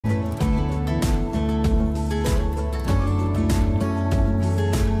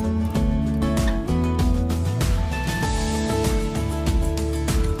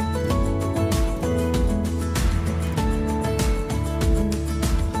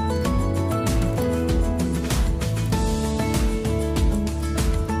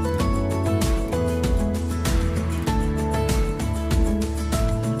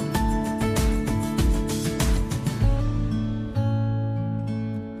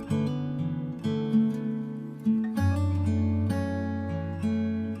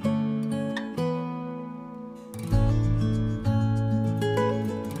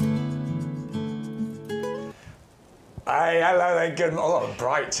Hey, hello there, good morning. Oh,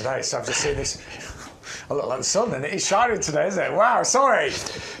 bright today, so I've just seen this. I look like the sun, and it is shining today, isn't it? Wow, sorry.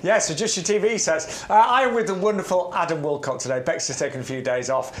 Yeah, so just your TV says. I am with the wonderful Adam Woolcott today. Bex has taken a few days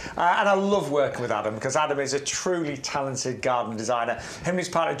off, and I love working with Adam because Adam is a truly talented garden designer. Him and his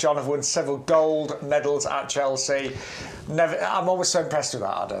partner John have won several gold medals at Chelsea. I'm always so impressed with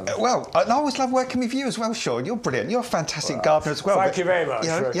that, Adam. Well, I always love working with you as well, Shaun. You're brilliant. You're a fantastic gardener as well. Thank you very much.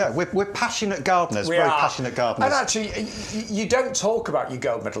 Yeah, we're passionate gardeners, very passionate gardeners. And actually, you don't talk about your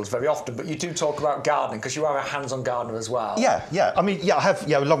gold medals very often, but you do talk about gardening because you are a hands-on gardener as well. Yeah. I mean, I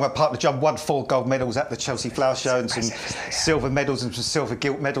have, along with my partner John, won 4 gold medals at the Chelsea Flower Show and some silver medals and some silver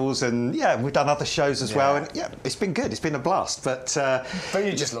gilt medals, and we've done other shows as well. And it's been good. It's been a blast. But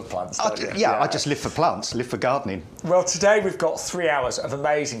you just love plants, don't you? I just live for plants, live for gardening. Well, today we've got 3 hours of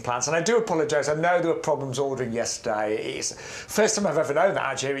amazing plants, and I do apologise. I know there were problems ordering yesterday. It's first time I've ever known that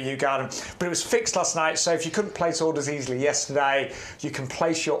actually here at U Garden, but it was fixed last night. So if you couldn't place orders easily yesterday, you can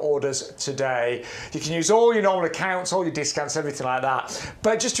place your orders today. You can use all your normal accounts, all your discounts, everything like that.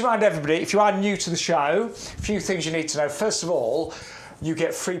 But just to remind everybody, if you are new to the show, a few things you need to know. First of all, you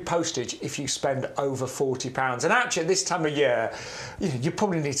get free postage if you spend over £40. And actually, at this time of year, you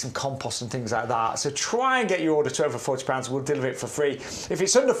probably need some compost and things like that. So try and get your order to over £40. We'll deliver it for free. If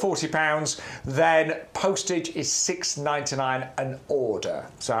it's under £40, then postage is £6.99 an order.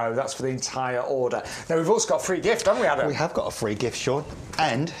 So that's for the entire order. Now, we've also got a free gift, haven't we, Adam? We have got a free gift, Shaun.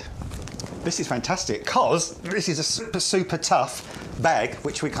 And this is fantastic because this is a super tough bag,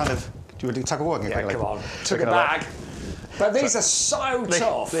 which we kind of... Do you want to do tug of war? Yeah, come on. Took a bag. But these are so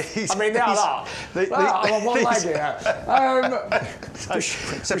tough. I mean, they are that. I'm on one leg here.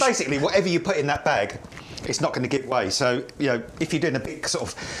 So basically, whatever you put in that bag, it's not going to give way. So, if you're doing a big sort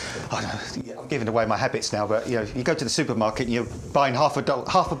of, I don't know, I'm giving away my habits now, but, you go to the supermarket and you're buying half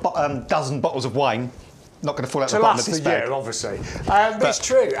a dozen bottles of wine, not going to fall out the bottom of this bag. To last the year, obviously. It's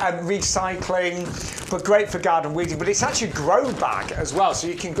true. Recycling, but great for garden weeding. But it's actually a grow bag as well, so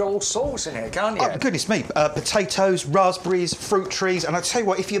you can grow all sorts in here, can't you? Oh, goodness me. Potatoes, raspberries, fruit trees. And I tell you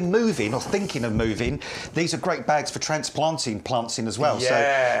what, if you're moving or thinking of moving, these are great bags for transplanting plants in as well.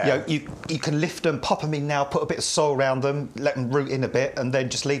 Yeah. So, you can lift them, pop them in now, put a bit of soil around them, let them root in a bit, and then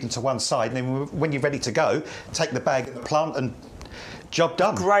just leave them to one side. And then when you're ready to go, take the bag and the plant and job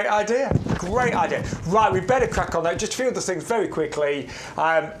done. Great idea. Right, we better crack on that. Just a few other things very quickly.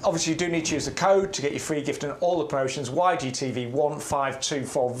 Obviously, you do need to use the code to get your free gift and all the promotions.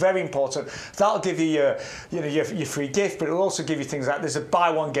 YGTV1524, very important. That'll give you your free gift, but it'll also give you things like there's a buy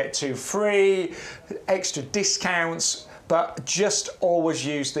one get two free, extra discounts. But just always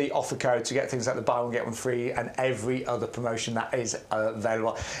use the offer code to get things like the buy one get one free and every other promotion that is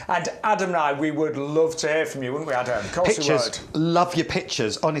available. And Adam and I, we would love to hear from you, wouldn't we, Adam? Of course pictures, we would. Love your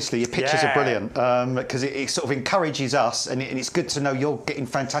pictures. Honestly, your pictures are brilliant because it sort of encourages us, and it's good to know you're getting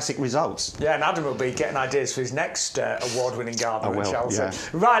fantastic results. Yeah, and Adam will be getting ideas for his next award-winning garden in Chelsea. Yeah.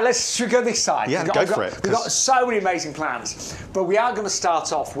 Right, should we go this side? Yeah, go for it. We've got so many amazing plants, but we are going to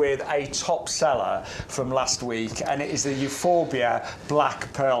start off with a top seller from last week, and it is the Euphorbia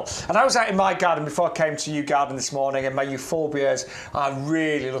Black Pearl. And I was out in my garden before I came to U Garden this morning, and my euphorbias are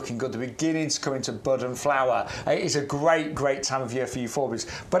really looking good. They're beginning to come into bud and flower. It is a great time of year for euphorbias.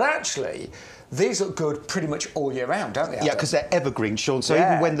 But actually, these look good pretty much all year round, don't they, Adam? Yeah, because they're evergreen, Shaun. So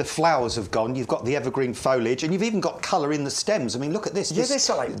even when the flowers have gone, you've got the evergreen foliage, and you've even got colour in the stems. I mean, look at this. Yeah,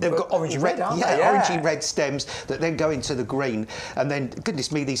 they're like they've got orangey red, aren't they? Yeah, orangey red stems that then go into the green. And then,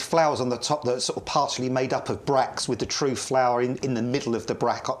 goodness me, these flowers on the top that are sort of partially made up of bracts with the true flower in the middle of the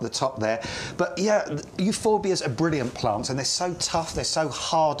bract up the top there. But yeah, euphorbias are brilliant plants, and they're so tough, they're so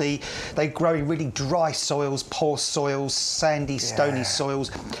hardy. They grow in really dry soils, poor soils, sandy, stony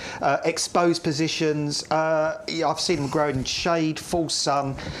soils, exposed positions. I've seen them grow in shade, full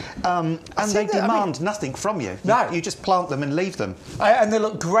sun, and they demand nothing from you. No. You just plant them and leave them. And they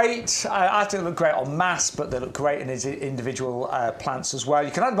look great. I think they look great on mass, but they look great in individual plants as well.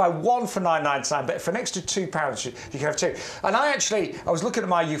 You can only buy one for £9.99, but for an extra £2, you can have two. And I was looking at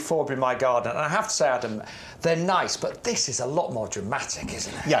my euphorbia in my garden, and I have to say, Adam, they're nice, but this is a lot more dramatic,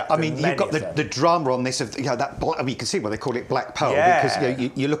 isn't it? Yeah, I mean, you've got the drama on this of that. I mean, you can see why they call it black pearl because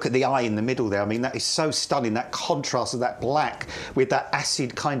you look at the eye in the middle there. I mean, that is so stunning. That contrast of that black with that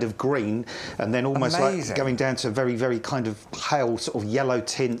acid kind of green, and then almost like going down to very, very kind of pale sort of yellow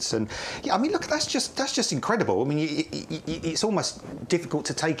tints. And I mean, look, that's just incredible. I mean, it's almost difficult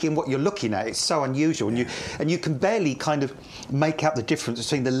to take in what you're looking at. It's so unusual, and you can barely kind of make out the difference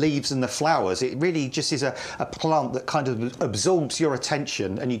between the leaves and the flowers. It really just is a plant that kind of absorbs your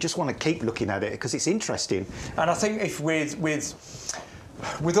attention, and you just want to keep looking at it because it's interesting. And I think if with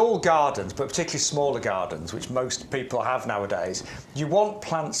with all gardens, but particularly smaller gardens, which most people have nowadays, you want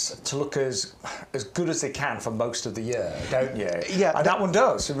plants to look as good as they can for most of the year, don't you? Yeah, and that one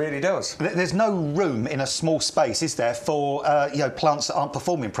does. It really does. There's no room in a small space, is there, for plants that aren't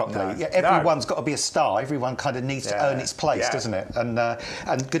performing properly? No. Yeah, everyone's got to be a star. Everyone kind of needs to earn its place, doesn't it?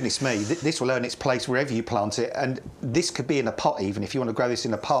 And goodness me, this will earn its place wherever you plant it. And this could be in a pot even. If you want to grow this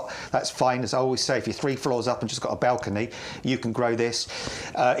in a pot, that's fine. As I always say, if you're 3 floors up and just got a balcony, you can grow this.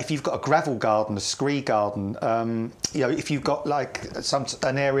 If you've got a gravel garden, a scree garden, if you've got like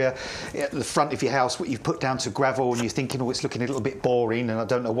an area at the front of your house what you've put down to gravel and you're thinking, oh, it's looking a little bit boring and I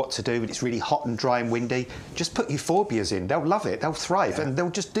don't know what to do, but it's really hot and dry and windy, just put euphorbias in. They'll love it. They'll thrive and they'll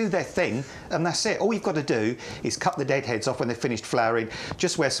just do their thing, and that's it. All you've got to do is cut the dead heads off when they're finished flowering.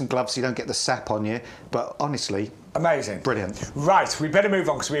 Just wear some gloves so you don't get the sap on you. But honestly, amazing. Brilliant. Right, we better move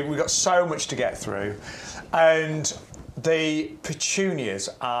on because we've got so much to get through. And the petunias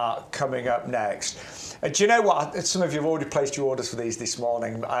are coming up next. Do you know what? Some of you have already placed your orders for these this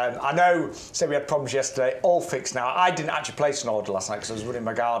morning. I know, say we had problems yesterday, all fixed now. I didn't actually place an order last night because I was running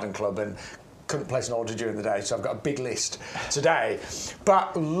my garden club and couldn't place an order during the day, so I've got a big list today.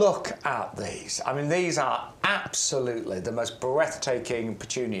 But look at these. I mean, these are absolutely the most breathtaking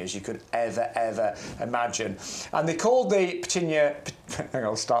petunias you could ever imagine. And they called the petunia, hang on,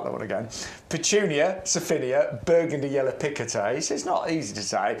 I'll start that one again, Petunia Sophinia Burgundy Yellow Picotee. So it's not easy to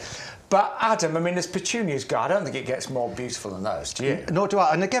say. But Adam, I mean, as petunias go, I don't think it gets more beautiful than those, do you? Nor do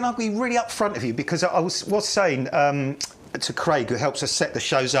I. And again, I'll be really upfront with you because I was saying to Craig, who helps us set the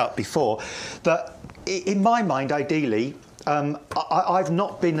shows up before, that in my mind, ideally, I've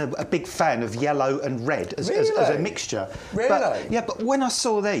not been a big fan of yellow and red as a mixture. Really? But when I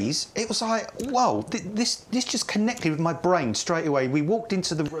saw these, it was like, wow, this just connected with my brain straight away. We walked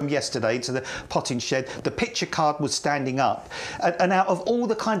into the room yesterday, to the potting shed. The picture card was standing up. And out of all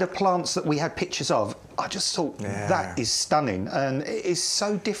the kind of plants that we had pictures of, I just thought that is stunning, and it is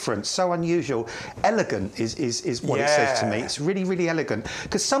so different, so unusual. Elegant is what it says to me. It's really, really elegant,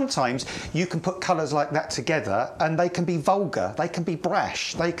 because sometimes you can put colours like that together and they can be vulgar, they can be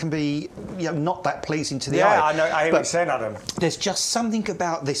brash, they can be not that pleasing to the eye. Yeah, I know. I hear what you're saying, Adam. There's just something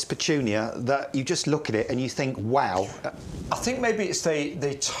about this petunia that you just look at it and you think, wow. I think maybe it's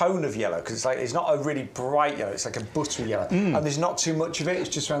the tone of yellow, because it's not a really bright yellow, it's like a buttery yellow, and there's not too much of it, it's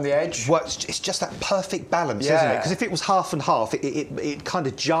just around the edge. Well, it's just that perfect balance, isn't it? Because if it was half and half, it kind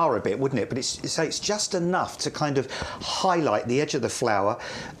of jar a bit, wouldn't it? But it's just enough to kind of highlight the edge of the flower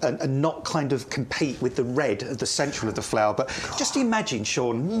and not kind of compete with the red at the central of the flower. But just imagine,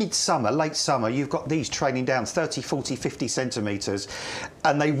 Shaun, midsummer, late summer, you've got these training down 30, 40, 50 centimetres,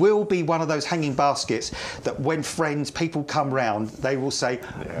 and they will be one of those hanging baskets that when people come round, they will say,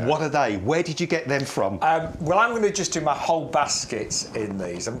 what are they? Where did you get them from? Well, I'm going to just do my whole baskets in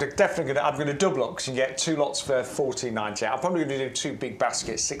these. I'm definitely going to double up, because you can get 2 lots for $14.98. I'm probably going to do 2 big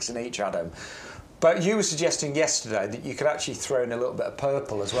baskets, 6 in each, Adam. But you were suggesting yesterday that you could actually throw in a little bit of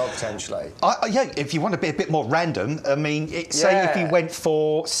purple as well, potentially. Yeah, if you want to be a bit more random, I mean, say if you went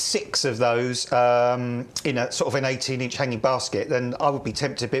for 6 of those in a sort of an 18-inch hanging basket, then I would be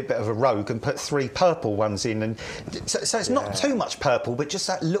tempted to be a bit of a rogue and put 3 purple ones in. And so it's not too much purple, but just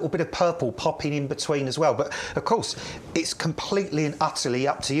that little bit of purple popping in between as well. But of course, it's completely and utterly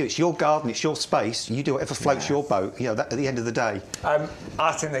up to you. It's your garden, it's your space. You do whatever floats your boat. At the end of the day.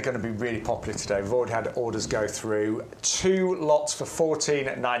 I think they're going to be really popular today. We've already had orders go through. 2 lots for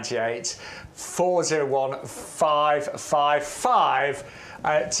 $14.98, 401-555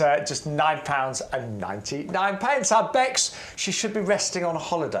 at just £9.99. Our Bex, she should be resting on a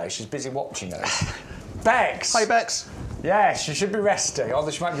holiday. She's busy watching us. Bex. Hi, Bex. Yeah, she should be resting.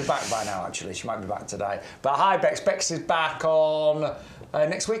 Although she might be back by now, actually. She might be back today. But hi, Bex. Bex is back on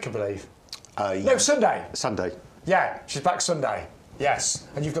next week, I believe. No, Sunday. Sunday. Yeah, she's back Sunday. Yes,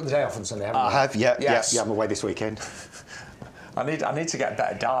 and you've got the day off on Sunday, haven't you? I have, yeah, I'm away this weekend. I need to get a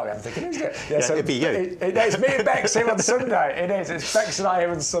better diary. I'm thinking, who's it? So it'd be you. It's me and Bex here on Sunday. It is. It's Bex and I here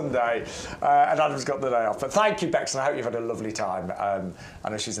on Sunday, and Adam's got the day off. But thank you, Bex, and I hope you've had a lovely time. I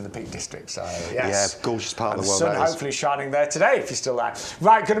know she's in the Peak District, so yes. Yeah, gorgeous part of the world. The sun hopefully shining there today, if you're still there.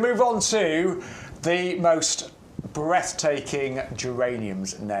 Right, going to move on to the most breathtaking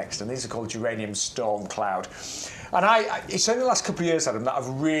geraniums next, and these are called Geranium Storm Cloud. And it's only the last couple of years, Adam, that I've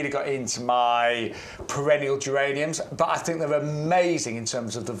really got into my perennial geraniums, but I think they're amazing in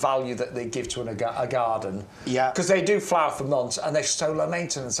terms of the value that they give to a garden. Yeah. Because they do flower for months, and they're so low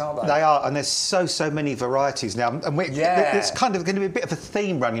maintenance, aren't they? They are, and there's so many varieties now. And it's kind of going to be a bit of a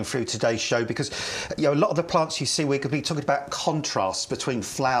theme running through today's show, because a lot of the plants you see, we're going to be talking about contrasts between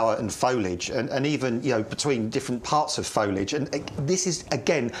flower and foliage, and even between different different parts of foliage. And this is,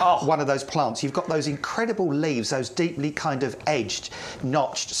 again, one of those plants. You've got those incredible leaves, those deeply kind of edged,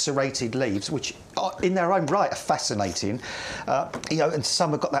 notched, serrated leaves, which in their own right are fascinating. You know, and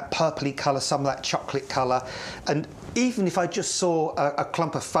some have got that purpley colour, some of that chocolate colour. And even if I just saw a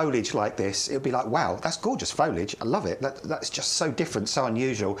clump of foliage like this, it would be like, wow, that's gorgeous foliage. I love it. That's just so different, so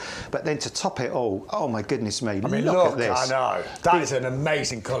unusual. But then to top it all, oh my goodness me, I mean, look at this. I know. That is an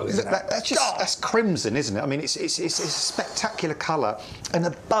amazing colour, isn't it? That's crimson, isn't it? I mean, it's a spectacular colour. And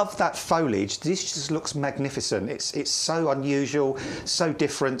above that foliage, this just looks magnificent. It's so unusual, so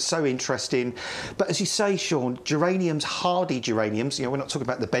different, so interesting. But as you say, Shaun, geraniums, hardy geraniums, you know, we're not talking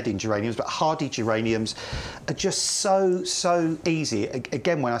about the bedding geraniums, but hardy geraniums are just so easy.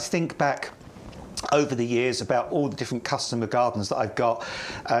 Again, when I think back over the years about all the different customer gardens that I've got,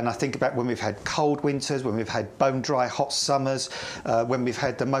 and I think about when we've had cold winters, when we've had bone dry hot summers, when we've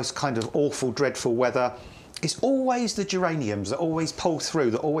had the most kind of awful, dreadful weather, it's always the geraniums that always pull through,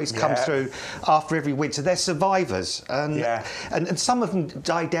 that always come through after every winter. They're survivors, and some of them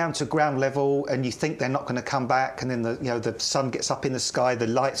die down to ground level, and you think they're not going to come back, and then the sun gets up in the sky, the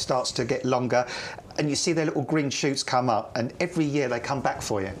light starts to get longer, and you see their little green shoots come up, and every year they come back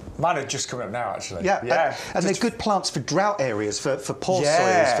for you. Mine are just coming up now, actually. And they're good plants for drought areas, for poor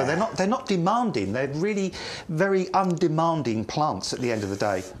soils. For they're not demanding. They're really very undemanding plants at the end of the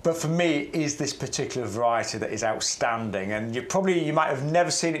day. But for me, is this particular variety that is outstanding, and you might have never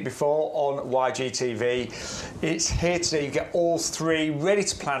seen it before on YGTV. It's here today. You get all three ready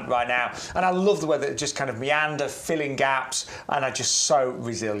to plant right now, and I love the way that it just kind of meander, filling gaps, and are just so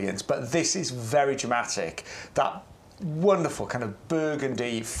resilient. But this is very dramatic. That wonderful kind of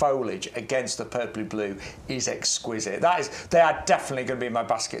burgundy foliage against the purpley blue is exquisite. They are definitely going to be in my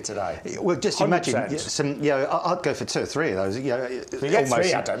basket today. Well, just 100%. Imagine some. I'd go for 2 or 3 of those. You get almost,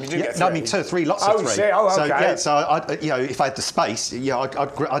 3, Adam. You do get 3. No, I mean 2 or 3 lots of 3. Okay. So if I had the space,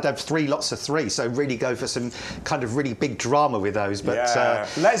 I'd have 3 lots of 3. So really go for some kind of really big drama with those. But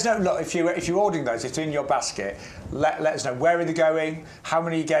let us know. Look, if you're ordering those, if they're in your basket, let us know where are they going, how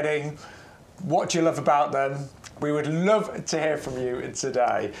many are you getting, what do you love about them. We would love to hear from you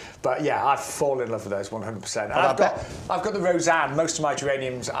today. But yeah, I've fallen in love with those 100%. And I've got the Roseanne. Most of my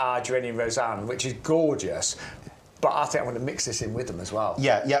geraniums are geranium Roseanne, which is gorgeous. But I think I'm going to mix this in with them as well.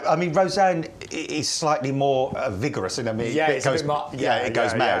 Yeah. I mean, Roseanne is slightly more vigorous. I mean, it goes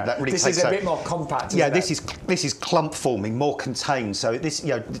mad. That really this is a bit more compact. This is clump forming, more contained. So this,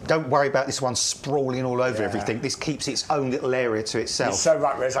 don't worry about this one sprawling all over everything. This keeps its own little area to itself. You're so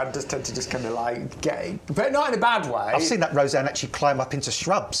right, Roseanne does tend to just kind of like get, but not in a bad way. I've seen that Roseanne actually climb up into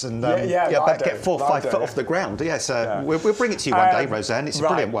shrubs and get 4 or 5 foot off the ground. We'll bring it to you one day, Roseanne. It's a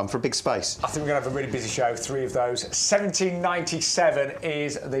brilliant one for a big space. I think we're going to have a really busy show. 3 of those. $17.97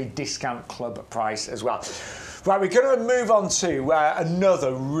 is the discount club price as well. Right, we're going to move on to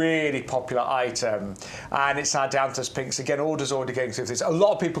another really popular item, and it's our Dianthus Pinks. Again, orders already going through this. A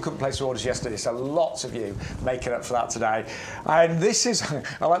lot of people couldn't place orders yesterday, so lots of you making up for that today. And this is,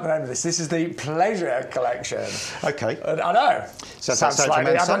 I like the name of this, this is the Pleasure Collection. Okay. And I know. Sounds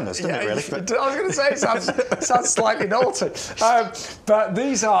slightly Sanders, doesn't it, really? But I was going to say, it sounds slightly naughty. But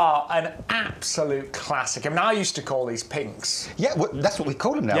these are an absolute classic. I mean, I used to call these pinks. Yeah, well, that's what we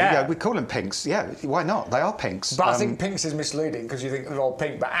call them now. Yeah, we call them pinks. Yeah, why not? They are pinks. But I think pinks is misleading because you think they're all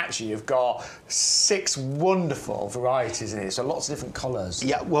pink, but actually you've got 6 wonderful varieties in here, so lots of different colours.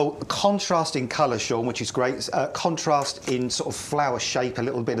 Yeah, well, contrast in colour, Shaun, which is great. Contrast in sort of flower shape a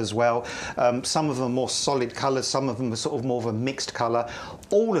little bit as well. Some of them are more solid colours, some of them are sort of more of a mixed colour.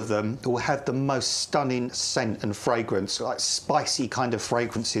 All of them will have the most stunning scent and fragrance, like spicy kind of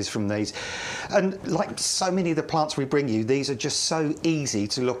fragrances from these. And like so many of the plants we bring you, these are just so easy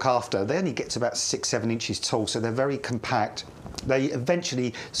to look after. They only get to about 6-7 inches tall, so they're very compact. They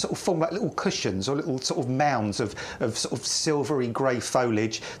eventually sort of form like little cushions or little sort of mounds of sort of silvery grey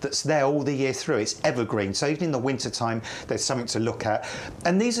foliage that's there all the year through. It's evergreen, so even in the winter time there's something to look at.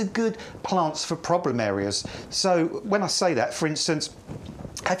 And these are good plants for problem areas. So when I say that, for instance,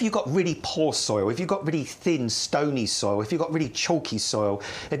 have you got really poor soil? Have you got really thin, stony soil? Have you got really chalky soil?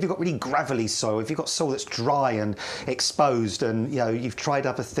 Have you got really gravelly soil? Have you got soil that's dry and exposed and you've tried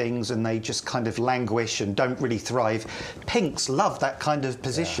other things and they just kind of languish and don't really thrive? Pinks love that kind of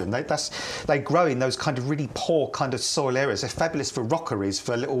position. They grow in those kind of really poor kind of soil areas. They're fabulous for rockeries,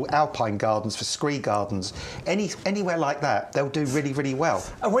 for little alpine gardens, for scree gardens. Anywhere like that, they'll do really, really well.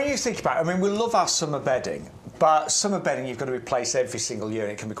 And when you think about it, I mean, we love our summer bedding, but summer bedding you've got to replace every single year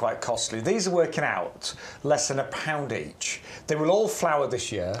and it can be quite costly. These are working out less than £1 each. They will all flower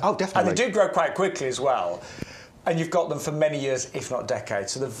this year. Oh, definitely. And they do grow quite quickly as well. And you've got them for many years, if not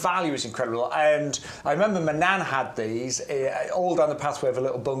decades. So the value is incredible. And I remember my nan had these all down the pathway of a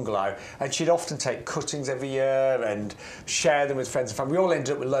little bungalow, and she'd often take cuttings every year and share them with friends and family. We all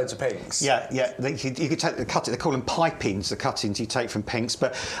ended up with loads of pinks. Yeah. You could take the cutting. They call them pipings, the cuttings you take from pinks.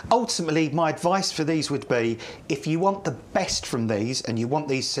 But ultimately, my advice for these would be, if you want the best from these and you want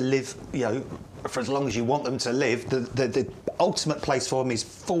these to live, for as long as you want them to live, the ultimate place for them is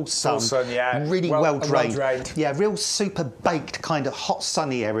full sun, really well drained. Yeah, real super baked kind of hot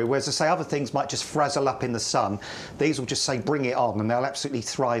sunny area, whereas I say other things might just frazzle up in the sun. These will just say bring it on, and they'll absolutely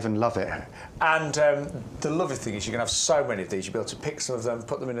thrive and love it. And the lovely thing is you can have so many of these, you'll be able to pick some of them,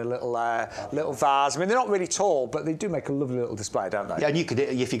 put them in a little vase. I mean, they're not really tall, but they do make a lovely little display, don't they? Yeah, and you could,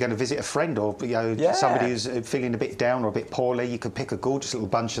 if you're going to visit a friend or somebody who's feeling a bit down or a bit poorly, you could pick a gorgeous little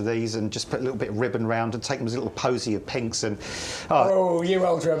bunch of these and just put a little bit of ribbon round and take them as a little posy of pinks. And oh, you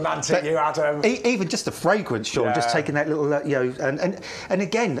old romantic, you Adam. Even just the fragrance, Shaun, just taking that little, and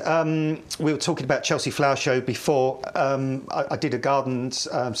again, we were talking about Chelsea Flower Show before. I did a garden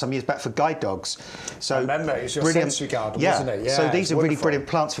some years back for guide dogs. So I remember, it was your sensory garden, wasn't it? Yeah, so these are really brilliant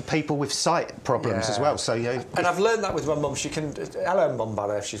plants for people with sight problems as well. So and I've learned that with my mum. She can, hello mum, by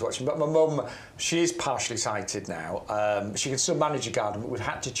the way, if she's watching, but my mum, she is partially sighted now. She can still manage a garden, but we've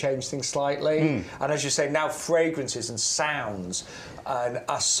had to change things slightly. And as you say, now fragrances and sounds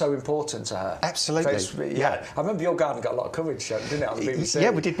are so important to her. Absolutely. I remember your garden got a lot of coverage, didn't it, on the BBC?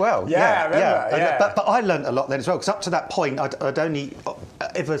 Yeah, we did well. I remember. But I learned a lot then as well, because up to that point, I'd only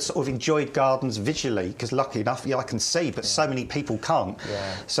ever sort of enjoyed gardens visually, because luckily enough, I can see, but so many people can't.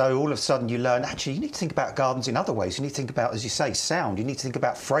 So all of a sudden you learn, actually, you need to think about gardens in other ways. You need to think about, as you say, sound. You need to think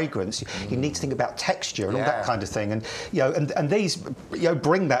about fragrance. You need to think about texture and all that kind of thing. And and these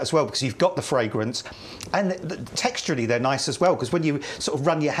bring that as well, because you've got the fragrance, and texturally they're nice as well, because when you sort of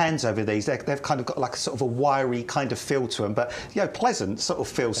run your hands over these, they've kind of got like a sort of a wiry kind of feel to them, but pleasant sort of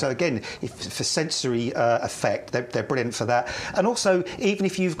feel. So again, for sensory effect, they're brilliant for that. And also, even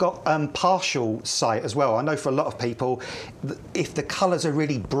if you've got partial sight as well, I know for a lot of people, if the colours are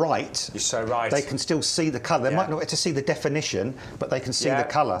really bright, you're so right, they can still see the colour. They might not get to see the definition, but they can see the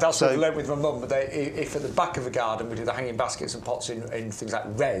colour. That's what I've learned with my mum. But if at the back of the garden we do the hanging baskets and pots in things like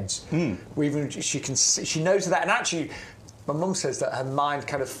reds, she knows that. And actually, my mum says that her mind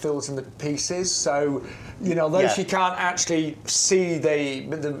kind of fills in the pieces. So, though she can't actually see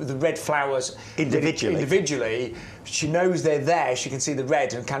the red flowers individually, she knows they're there. She can see the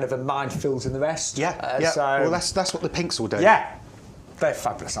red, and kind of her mind fills in the rest. Well, that's what the pinks will do. Yeah. They're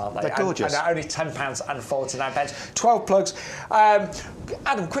fabulous, aren't they? They're gorgeous. And only £10 and 49p. 12 plugs.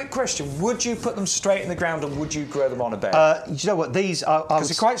 Adam, quick question. Would you put them straight in the ground, or would you grow them on a bed? You know what? These are... Because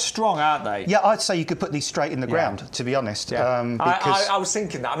they're quite strong, aren't they? Yeah, I'd say you could put these straight in the ground, to be honest. Because I was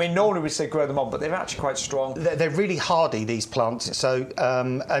thinking that. I mean, normally we'd say grow them on, but they're actually quite strong. They're really hardy, these plants. So,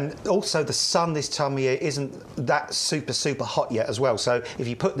 and also the sun this time of year isn't that super hot yet as well. So if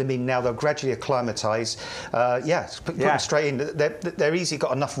you put them in now, they'll gradually acclimatise. Put them straight in. They're easy,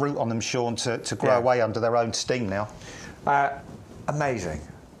 got enough root on them, Shaun, to grow away under their own steam now. Amazing.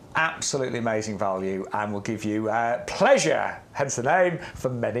 Absolutely amazing value, and will give you pleasure, hence the name, for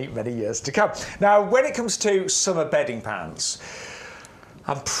many years to come. Now, when it comes to summer bedding plants,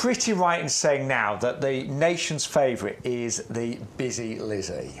 I'm pretty right in saying now that the nation's favourite is the Busy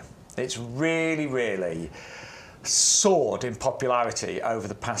Lizzie. It's really soared in popularity over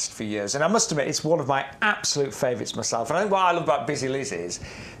the past few years, and I must admit it's one of my absolute favourites myself. And I think what I love about Busy Lizzies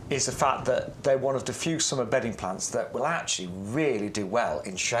is the fact that they're one of the few summer bedding plants that will actually really do well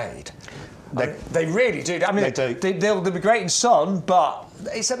in shade. They really do. I mean, they'll be great in sun, but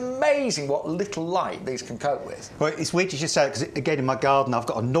it's amazing what little light these can cope with. Well, it's weird you should say it, because again, in my garden, I've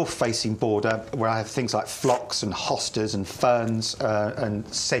got a north-facing border where I have things like phlox and hostas and ferns and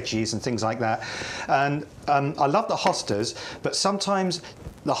sedges and things like that. And I love the hostas, but sometimes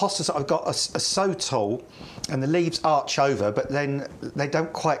the hostas that I've got are so tall and the leaves arch over, but then they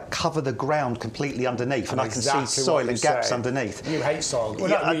don't quite cover the ground completely underneath, and I can see soil and gaps underneath. You hate soil.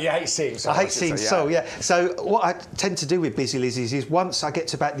 Well, you hate seeing soil. I hate seeing soil, So what I tend to do with Busy Lizzies is, once I get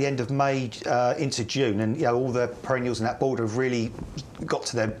to about the end of May into June, and all the perennials in that border have really got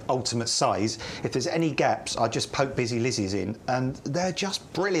to their ultimate size, if there's any gaps, I just poke Busy Lizzies in, and they're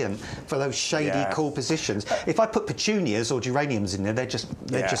just brilliant for those shady, cool positions. If I put petunias or geraniums in there, they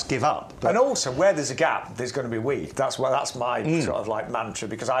just give up. And also, where there's a gap, there's going to be weed. That's my sort of like mantra,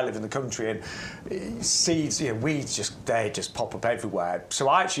 because I live in the country and seeds, weeds just pop up everywhere. So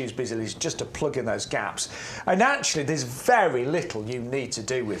I actually use Busy Lizzies just to plug in those gaps. And actually, there's very little you need to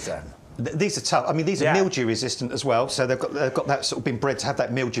do with them. These are tough. I mean, these are mildew resistant as well, so they've got that sort of been bred to have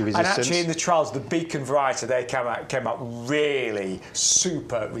that mildew resistance. And actually, in the trials, the Beacon variety, they came out really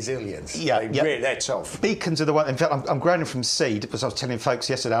super resilient. Yeah, they're tough. Beacons are the one. In fact, I'm growing them from seed, because I was telling folks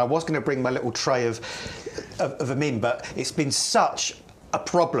yesterday I was going to bring my little tray of them in, but it's been such a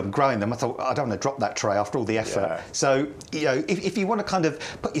problem growing them. I thought, I don't want to drop that tray after all the effort. Yeah. So, you know, if you want to kind of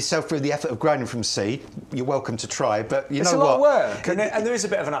put yourself through the effort of growing them from seed, you're welcome to try. But you know what? It's a lot of work, and there is a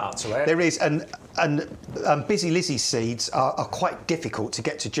bit of an art to it. There is, and Busy Lizzie seeds are quite difficult to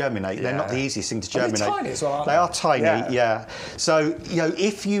get to germinate. Yeah. They're not the easiest thing to germinate. They're tiny as well, aren't they? They are tiny, yeah. So, you know,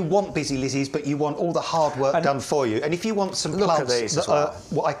 if you want Busy Lizzies, but you want all the hard work done for you, and if you want some plants that are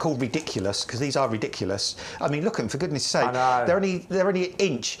what I call ridiculous, because these are ridiculous. I mean, look at them, for goodness sake. I know. They're only an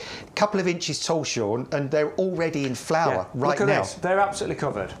inch, a couple of inches tall, Shaun, and they're already in flower right now. Look at this. They're absolutely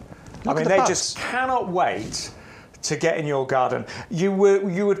covered. Look I mean, they just cannot wait to get in your garden. You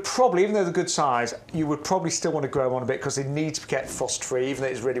would probably, even though they're good size, you would probably still want to grow them on a bit, because they need to get frost-free, even though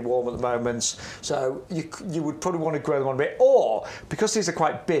it's really warm at the moment. So you would probably want to grow them on a bit. Or, because these are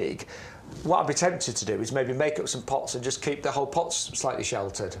quite big, what I'd be tempted to do is maybe make up some pots and just keep the whole pots slightly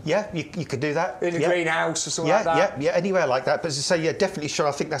sheltered. Yeah, you could do that. In a greenhouse or something like that. Yeah, anywhere like that. But as I say, yeah, definitely, sure.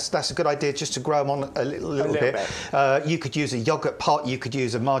 I think that's a good idea, just to grow them on a little bit. You could use a yoghurt pot. You could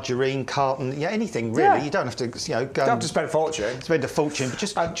use a margarine carton. Yeah, anything really. Yeah. You don't have to, you know, go. Don't have to spend a fortune. Spend a fortune.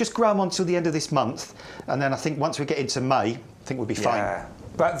 But just grow them on till the end of this month, and then I think once we get into May, I think we'll be fine.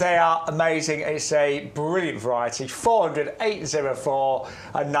 But they are amazing. It's a brilliant variety. 400 804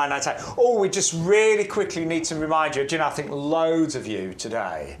 and 999. Oh, we just really quickly need to remind you. Do you know, I think loads of you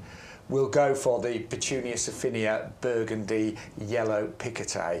today will go for the Petunia Sophinia Burgundy Yellow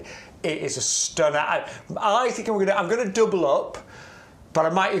Picotet. It is a stunner. I think I'm going to double up, but I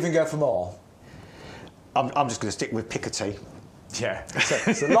might even go for more. I'm just going to stick with Picotet. Yeah,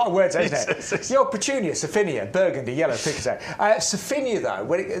 it's a lot of words, isn't it? Your Petunia, Sophinia, Burgundy, Yellow, Picotet. Sophinia, though,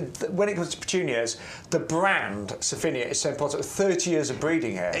 when it comes to petunias, the brand Sophinia is so important. 30 years of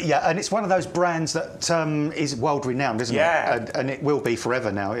breeding here. Yeah, and it's one of those brands that is world renowned, isn't it? And it will be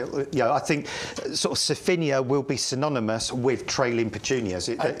forever now. I think sort of Sophinia will be synonymous with trailing petunias.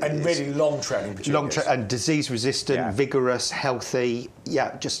 And really long trailing petunias. And disease resistant, vigorous, healthy.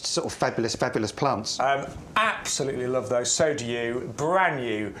 Yeah, just sort of fabulous plants. Absolutely love those. So do you. Brand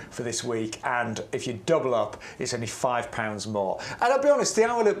new for this week, and if you double up, it's only £5 more. And I'll be honest, they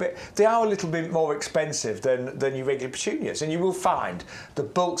are a little bit more expensive than your regular petunias, and you will find the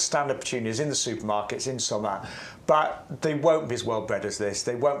bulk standard petunias in the supermarkets in summer, but they won't be as well bred as this.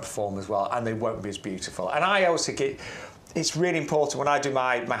 They won't perform as well, and they won't be as beautiful. And I always think it's really important when I do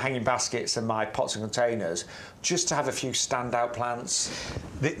my hanging baskets and my pots and containers, just to have a few standout plants.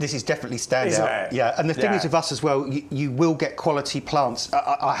 This is definitely standout. Yeah, and the thing is with us as well, you will get quality plants.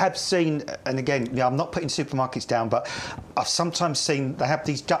 I have seen, and again, I'm not putting supermarkets down, but I've sometimes seen they have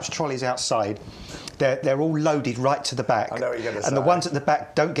these Dutch trolleys outside. They're all loaded right to the back. I know what you're going to say. And the ones at the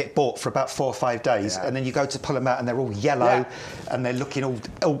back don't get bought for about 4 or 5 days. And then you go to pull them out and they're all yellow and they're looking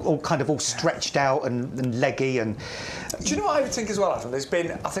all stretched out and leggy. And do you know what I would think as well, Adam? I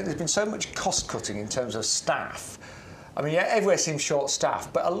think there's been so much cost cutting in terms of staff. I mean, everywhere seems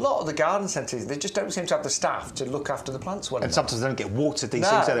short-staffed, but a lot of the garden centres, they just don't seem to have the staff to look after the plants well enough. And sometimes they don't get watered, these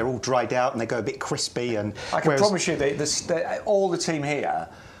things, so they're all dried out and they go a bit crispy. And I can promise you, all the team here,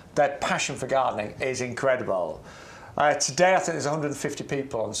 their passion for gardening is incredible. Today, I think there's 150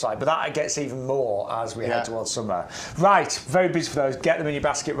 people on site, but that gets even more as we head towards summer. Right, very busy for those. Get them in your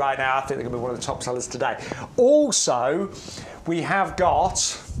basket right now. I think they're going to be one of the top sellers today. Also, we have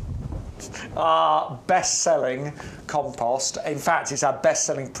got our best-selling compost. In fact, it's our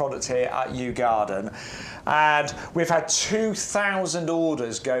best-selling product here at Yew Garden. And we've had 2,000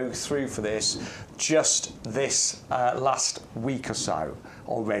 orders go through for this just this last week or so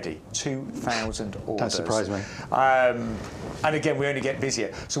already. 2,000 orders. Don't surprise me. And again, we only get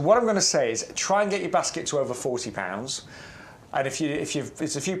busier. So what I'm going to say is try and get your basket to over £40. And if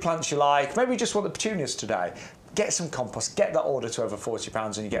there's a few plants you like, maybe you just want the petunias today, get some compost, get that order to over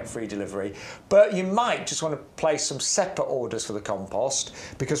 £40 and you get free delivery. But you might just want to place some separate orders for the compost,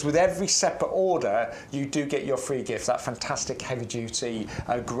 because with every separate order, you do get your free gift, that fantastic heavy-duty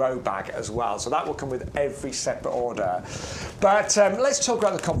grow bag as well. So that will come with every separate order. But let's talk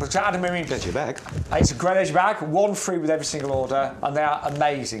about the compost. Adam, I mean, Edge bag. It's a great edge bag, one free with every single order, and they are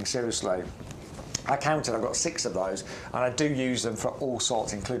amazing, seriously. I counted, I've got 6 of those, and I do use them for all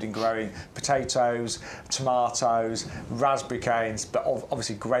sorts, including growing potatoes, tomatoes, raspberry canes, but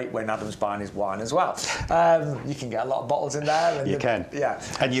obviously great when Adam's buying his wine as well. You can get a lot of bottles in there. And you can. Yeah.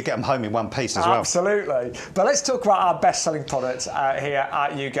 And you get them home in one piece as well. Absolutely. But let's talk about our best-selling product here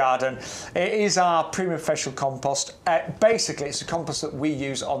at Yew Garden. It is our premium professional compost. Basically, it's a compost that we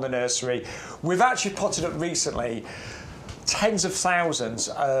use on the nursery. We've actually potted up recently tens of thousands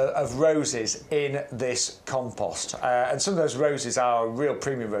of roses in this compost, and some of those roses are real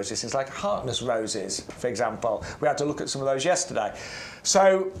premium roses. It's like Harkness roses, for example. We had to look at some of those yesterday.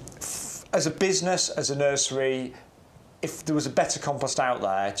 So as a business, as a nursery, if there was a better compost out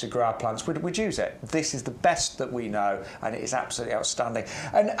there to grow our plants, we'd use it. This is the best that we know, and it is absolutely outstanding.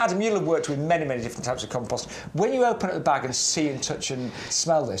 And Adam, you'll have worked with many, many different types of compost. When you open up the bag and see and touch and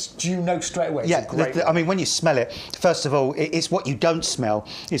smell this, do you know straight away? Yeah, I mean, when you smell it, first of all, it's what you don't smell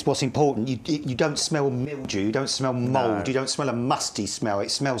is what's important. You don't smell mildew, you don't smell mould, you don't smell a musty smell.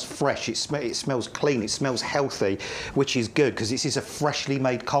 It smells fresh, it smells clean, it smells healthy, which is good because this is a freshly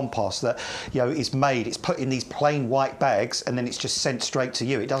made compost that is made. It's put in these plain white bags, and then it's just sent straight to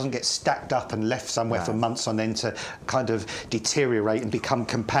you. It doesn't get stacked up and left somewhere for months on end to kind of deteriorate and become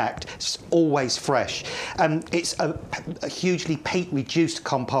compact. It's always fresh. It's a hugely peat reduced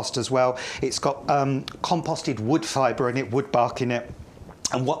compost as well. It's got composted wood fibre in it, wood bark in it.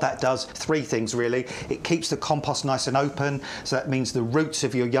 And what that does, 3 things really. It keeps the compost nice and open, so that means the roots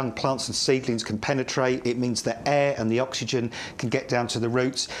of your young plants and seedlings can penetrate. It means the air and the oxygen can get down to the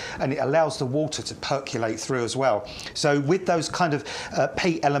roots, and it allows the water to percolate through as well. So with those kind of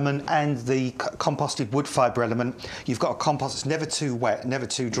peat element and the composted wood fibre element, you've got a compost that's never too wet, never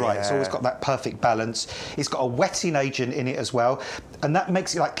too dry. It's always got that perfect balance. It's got a wetting agent in it as well, and that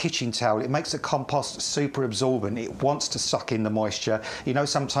makes it like kitchen towel. It makes the compost super absorbent. It wants to suck in the moisture.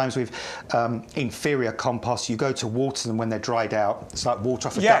 Sometimes with inferior compost, you go to water them when they're dried out. It's like water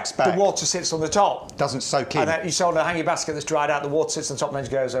off a duck's back. The water sits on the top. Doesn't soak in. And you saw on a hanging basket that's dried out, the water sits on the top and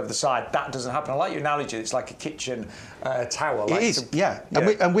then goes over the side. That doesn't happen. I like your analogy. It's like a kitchen towel. It is, yeah.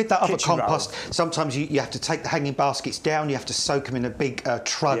 And with that other compost, roll. Sometimes you have to take the hanging baskets down. You have to soak them in a big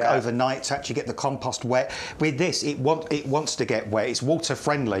trug overnight to actually get the compost wet. With this, it wants to get wet. It's water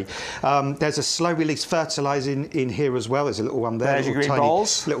friendly. There's a slow release fertiliser in here as well. There's a little one there. There's your green balls.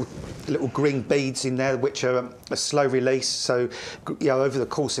 Little green beads in there, which are a slow release. So, over the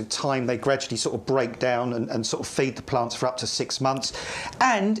course of time, they gradually sort of break down and sort of feed the plants for up to 6 months.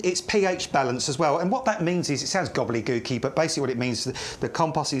 And it's pH balance as well. And what that means is, it sounds gobbledygooky, but basically what it means is the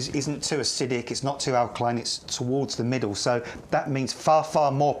compost isn't too acidic, it's not too alkaline, it's towards the middle. So that means far, far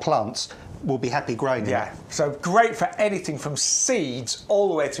more plants will be happy growing in it. So great for anything from seeds all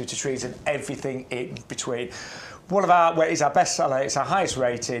the way through to trees and everything in between. It's our best seller, it's our highest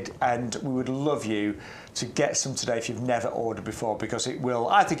rated, and we would love you to get some today if you've never ordered before, because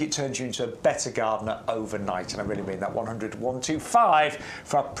I think it turns you into a better gardener overnight, and I really mean that. 100-125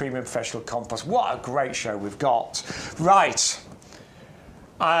 for our premium professional compost. What a great show we've got. Right.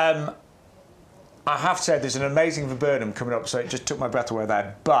 I have said there's an amazing viburnum coming up, so it just took my breath away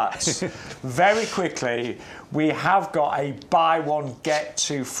there. But very quickly, we have got a buy one get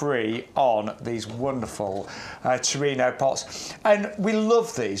 2 free on these wonderful Torino pots, and we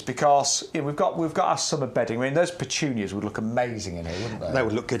love these because we've got our summer bedding. I mean, those petunias would look amazing in here, wouldn't they? They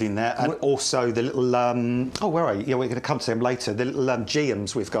would look good in there, and also the little where are you? Yeah, we're going to come to them later. The little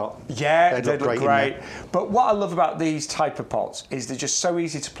geums we've got. Yeah, they look great. But what I love about these type of pots is they're just so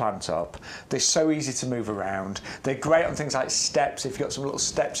easy to plant up. They're so easy to move around. They're great on things like steps. If you've got some little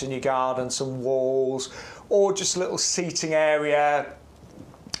steps in your garden, some walls, or just a little seating area.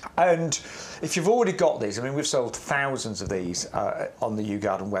 And if you've already got these, I mean, we've sold thousands of these on the Yew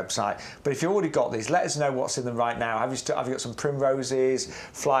Garden website, but if you've already got these, let us know what's in them right now. Have you got some primroses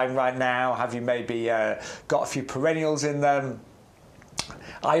flying right now? Have you maybe got a few perennials in them?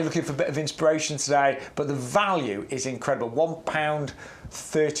 Are you looking for a bit of inspiration today? But the value is incredible.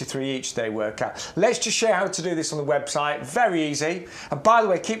 £1.33 each they work out. Let's just show you how to do this on the website. Very easy. And by the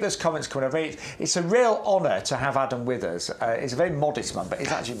way, keep those comments coming over. It's a real honour to have Adam with us. He's a very modest man, but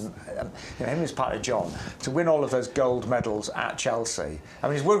he's actually, him and his partner John, to win all of those gold medals at Chelsea. I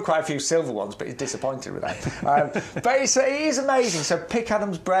mean, he's won quite a few silver ones, but he's disappointed with that. But it is amazing. So pick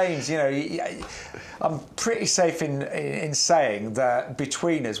Adam's brains. I'm pretty safe in saying that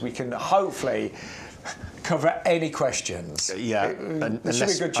between us, we can hopefully cover any questions. Yeah, there should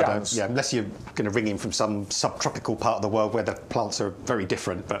be a good chance. Unless you're going to ring in from some subtropical part of the world where the plants are very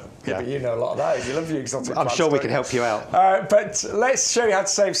different. But but you know a lot of those. You love your exotic I'm plants. sure we can help you out. But let's show you how to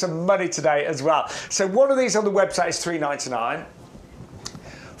save some money today as well. So one of these on the website is $3.99.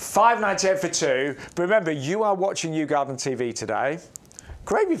 $5.98 for two. But remember, you are watching Yew Garden TV today.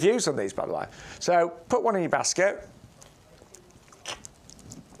 Great reviews on these, by the way. So put one in your basket.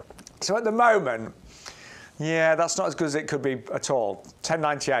 So at the moment, yeah, that's not as good as it could be at all.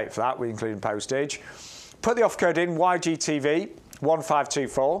 $10.98 for that, we including postage. Put the off code in, YGTV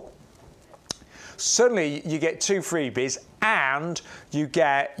 1524. Suddenly you get 2 freebies and you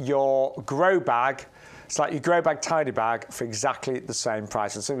get your grow bag. It's like your grow bag tidy bag for exactly the same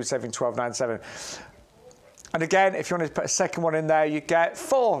price. And so we're saving $12.97. And again, if you want to put a second one in there, you get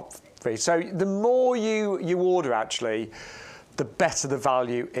 4 free. So the more you order, actually, the better the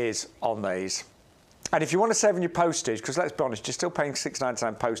value is on these. And if you want to save on your postage, because let's be honest, you're still paying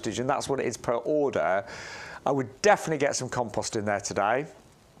 $6.99 postage, and that's what it is per order, I would definitely get some compost in there today.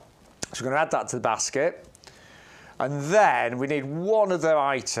 So we're going to add that to the basket. And then we need one other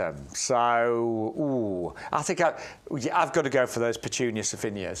item. So, I think I've got to go for those Petunia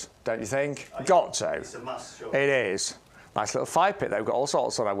Saphinias, don't you think? Got to. It's a must, sure. It is. Nice little fire pit. They've got all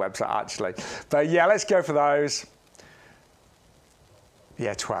sorts on our website, actually. But yeah, let's go for those.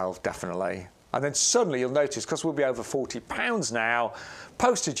 Yeah, 12, definitely. And then suddenly you'll notice, because we'll be over £40 now,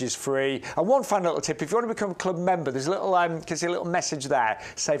 postage is free. And one final little tip, if you want to become a club member, there's a little, can see a little message there.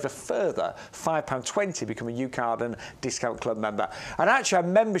 Save a further £5.20, become a Yew Garden discount club member. And actually our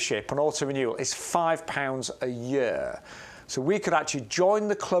membership on auto renewal is £5 a year. So we could actually join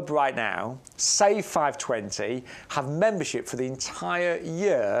the club right now, save $5.20, have membership for the entire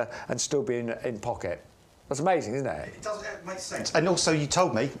year and still be in pocket. That's amazing, isn't it? It makes sense. And also, you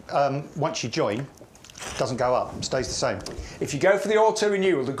told me, once you join, it doesn't go up, stays the same. If you go for the auto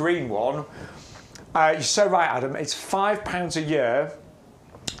renewal, the green one, you're so right, Adam, it's £5 a year.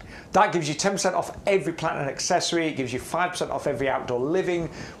 That gives you 10% off every plant and accessory. It gives you 5% off every outdoor living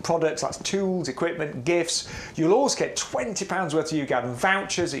products. That's tools, equipment, gifts. You'll also get £20 worth of Yew Garden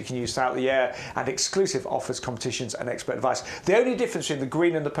vouchers that you can use throughout the year and exclusive offers, competitions and expert advice. The only difference between the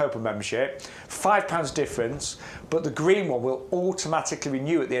green and the purple membership, £5 difference, but the green one will automatically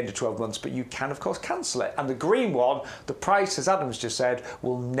renew at the end of 12 months, but you can, of course, cancel it. And the green one, the price, as Adam's just said,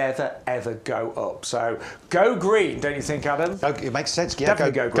 will never, ever go up. So go green, don't you think, Adam? It makes sense. Yeah,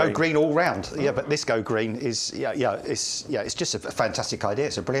 Definitely go green. Go green all round. Yeah, but this go green is it's just a fantastic idea.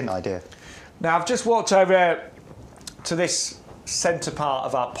 It's a brilliant idea. Now I've just walked over to this centre part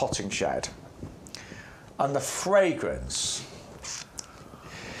of our potting shed, and the fragrance.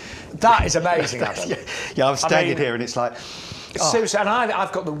 That is amazing, Adam. Yeah, I'm standing here and it's like. Seriously, and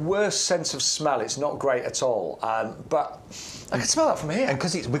I've got the worst sense of smell. It's not great at all, but I can smell that from here. And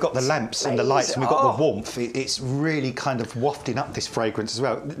because we've got the lamps and the lights and we've got the warmth, it's really kind of wafting up this fragrance as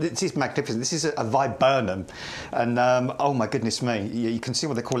well. This is magnificent. This is a viburnum, and oh my goodness me, you can see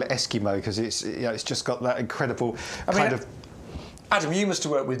why they call it Eskimo, because it's just got that incredible kind of. Adam, you must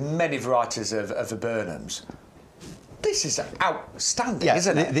have worked with many varieties of viburnums. This is outstanding,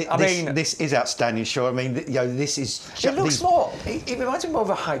 isn't it? This is outstanding, sure. I mean, this is. It looks more. It reminds me more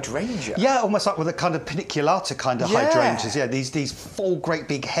of a hydrangea. Yeah, almost like with a kind of paniculata kind of hydrangeas. Yeah, these 4 great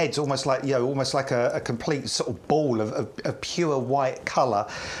big heads, almost like a complete sort of ball of pure white colour,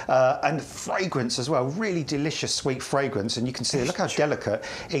 and fragrance as well. Really delicious, sweet fragrance, and you can see. Look how delicate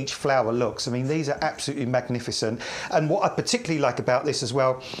each flower looks. I mean, these are absolutely magnificent. And what I particularly like about this as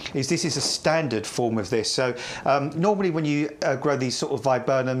well is this is a standard form of this. So. Normally when you grow these sort of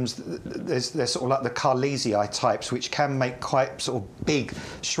viburnums, there's sort of like the Carlesii types, which can make quite sort of big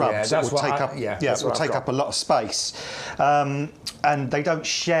shrubs that will take up a lot of space. And they don't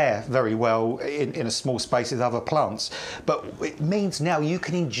share very well in a small space with other plants. But it means now you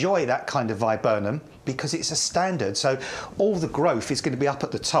can enjoy that kind of viburnum because it's a standard. So all the growth is going to be up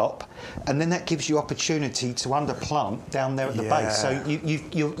at the top, and then that gives you opportunity to underplant down there at the base. So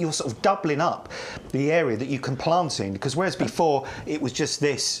you're sort of doubling up the area that you can plant in, because whereas before it was just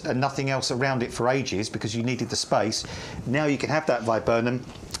this and nothing else around it for ages because you needed the space, now you can have that viburnum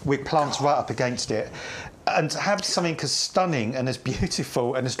with plants right up against it. And to have something as stunning and as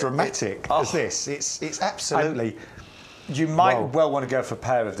beautiful and as dramatic as this, it's absolutely. You might well want to go for a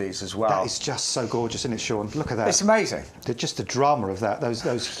pair of these as well. That is just so gorgeous, isn't it, Shaun? Look at that. It's amazing. Just the drama of that.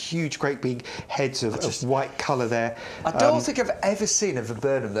 Those huge, great big heads of white colour there. I don't think I've ever seen a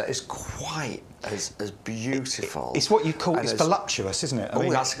viburnum that is quite as beautiful. It's what you call voluptuous, isn't it? I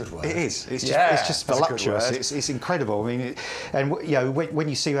mean, that's a good word. It is. It's just voluptuous. It's incredible. I mean, when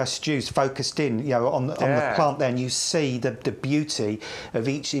you see our Stu's focused in, on the plant, then you see the beauty of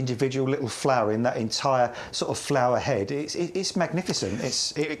each individual little flower in that entire sort of flower head. It's magnificent.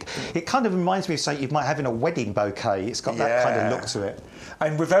 It kind of reminds me of something you might have in a wedding bouquet. It's got that kind of look to it.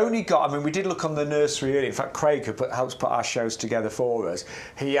 And we've only got, I mean, we did look on the nursery earlier. In fact, Craig, who helps put our shows together for us,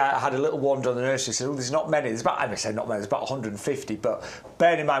 he had a little wander on the nursery. He said, oh, there's not many. There's about, I say not many, there's about 150. But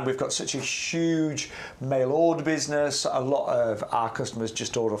bearing in mind, we've got such a huge mail order business. A lot of our customers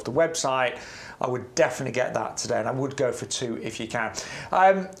just order off the website. I would definitely get that today, and I would go for 2 if you can.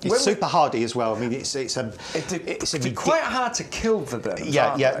 It's super hardy as well. I mean, it's quite hard to kill for them.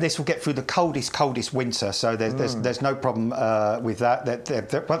 Yeah. This will get through the coldest winter, so there's no problem with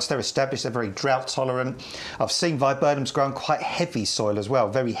that. Once they're established, they're very drought tolerant. I've seen viburnums grow on quite heavy soil as well,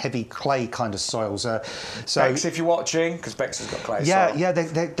 very heavy clay kind of soils. Bex, if you're watching, because Bex has got clay soil. Yeah.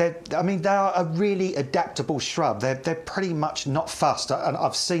 They are a really adaptable shrub. They're pretty much not fussed, and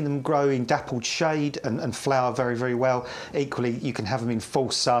I've seen them grow in dappled shade and flower very, very well. Equally, you can have them in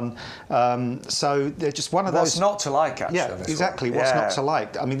full sun. So they're just one of those. What's not to like, actually? Yeah, exactly. What's not to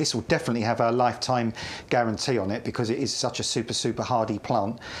like? I mean, this will definitely have a lifetime guarantee on it because it is such a super, super hardy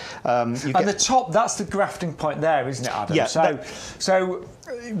plant. And the top, that's the grafting point there, isn't it, Adam? Yeah. So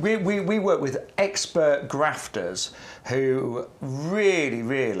we work with expert grafters who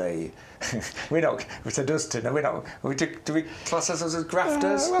really we're not. We said us to. No, we're not. Do we class ourselves as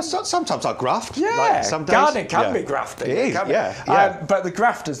grafters? Well, sometimes I graft. Yeah, like some days. gardening can be grafting. It is. Yeah. But the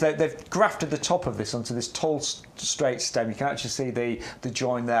grafters, they've grafted the top of this onto this tall, straight stem. You can actually see the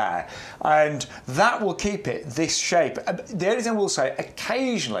join there, and that will keep it this shape. The only thing I will say,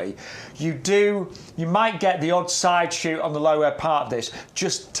 occasionally, you might get the odd side shoot on the lower part of this.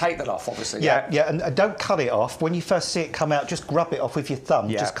 Just take that off, obviously. Yeah, and don't cut it off. When you first see it come out, just rub it off with your thumb.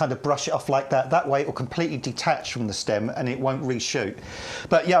 Yeah. Just kind of brush it off like that. That way it will completely detach from the stem and it won't reshoot.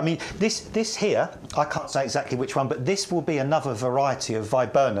 But yeah, I mean, this here, I can't say exactly which one, but this will be another variety of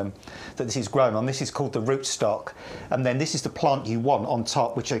viburnum that this is grown on. This is called the rootstock, and then this is the plant you want on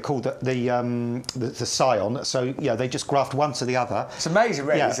top, which they call the scion. So yeah, they just graft one to the other. It's amazing,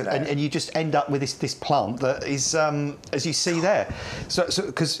 really, isn't it? And you just end up with this plant that is, as you see there. So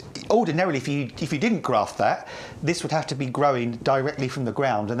because ordinarily, if you didn't graft that, this would have to be growing directly from the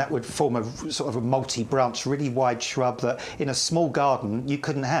ground, and that would form a sort of a multi-branch, really wide shrub that in a small garden you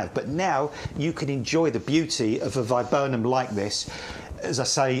couldn't have. But now you can enjoy the beauty of a viburnum like this, as I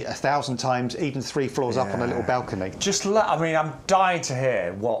say 1,000 times, even 3 floors up on a little balcony. I'm dying to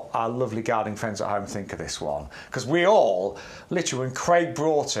hear what our lovely gardening friends at home think of this one, because we all, literally, when Craig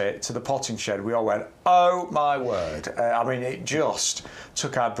brought it to the potting shed, we all went, oh my word. It just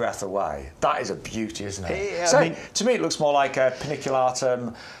took our breath away. That is a beauty, isn't it? Yeah, to me, it looks more like a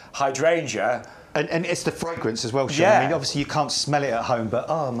paniculatum hydrangea. And it's the fragrance as well, Shaun. Yeah. I mean, obviously you can't smell it at home, but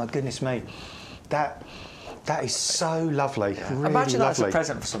oh my goodness me, that is so lovely. Yeah. Really imagine that lovely. as a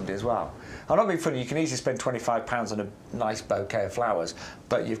present for somebody as well. I'm not being funny, you can easily spend £25 on a nice bouquet of flowers,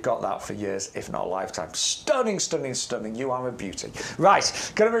 but you've got that for years, if not a lifetime. Stunning, stunning, stunning. You are a beauty.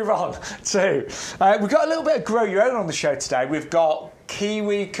 Right, going to move on to... we've got a little bit of Grow Your Own on the show today. We've got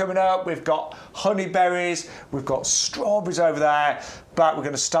kiwi coming up, we've got honeyberries, we've got strawberries over there, but we're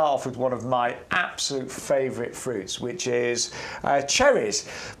going to start off with one of my absolute favourite fruits, which is cherries.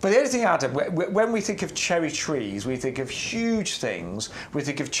 But the only thing, Adam, when we think of cherry trees, we think of huge things. We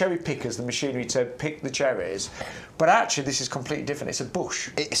think of cherry pickers, the machinery to pick the cherries. But actually, this is completely different. It's a bush.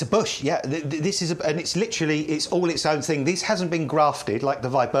 It's a bush, yeah. This is, and it's literally, it's all its own thing. This hasn't been grafted like the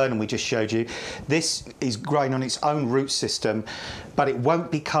viburnum we just showed you. This is growing on its own root system, but it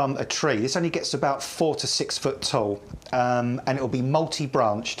won't become a tree. This only gets about 4 to 6 foot tall, and it'll be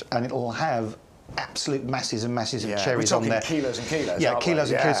multi-branched, and it'll have absolute masses and masses of cherries on there. Kilos and kilos. Yeah,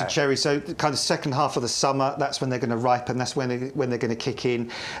 kilos and kilos of cherries. So kind of second half of the summer, that's when they're going to ripen. That's when they're going to kick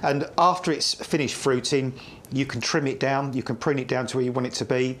in. And after it's finished fruiting, you can trim it down. You can prune it down to where you want it to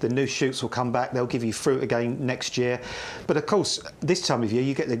be. The new shoots will come back. They'll give you fruit again next year. But of course, this time of year,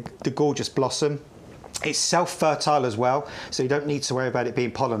 you get the gorgeous blossom. It's self-fertile as well, so you don't need to worry about it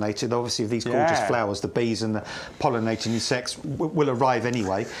being pollinated. Obviously, these gorgeous flowers, the bees and the pollinating insects will arrive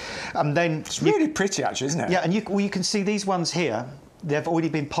anyway. And then it's really pretty, actually, isn't it? Yeah, and you can see these ones here. They've already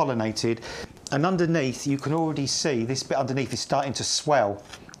been pollinated, and underneath you can already see this bit underneath is starting to swell,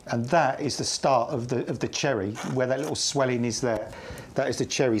 and that is the start of the cherry, where that little swelling is there. That is the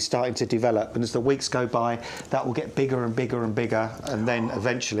cherry starting to develop, and as the weeks go by, that will get bigger and bigger and bigger, and then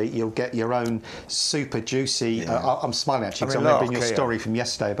eventually you'll get your own super juicy. Yeah. I'm smiling actually because I'm remembering your story from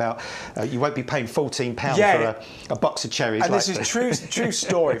yesterday about you won't be paying £14 for a box of cherries. And this is true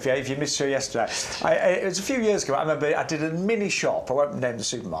story. If you missed her yesterday, it was a few years ago. I remember I did a mini shop. I won't name the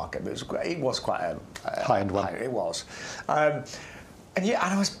supermarket, but it was quite a high-end one. It was. And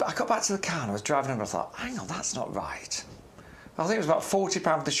I got back to the car and I was driving home and I thought, hang on, that's not right. I think it was about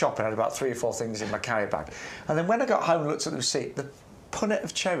 £40 for the shop, and I had about 3 or 4 things in my carry bag. And then when I got home and looked at the receipt, punnet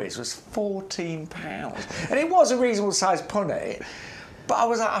of cherries was £14. And it was a reasonable sized punnet. But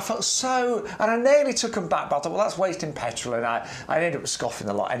I felt so, and I nearly took them back, but I thought, well, that's wasting petrol, and I ended up scoffing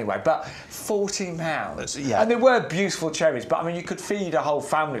a lot anyway. But £14, yeah. And they were beautiful cherries. But I mean, you could feed a whole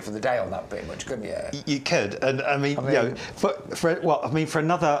family for the day on that, pretty much, couldn't you? You could, and I mean, you know, for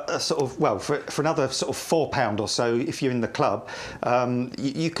another sort of for another sort of £4 or so, if you're in the club,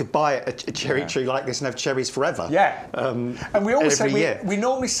 you could buy a cherry tree like this and have cherries forever. Yeah, and we always say we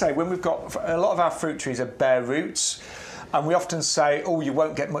normally say when we've got a lot of our fruit trees are bare roots. And we often say, oh, you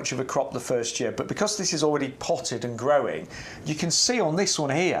won't get much of a crop the first year. But because this is already potted and growing, you can see on this one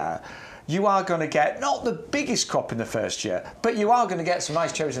here, you are going to get not the biggest crop in the first year, but you are going to get some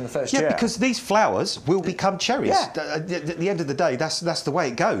nice cherries in the first year. Yeah, because these flowers will become cherries. Yeah. At the end of the day, that's the way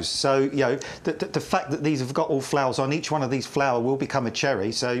it goes. So, you know, the fact that these have got all flowers on, each one of these flowers will become a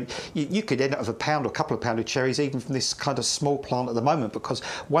cherry. So you could end up with a pound or a couple of pounds of cherries even from this kind of small plant at the moment, because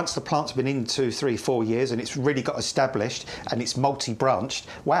once the plant's been in 2, 3, 4 years and it's really got established and it's multi-branched,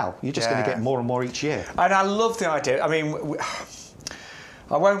 wow, you're just going to get more and more each year. And I love the idea. I mean,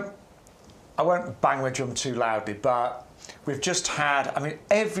 I won't bang my drum too loudly, but we've just had, I mean,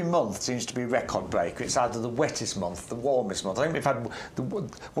 every month seems to be record breaker. It's either the wettest month, the warmest month. I think we've had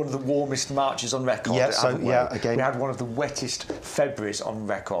one of the warmest Marches on record. Yeah, so, yeah, again. We had one of the wettest Februaries on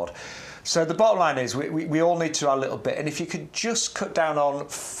record. So the bottom line is we all need to our little bit. And if you could just cut down on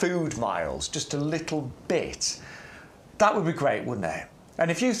food miles just a little bit, that would be great, wouldn't it? And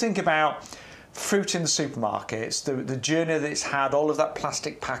if you think about fruit in the supermarkets, the journey that it's had, all of that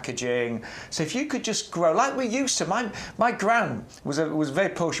plastic packaging. So if you could just grow like we used to. My gran was very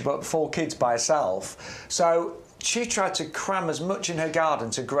poor. She brought 4 kids by herself. So she tried to cram as much in her garden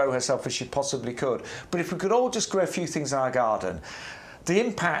to grow herself as she possibly could. But if we could all just grow a few things in our garden, the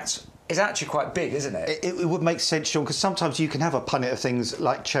impact is actually quite big, isn't it? It would make sense, Shaun, because sometimes you can have a punnet of things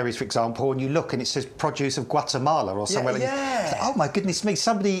like cherries, for example, and you look and it says produce of Guatemala or somewhere like that. Oh my goodness me,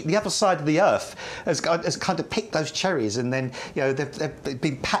 somebody the other side of the earth has kind of picked those cherries, and then, you know, they've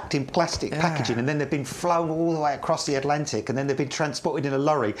been packed in plastic packaging, and then they've been flown all the way across the Atlantic, and then they've been transported in a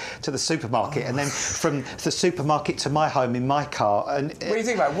lorry to the supermarket, and then from the supermarket to my home in my car. And what do you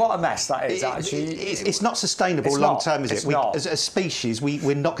think about what a mess that is? Actually, it's not sustainable long term, is it? As a species,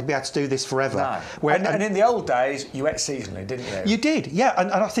 we're not going to be able to do this forever. No. And in the old days, you ate seasonally, didn't you? You did, yeah.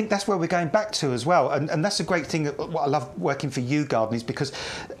 And I think that's where we're going back to as well. And that's a great thing. What I love working for you gardeners, because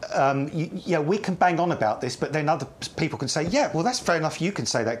we can bang on about this, but then other people can say, yeah, well, that's fair enough. You can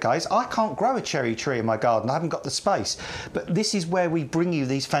say that, guys. I can't grow a cherry tree in my garden. I haven't got the space. But this is where we bring you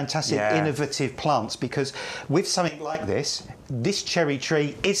these fantastic, innovative plants, because with something like this cherry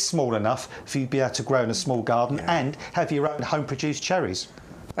tree is small enough for you to be able to grow in a small garden and have your own home-produced cherries.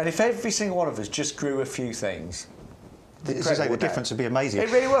 And if every single one of us just grew a few things, the difference would be amazing.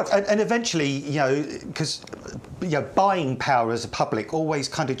 It really would. And eventually, you know, because buying power as a public always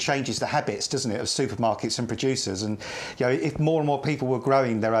kind of changes the habits, doesn't it, of supermarkets and producers. And you know, if more and more people were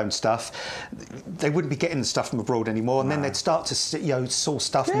growing their own stuff, they wouldn't be getting the stuff from abroad anymore, and then they'd start to source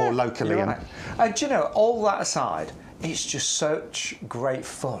stuff more locally. Right. And do you know, all that aside, it's just such great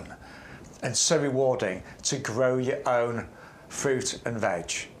fun and so rewarding to grow your own fruit and veg.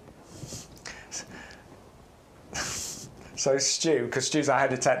 So Stu, because Stu's our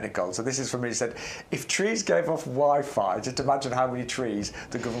head of technical, so this is from me, he said, if trees gave off Wi-Fi, just imagine how many trees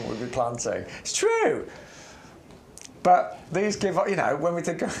the government would be planting. It's true. But these give off, you know, when we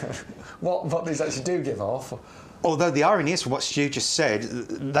think of what these actually do give off. Although the irony is, from what Stu just said,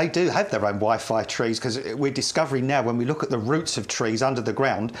 they do have their own Wi-Fi trees, because we're discovering now, when we look at the roots of trees under the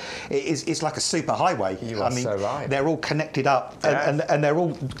ground, it's like a super highway. You are so right. They're all connected up, and they're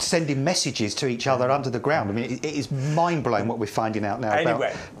all sending messages to each other under the ground. I mean, it is mind-blowing what we're finding out now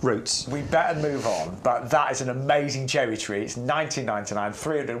about roots. We better move on, but that is an amazing cherry tree. It's $19.99,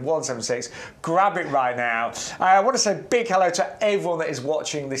 300-176. Grab it right now. I want to say a big hello to everyone that is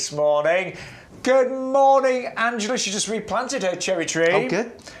watching this morning. Good morning, Angela. She just replanted her cherry tree. Oh,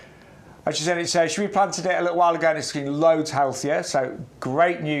 good. As she said, she replanted it a little while ago and it's looking loads healthier. So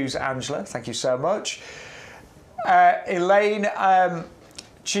great news, Angela. Thank you so much. Elaine,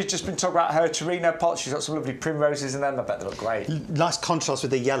 she's just been talking about her Torino pot. She's got some lovely primroses in them. I bet they look great. Nice contrast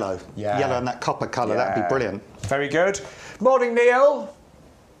with the yellow. Yeah. Yellow and that copper colour. That'd be brilliant. Very good. Morning, Neil.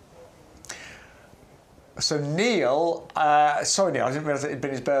 So Neil, sorry Neil, I didn't realise it had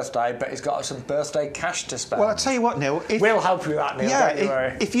been his birthday, but he's got some birthday cash to spend. Well, I'll tell you what, Neil. We'll help you with that, Neil, don't you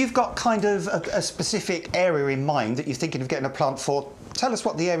worry. If you've got kind of a specific area in mind that you're thinking of getting a plant for, tell us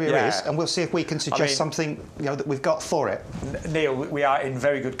what the area is, and we'll see if we can suggest something, you know, that we've got for it. Neil, we are in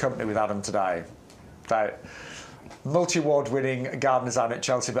very good company with Adam today. So multi-award winning garden designer at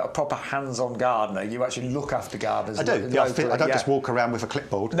Chelsea, but a proper hands-on gardener. You actually look after gardeners. I do. Yeah, I don't just walk around with a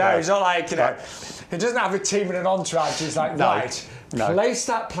clipboard. No, it's not like, you know, he doesn't have a team and an entourage. He's like, right, place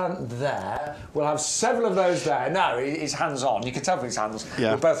that plant there. We'll have several of those there. No, he's hands-on. You can tell from his hands.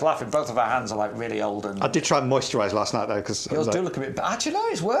 Yeah. We're both laughing. Both of our hands are like really old. And I did try and moisturise last night though, because yours do look a bit. But actually, no,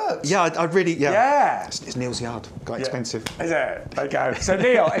 it's worked. Yeah, I really. Yeah. Yeah. It's Neil's yard. Quite expensive. Is it? Okay. So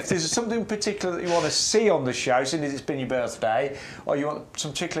Neil, if there's something particular that you want to see on the show, since it's been your birthday, or you want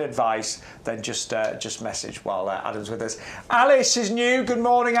some particular advice, then just message while Adam's with us. Alice is new. Good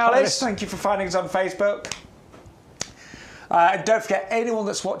morning, Alice. Thank you for finding us on Facebook. Don't forget, anyone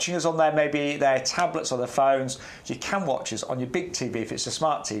that's watching us on there, maybe their tablets or their phones, you can watch us on your big TV if it's a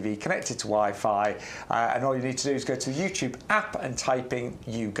smart TV connected to Wi-Fi, and all you need to do is go to the YouTube app and type in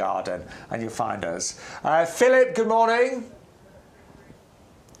YouGarden and you'll find us. Philip, good morning.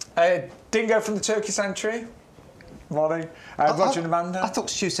 Dingo from the Turkey Sanctuary. Morning. Roger and Amanda. I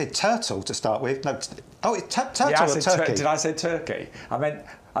thought you said turtle to start with. No, it's turtle or turkey? Did I say turkey? I meant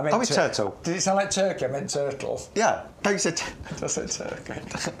turtle. Did it sound like turkey? I meant turtle. Yeah. No, you said... I said turkey.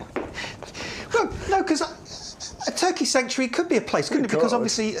 Well, no, because a turkey sanctuary could be a place, couldn't it? Because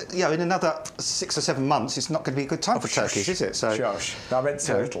obviously, you know, in another 6 or 7 months, it's not going to be a good time for turkeys, is it? So, shush. No, I meant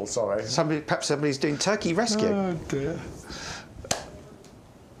turtle, sorry. Perhaps somebody's doing turkey rescue. Oh, dear.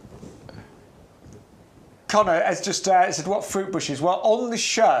 Connor has just said, what fruit bushes? Well, on the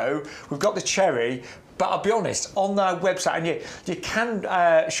show, we've got the cherry, but I'll be honest, on our website, and you can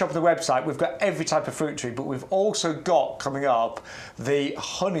shop at the website, we've got every type of fruit tree, but we've also got, coming up, the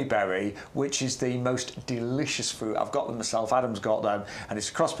honeyberry, which is the most delicious fruit. I've got them myself, Adam's got them, and it's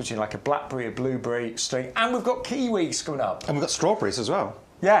a cross between like a blackberry, a blueberry, string, and we've got kiwis coming up. And we've got strawberries as well.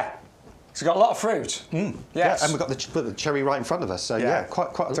 Yeah. So we've got a lot of fruit. Yes. Yeah, and we've got the cherry right in front of us. So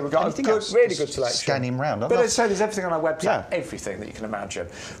quite. So we've got a good, really good selection. Scanning round. But as I say, there's everything on our website, everything that you can imagine.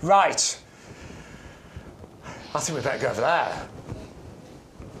 Right. I think we better go over there.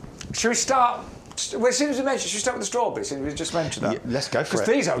 Should we start? Well, as soon as we mentioned, should we start with the strawberries? We just mentioned that. Yeah, let's go for it.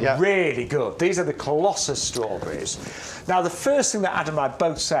 Because these are really good. These are the Colossus strawberries. Now, the first thing that Adam and I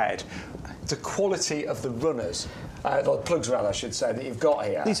both said, the quality of the runners. Or plugs, rather, I should say, that you've got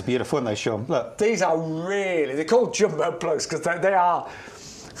here. These are beautiful, aren't they, Shaun? Look. These are really... They're called jumbo plugs because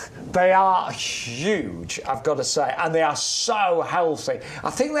they are huge, I've got to say, and they are so healthy.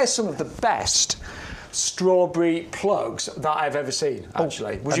 I think they're some of the best strawberry plugs that I've ever seen,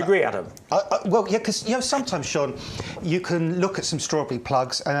 actually. Would you agree, Adam? Well, yeah, because, you know, sometimes, Shaun, you can look at some strawberry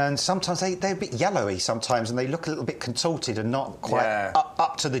plugs and sometimes they're a bit yellowy sometimes and they look a little bit contorted and not quite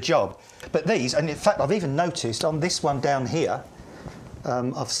up to the job. But these, and in fact, I've even noticed on this one down here,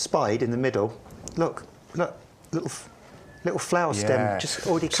 I've spied in the middle, look, little flower stem just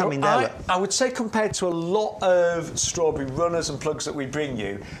already coming there. I would say compared to a lot of strawberry runners and plugs that we bring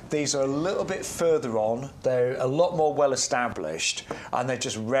you, these are a little bit further on, they're a lot more well established, and they're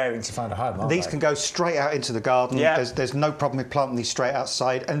just raring to find a home, aren't these they? can go straight out into the garden. There's no problem with planting these straight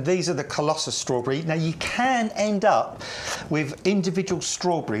outside, and these are the Colossus strawberry. Now you can end up with individual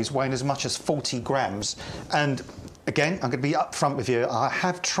strawberries weighing as much as 40 grams, and again, I'm going to be upfront with you. I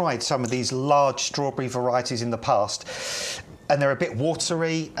have tried some of these large strawberry varieties in the past, and they're a bit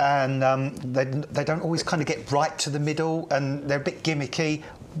watery, and they don't always kind of get right to the middle, and they're a bit gimmicky.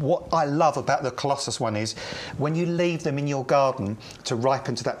 What I love about the Colossus one is when you leave them in your garden to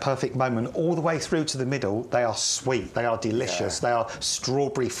ripen to that perfect moment, all the way through to the middle, they are sweet, they are delicious, they are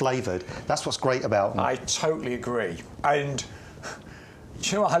strawberry flavoured. That's what's great about them. I totally agree. And do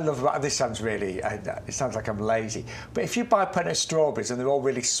you know what I love about this? Sounds really, it sounds like I'm lazy. But if you buy a pint of strawberries and they're all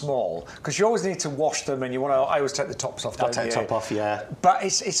really small, because you always need to wash them and you want to, I always take the tops off, I'll take the top off, yeah. But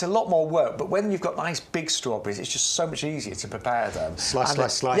it's a lot more work. But when you've got nice big strawberries, it's just so much easier to prepare them.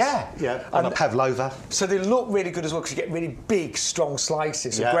 Slice. Yeah. And a pavlova. So they look really good as well because you get really big, strong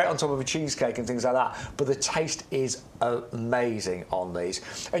slices. So great on top of a cheesecake and things like that. But the taste is amazing on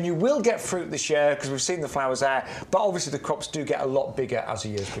these. And you will get fruit this year because we've seen the flowers there. But obviously the crops do get a lot bigger as the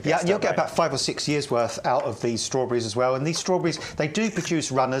years progress. Yeah, you'll get about 5 or 6 years worth out of these strawberries as well. And these strawberries, they do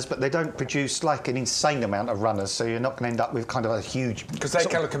produce runners, but they don't produce like an insane amount of runners. So you're not going to end up with kind of a huge... Because they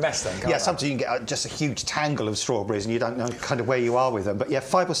can look a mess then, can't they? Sometimes you can get just a huge tangle of strawberries and you don't know kind of where you are with them. But yeah,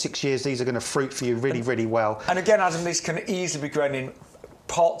 5 or 6 years, these are going to fruit for you really, really well. And again, Adam, these can easily be grown in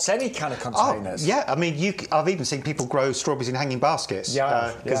pots, any kind of containers. Oh, yeah, I mean, I've even seen people grow strawberries in hanging baskets.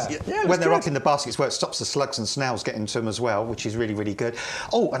 Yeah, when they're up in the baskets where it stops the slugs and snails getting to them as well, which is really, really good.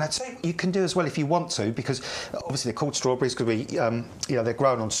 Oh, and I'd say you can do as well if you want to, because obviously they're called strawberries because they're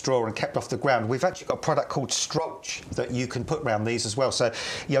grown on straw and kept off the ground. We've actually got a product called Stroach that you can put around these as well. So,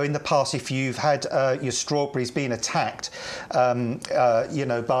 in the past, if you've had your strawberries being attacked,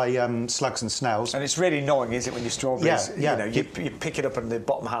 by slugs and snails. And it's really annoying, is it, when your strawberries, you pick it up and the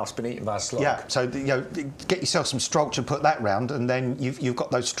bottom half's been eaten by a slug. Yeah, so, get yourself some Stroach and put that round, and then you've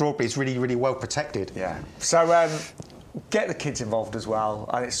got those strawberries really, really well protected. Yeah. So, get the kids involved as well,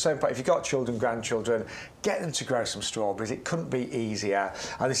 and it's so important. If you've got children, grandchildren, get them to grow some strawberries. It couldn't be easier,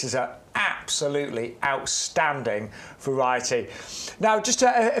 and this is an absolutely outstanding variety. Now, just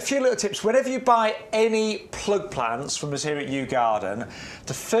a few little tips. Whenever you buy any plug plants from us here at Yew Garden,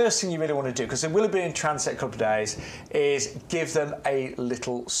 the first thing you really want to do, because they will have been in transit a couple of days, is give them a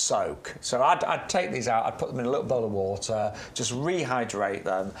little soak. So I'd take these out, I'd put them in a little bowl of water, just rehydrate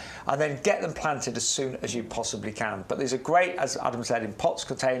them, and then get them planted as soon as you possibly can. But these are great, as Adam said, in pots,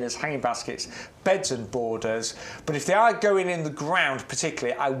 containers, hanging baskets, beds and borders. But if they are going in the ground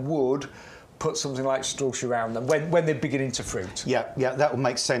particularly, I would put something like Stroach around them when they're beginning to fruit. Yeah, that will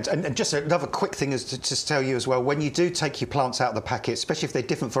make sense. And just another quick thing is to just tell you as well, when you do take your plants out of the packet, especially if they're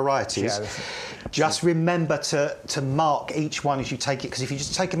different varieties, just remember to mark each one as you take it, because if you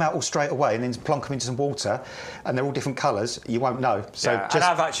just take them out all straight away and then plonk them into some water and they're all different colours, you won't know. So and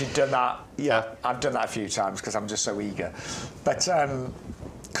I've actually done that. Yeah. I've done that a few times because I'm just so eager. But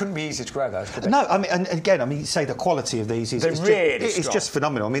couldn't be easy to grow those, could it? No, I mean, and again, you say the quality of these is it's just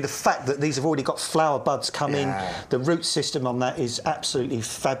phenomenal. I mean, the fact that these have already got flower buds coming, the root system on that is absolutely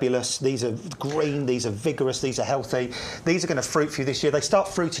fabulous. These are green, these are vigorous, these are healthy. These are going to fruit for you this year. They start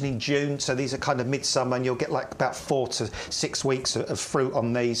fruiting in June, so these are kind of midsummer, and you'll get like about 4 to 6 weeks of fruit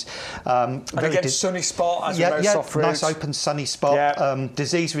on these. And again, sunny spot, as with most soft fruits. Nice open sunny spot,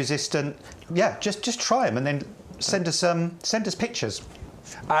 disease resistant. Yeah, just try them and then send us pictures.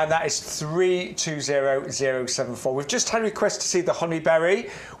 And that is 320074. We've just had a request to see the honeyberry.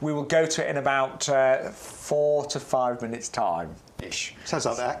 We will go to it in about 4 to 5 minutes' time-ish. Sounds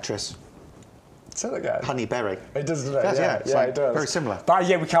like the actress. Say that again. Honeyberry. It does, doesn't it? Yeah, it does. Very similar. But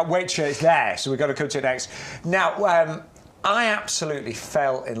we can't wait to show it's there, so we've got to come to it next. Now, I absolutely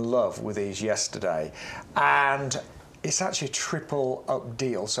fell in love with these yesterday, and it's actually a triple up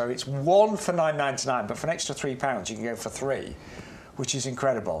deal. So it's one for £9.99, but for an extra £3, you can go for 3. Which is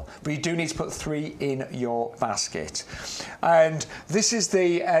incredible. But you do need to put 3 in your basket. And this is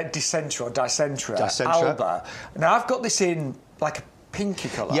the Dicentra Alba. Now, I've got this in like a pinky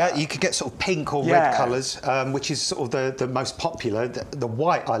colour. Yeah, you could get sort of pink or red colours, which is sort of the most popular. The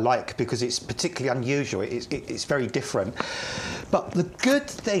white I like because it's particularly unusual. It's very different. But the good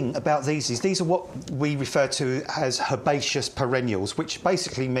thing about these is these are what we refer to as herbaceous perennials, which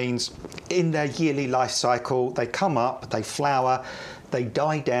basically means in their yearly life cycle, they come up, they flower, they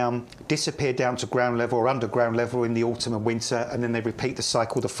die down, disappear down to ground level or underground level in the autumn and winter, and then they repeat the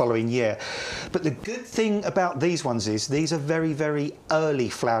cycle the following year. But the good thing about these ones is these are very, very early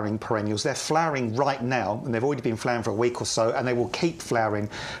flowering perennials. They're flowering right now, and they've already been flowering for a week or so, and they will keep flowering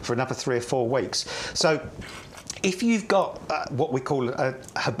for another 3 or 4 weeks. So if you've got what we call a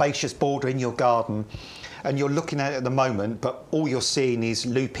herbaceous border in your garden, and you're looking at it at the moment, but all you're seeing is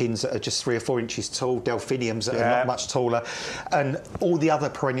lupins that are just 3 or 4 inches tall, delphiniums that are not much taller, and all the other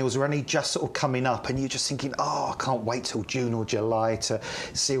perennials are only just sort of coming up, and you're just thinking, oh, I can't wait till June or July to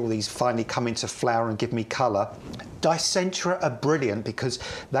see all these finally come into flower and give me colour. Dicentra are brilliant because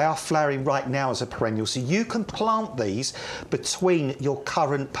they are flowering right now as a perennial, so you can plant these between your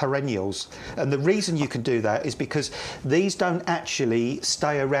current perennials. And the reason you can do that is because these don't actually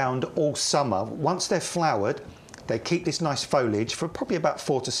stay around all summer. Once they're flowered, they keep this nice foliage for probably about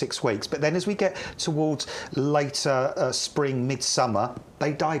 4 to 6 weeks. But then as we get towards later spring, midsummer,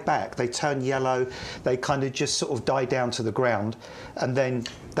 they die back. They turn yellow. They kind of just sort of die down to the ground. And then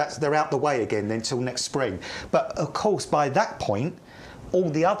they're out the way again until next spring. But of course, by that point, all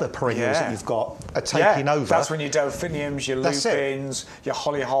the other perennials that you've got are taking over. That's when your delphiniums, your lupins, your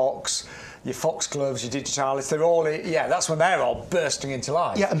hollyhocks, your foxgloves, your digitalis, they're all, that's when they're all bursting into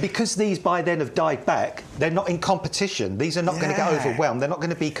life. Yeah, and because these by then have died back, they're not in competition. These are not going to get overwhelmed. They're not going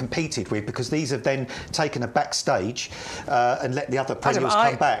to be competed with because these have then taken a backstage and let the other perennials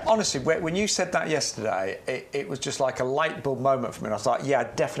come back. Honestly, when you said that yesterday, it was just like a light bulb moment for me. And I thought, I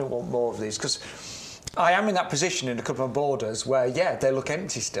definitely want more of these because I am in that position in a couple of borders where, they look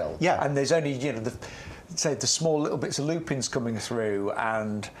empty still. Yeah. And there's only, say the small little bits of lupins coming through,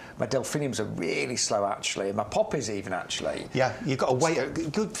 and my delphiniums are really slow actually, and my poppies even actually. Yeah, you've got to wait a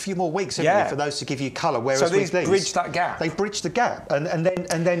good few more weeks, haven't you, for those to give you colour. Whereas so these with bridge that gap. They bridge the gap, and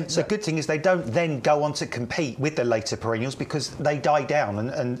then the good thing is they don't then go on to compete with the later perennials because they die down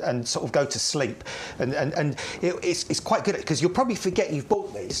and sort of go to sleep, and it's quite good because you'll probably forget you've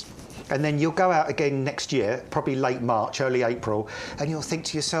bought these. And then you'll go out again next year, probably late March, early April, and you'll think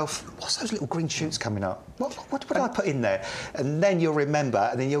to yourself, what's those little green shoots coming up? What did I put in there? And then you'll remember,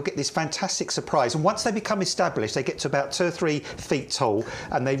 and then you'll get this fantastic surprise. And once they become established, they get to about 2 or 3 feet tall,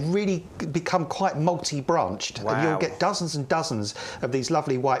 and they really become quite multi-branched. Wow. And you'll get dozens and dozens of these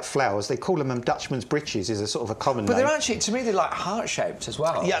lovely white flowers. They call them Dutchman's breeches, is a sort of a common name. But they're actually, to me, they're like heart-shaped as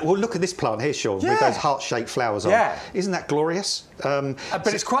well. Yeah, well, look at this plant here, Shaun, with those heart-shaped flowers on. Yeah. Isn't that glorious?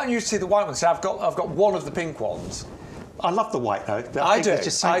 But it's quite unusual to see the white ones. So I've got one of the pink ones. I love the white though. I think do. There's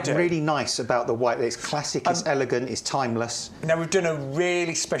just something really nice about the white. It's classic, it's elegant, it's timeless. Now we've done a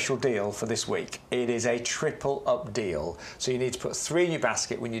really special deal for this week. It is a triple up deal. So you need to put 3 in your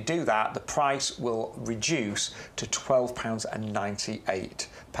basket. When you do that, the price will reduce to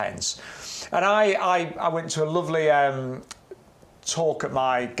 £12.98. And I went to a lovely talk at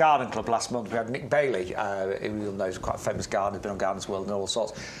my garden club last month. We had Nick Bailey, who you'll know is quite a famous gardener, been on Gardeners World and all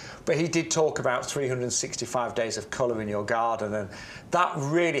sorts. But he did talk about 365 days of colour in your garden, and that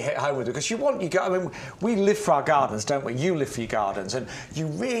really hit home with it because you want your garden. I mean, we live for our gardens, don't we? You live for your gardens, and you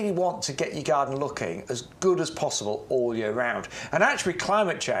really want to get your garden looking as good as possible all year round. And actually,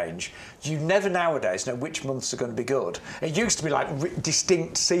 climate change, you never nowadays know which months are going to be good. It used to be like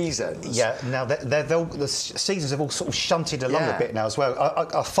distinct seasons. Yeah, now the seasons have all sort of shunted along a bit now as well.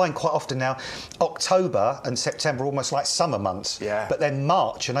 I find quite often now October and September are almost like summer months. Yeah. But then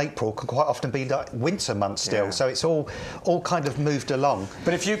March and April can quite often be like winter months still. So it's all kind of moved along.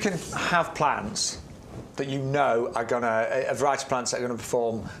 But if you can have plants that you know are going to, a variety of plants that are going to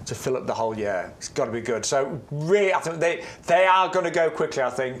perform to fill up the whole year, it's got to be good. So really, I think they are going to go quickly, I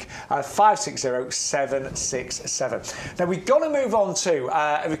think. 560767. Now we've got to move on to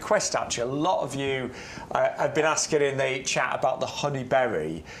a request actually. A lot of you have been asking in the chat about the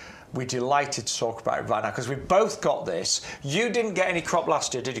honeyberry. We're delighted to talk about it right now because we've both got this. You didn't get any crop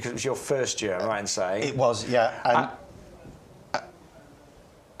last year, did you? Because it was your first year, am I right in saying? It was, yeah. And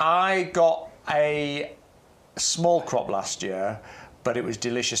I got a small crop last year, but it was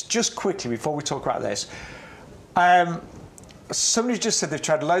delicious. Just quickly, before we talk about this, somebody just said they've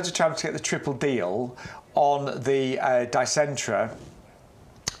tried loads of times to get the triple deal on the Dicentra,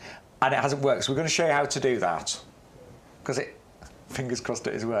 and it hasn't worked. So we're going to show you how to do that, because fingers crossed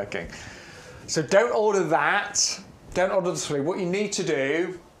it is working. So don't order that. Don't order the 3. What you need to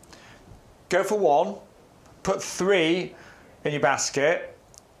do, go for 1, put 3 in your basket.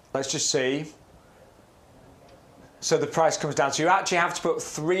 Let's just see. So the price comes down. So you actually have to put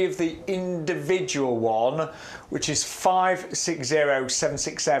 3 of the individual one, which is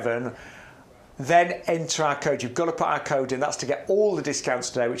 560767. Then enter our code. You've got to put our code in. That's to get all the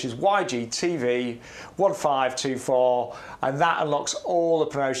discounts today, which is YGTV1524, and that unlocks all the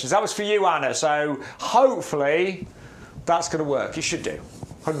promotions. That was for you, Anna. So hopefully that's going to work. It should do,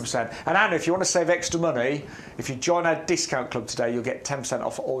 100%. And Anna, if you want to save extra money, if you join our discount club today, you'll get 10%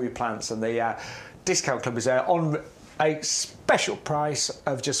 off all your plants. And the discount club is on a special price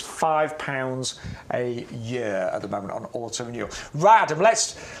of just £5 a year at the moment on auto renewal. Right, Adam,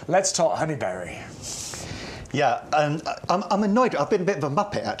 let's talk honeyberry. Yeah, I'm annoyed. I've been a bit of a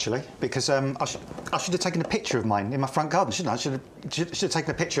muppet actually because I should have taken a picture of mine in my front garden, shouldn't I? I should have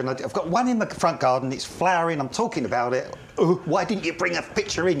taken a picture, and I've got one in the front garden. It's flowering. I'm talking about it. Ooh, why didn't you bring a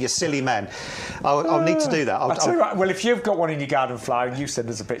picture in, you silly man? I'll need to do that. I'll tell you what, well, if you've got one in your garden flowering, you send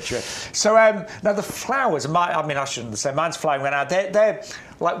us a picture. So now the flowers, I shouldn't say mine's flowering right now. They're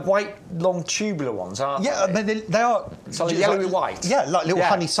like white, long tubular ones, aren't they? Yeah, I mean, they are. So like yellowy white. Yeah, like little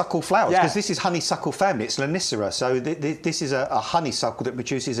honeysuckle flowers, because Yeah. this is honeysuckle family. It's Lonicera, so this is a honeysuckle that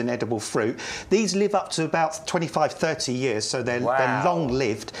produces an edible fruit. These live up to about 25, 30 years, so they're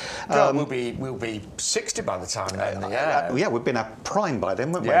long-lived. We'll be 60 by the time then. Yeah, we've been at prime by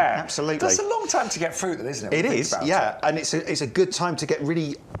then, won't we? Yeah, Absolutely. That's a long time to get fruit, though, isn't it? It is, yeah, and it's a good time to get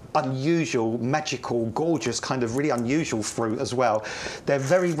really unusual, magical, gorgeous, kind of really unusual fruit as well. They're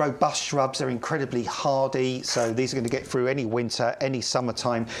very robust shrubs. They're incredibly hardy, so these are going to get through any winter, any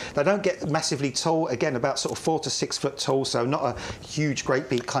summertime. They don't get massively tall. Again, about sort of 4 to 6 foot tall, so not a huge, great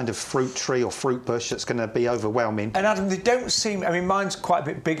big kind of fruit tree or fruit bush that's going to be overwhelming. And Adam, they don't seem seem, I mean, mine's quite a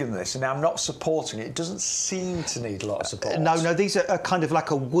bit bigger than this, and I'm not supporting it. It doesn't seem to need a lot of support. No, these are kind of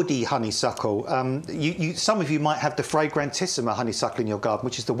like a woody honeysuckle. Some of you might have the fragrantissima honeysuckle in your garden,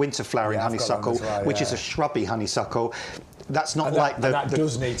 which is the winter flowering honeysuckle, which is a shrubby honeysuckle. That's not that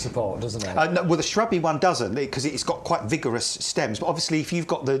does need support, doesn't it? No, well, the shrubby one doesn't, because it's got quite vigorous stems. But obviously, if you've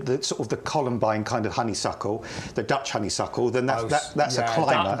got the sort of the columbine kind of honeysuckle, the Dutch honeysuckle, then that's a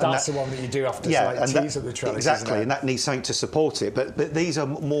climber. That's the one that you do have to tease at the trellis. Exactly, and that needs something to support it. But these are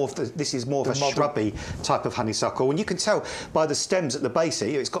more of this is more of a shrubby type of honeysuckle, and you can tell by the stems at the base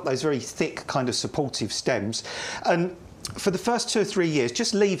here, it's got those very thick kind of supportive stems, and for the first 2 or 3 years,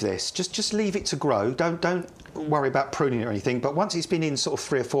 just leave this. Just leave it to grow. Don't worry about pruning it or anything. But once it's been in sort of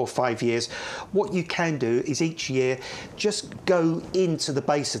 3 or 4 or 5 years, what you can do is each year just go into the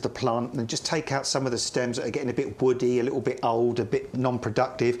base of the plant and just take out some of the stems that are getting a bit woody, a little bit old, a bit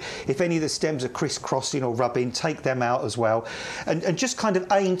non-productive. If any of the stems are crisscrossing or rubbing, take them out as well, and just kind of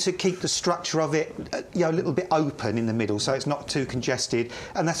aim to keep the structure of it, a little bit open in the middle, so it's not too congested.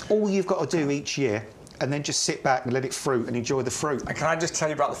 And that's all you've got to do each year. And then just sit back and let it fruit and enjoy the fruit. And can I just tell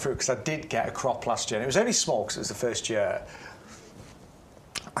you about the fruit? Because I did get a crop last year, and it was only small because it was the first year.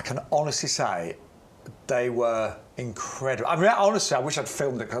 I can honestly say they were incredible. I mean, honestly, I wish I'd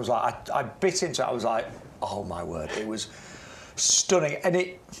filmed it, because I was like, I bit into it. I was like, oh my word, it was stunning. And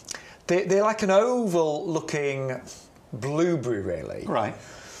they're like an oval-looking blueberry, really. Right.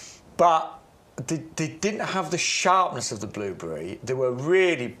 But they didn't have the sharpness of the blueberry. They were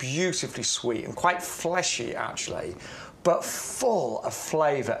really beautifully sweet and quite fleshy, actually, but full of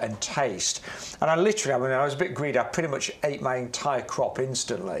flavour and taste. And I was a bit greedy. I pretty much ate my entire crop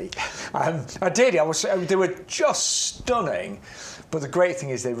instantly. I did. They were just stunning. But the great thing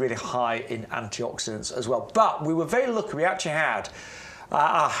is they're really high in antioxidants as well. But we were very lucky. We actually had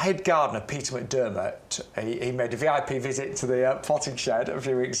our head gardener, Peter McDermott. He made a VIP visit to the potting shed a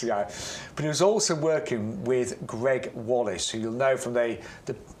few weeks ago, but he was also working with Greg Wallace, who you'll know from the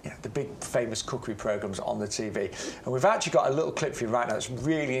big famous cookery programmes on the TV. And we've actually got a little clip for you right now. It's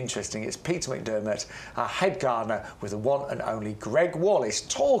really interesting. It's Peter McDermott, our head gardener, with the one and only Greg Wallace,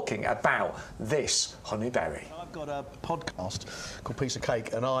 talking about this honeyberry. I've got a podcast called Piece of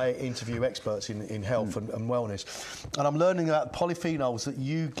Cake, and I interview experts in health and wellness. And I'm learning about polyphenols that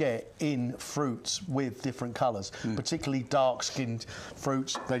you get in fruits with different colours, particularly dark-skinned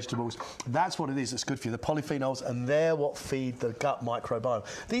fruits, vegetables. That's what it is that's good for you, the polyphenols, and they're what feed the gut microbiome.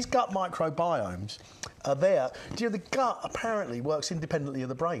 These gut microbiomes are there. Do you know, the gut apparently works independently of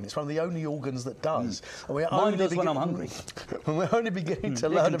the brain. It's one of the only organs that does. And we're Mine does when I'm hungry. We're only beginning to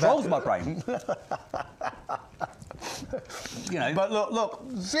learn about it. It controls my brain. You know. But look,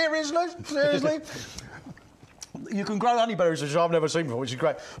 seriously, you can grow honeyberries, which I've never seen before, which is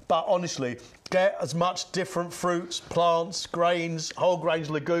great. But honestly, get as much different fruits, plants, grains, whole grains,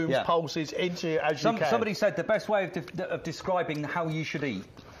 legumes, pulses into it as you can. Somebody said the best way of describing how you should eat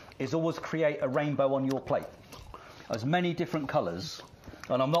is always create a rainbow on your plate. As many different colours,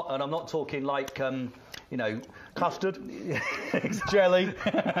 and I'm not talking like you know, custard, jelly,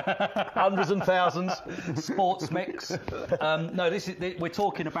 hundreds and thousands, sports mix. No, we're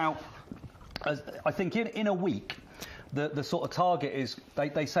talking about. I think in a week, the sort of target is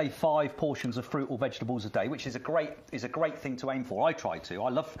they say 5 portions of fruit or vegetables a day, which is a great thing to aim for. I try to. I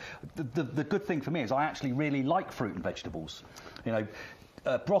love the good thing for me is I actually really like fruit and vegetables. You know.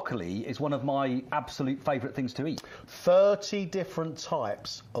 Broccoli is one of my absolute favourite things to eat. 30 different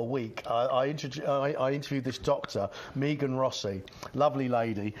types a week. I interviewed this doctor, Megan Rossi, lovely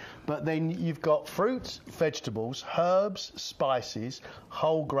lady. But then you've got fruits, vegetables, herbs, spices,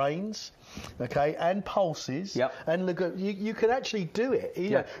 whole grains, okay, and pulses. Yep. And you can actually do it.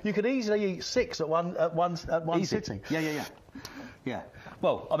 You can easily eat 6 at one sitting. Yeah.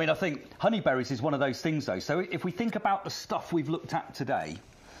 Well, I mean, I think honeyberries is one of those things, though. So if we think about the stuff we've looked at today,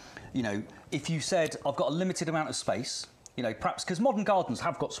 you know, if you said, I've got a limited amount of space, you know, perhaps because modern gardens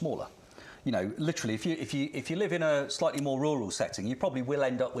have got smaller. You know, literally, if you live in a slightly more rural setting, you probably will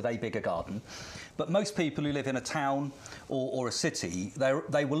end up with a bigger garden. But most people who live in a town or a city, there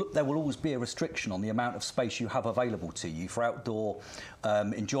will always be a restriction on the amount of space you have available to you for outdoor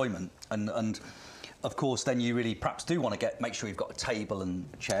enjoyment and of course, then you really perhaps do want to make sure you've got a table and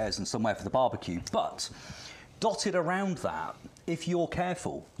chairs and somewhere for the barbecue. But dotted around that, if you're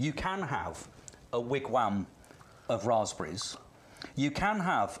careful, you can have a wigwam of raspberries. You can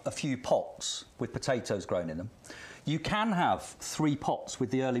have a few pots with potatoes grown in them. You can have 3 pots with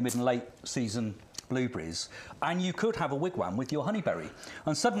the early, mid and late season blueberries. And you could have a wigwam with your honeyberry.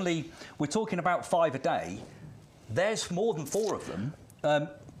 And suddenly, we're talking about 5 a day. There's more than 4 of them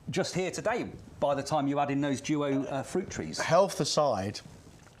just here today. by the time you add in those duo fruit trees. Health aside,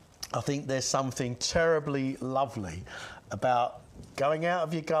 I think there's something terribly lovely about going out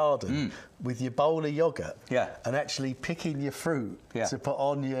of your garden with your bowl of yoghurt and actually picking your fruit to put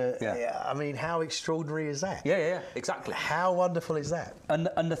on your... I mean, how extraordinary is that? Yeah, exactly. How wonderful is that?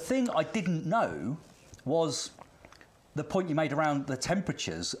 And the thing I didn't know was the point you made around the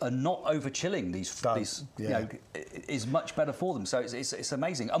temperatures are not over chilling these you know, is much better for them. So it's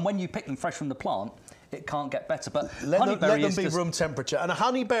amazing. And when you pick them fresh from the plant, it can't get better. But let them be room temperature. And a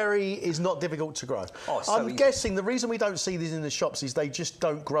honeyberry is not difficult to grow. Oh, so I'm guessing the reason we don't see these in the shops is they just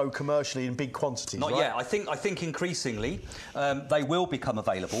don't grow commercially in big quantities. Not yet. I think increasingly they will become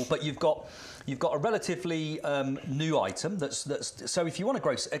available. But you've got a relatively new item that's so if you want to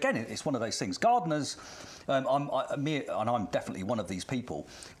grow, again, it's one of those things. Gardeners, I'm definitely one of these people.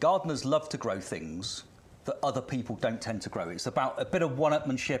 Gardeners love to grow things that other people don't tend to grow. It's about a bit of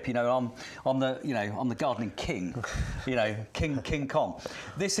one-upmanship. You know, I'm the gardening king. You know, King Kong.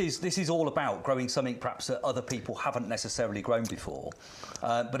 This is all about growing something perhaps that other people haven't necessarily grown before,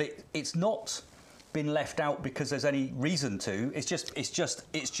 but it's not been left out because there's any reason to. It's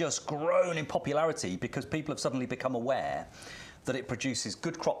just grown in popularity because people have suddenly become aware that it produces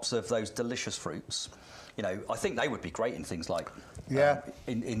good crops of those delicious fruits. You know, I think they would be great in things like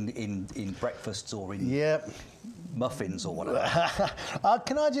in breakfasts or in muffins or whatever.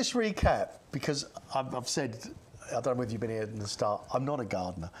 Can I just recap? Because I've said, I don't know whether you've been here at the start, I'm not a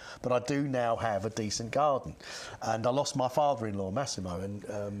gardener, but I do now have a decent garden. And I lost my father-in-law, Massimo,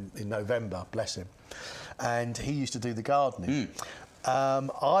 in November, bless him. And he used to do the gardening.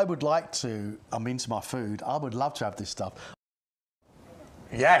 I would like to, I'm into my food, I would love to have this stuff.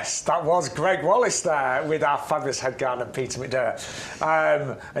 Yes, that was Greg Wallace there with our fabulous head gardener, Peter McDermott.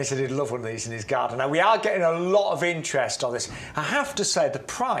 And he said he'd love one of these in his garden. Now, we are getting a lot of interest on this. I have to say, the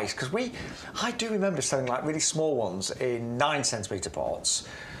price, because I do remember selling like really small ones in 9cm pots.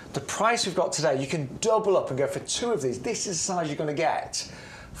 The price we've got today, you can double up and go for 2 of these. This is the size you're going to get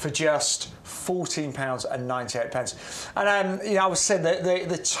for just £14.98. And you know, I was saying that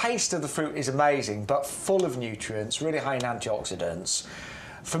the taste of the fruit is amazing, but full of nutrients, really high in antioxidants.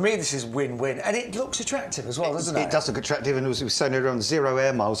 For me, this is win-win, and it looks attractive as well, doesn't it? It does look attractive, and we were saying around 0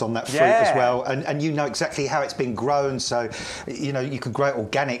 air miles on that fruit as well, and you know exactly how it's been grown, so you know you can grow it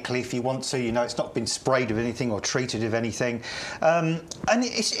organically if you want to. You know it's not been sprayed with anything or treated with anything, and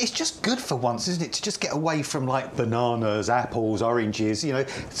it's just good for once, isn't it? To just get away from like bananas, apples, oranges. You know,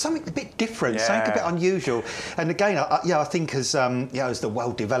 something a bit different, something a bit unusual. And again, I think as as the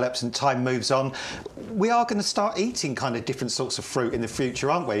world develops and time moves on, we are going to start eating kind of different sorts of fruit in the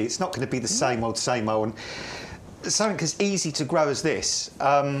future, aren't we? It's not going to be the same old. And something as easy to grow as this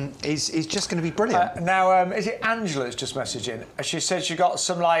is just going to be brilliant. Now, is it Angela that's just messaging? She said she got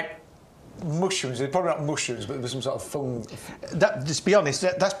some like mushrooms. They're probably not mushrooms, but there was some sort of fun. To be honest,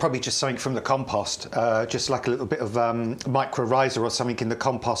 that's probably just something from the compost, just like a little bit of mycorrhiza or something in the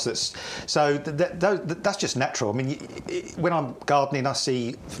compost. That's just natural. I mean, when I'm gardening, I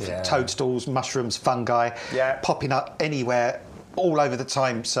see toadstools, mushrooms, fungi popping up anywhere, all over the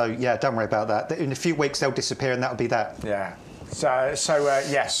time. So yeah, don't worry about that. In a few weeks they'll disappear, and that'll be that. Yeah. So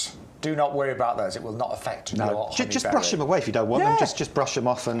yes. Do not worry about those. It will not affect your just brush them away if you don't want them. Just brush them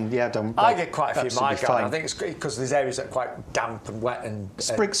off and don't. I get quite a few in my garden. I think it's because there's areas that are quite damp and wet and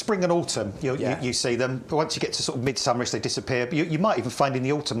spring and autumn. You see them. But once you get to sort of midsummer-ish, they disappear. You might even find in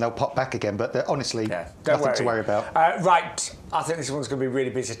the autumn they'll pop back again. But they're honestly nothing to worry about. Right. I think this one's going to be really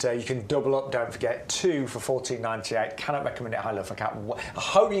busy today. You can double up. Don't forget 2 for £14.98. Cannot recommend it highly enough. I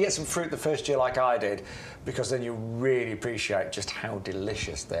hope you get some fruit the first year like I did, because then you really appreciate just how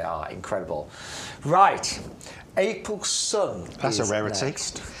delicious they are. Incredible. Right, April sun. That's a rarity.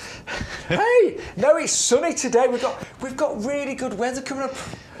 Next. Hey, no, it's sunny today. We've got really good weather coming up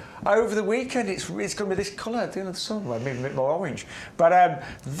over the weekend. It's going to be this colour at the end of the sun, well, maybe a bit more orange. But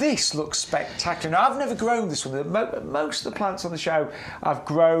this looks spectacular. Now, I've never grown this one. Most of the plants on the show I've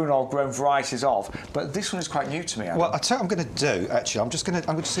grown or grown varieties of, but this one is quite new to me. Adam. Well, I'll tell you what I'm going to do. Actually, I'm just going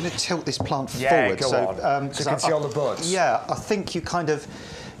to tilt this plant Yeah, forward. go on. So you can see all the buds. Yeah, I think you kind of.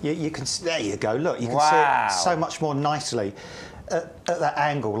 You can. There you go. Look, you can see it so much more nicely at that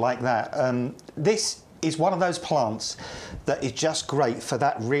angle like that. This is one of those plants that is just great for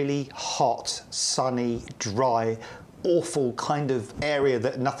that really hot, sunny, dry, awful kind of area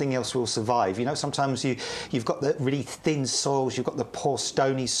that nothing else will survive. You know, sometimes you've got the really thin soils, you've got the poor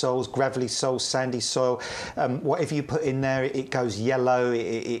stony soils, gravelly soils, sandy soil. Whatever you put in there, it goes yellow.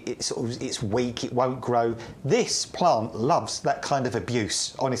 It's weak. It won't grow. This plant loves that kind of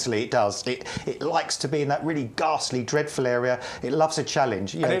abuse. Honestly, it does. It likes to be in that really ghastly, dreadful area. It loves a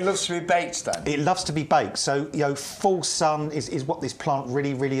challenge. And it loves to be baked then? It loves to be baked. So, you know, full sun is what this plant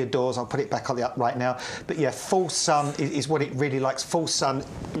really, really adores. I'll put it back on the up right now. But yeah, full sun is what it really likes. Full sun,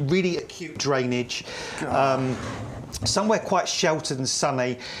 really acute drainage. Somewhere quite sheltered and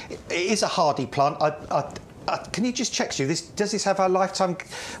sunny. It is a hardy plant. Can you just check, Stu? Does this have a lifetime?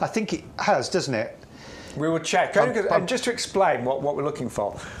 I think it has, doesn't it? We will check. And just to explain what we're looking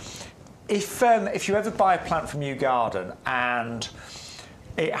for, if you ever buy a plant from Yew Garden and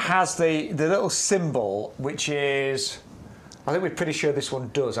it has the little symbol, which is, I think we're pretty sure this one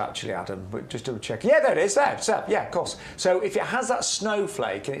does actually, Adam, but just double check. Yeah, there it is, there. So, yeah, of course. So if it has that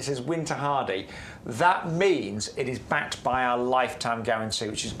snowflake and it says winter hardy, that means it is backed by our lifetime guarantee,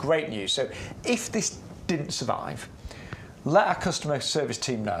 which is great news. So if this didn't survive, let our customer service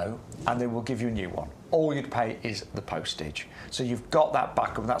team know and they will give you a new one. All you'd pay is the postage. So you've got that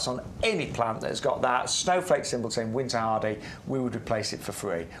backup. That's on any plant that's got that snowflake symbol saying winter hardy. We would replace it for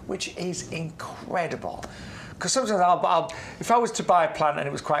free, which is incredible. Because sometimes if I was to buy a plant and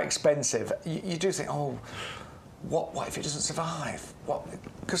it was quite expensive, you do think, oh, what if it doesn't survive?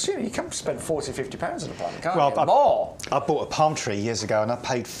 Because you can spend £40, £50 on a plant, can't you? More. I bought a palm tree years ago and I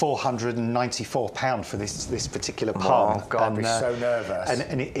paid £494 for this particular palm. Oh, God, I'd be so nervous.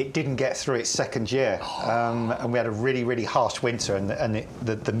 And it didn't get through its second year. And we had a really, really harsh winter and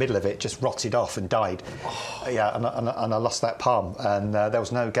the middle of it just rotted off and died. Yeah, and I lost that palm and there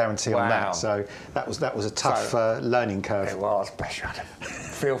was no guarantee on that. So that was a tough learning curve. It was, bless you, Adam.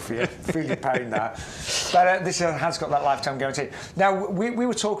 Feel for you, feel your pain there. But this has got that lifetime guarantee. Now, we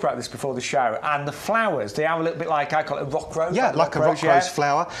were talking about this before the show, and the flowers, they are a little bit like, I call it a rock rose. Yeah, like a rock rose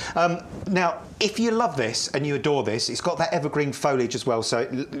flower. Now, if you love this and you adore this, it's got that evergreen foliage as well, so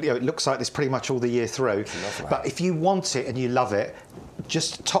it looks like this pretty much all the year through. But if you want it and you love it,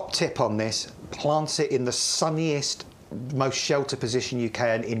 just top tip on this, plant it in the sunniest, most shelter position you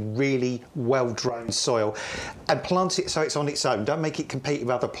can in really well-drained soil and plant it so it's on its own. Don't make it compete with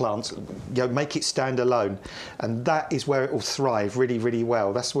other plants. Make it stand alone, and that is where it will thrive really, really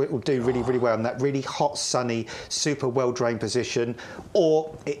well. That's what it will do really, really well in that really hot, sunny, super well-drained position,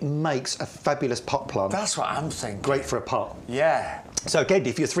 or it makes a fabulous pot plant. That's what I'm thinking. Great for a pot. Yeah. So again,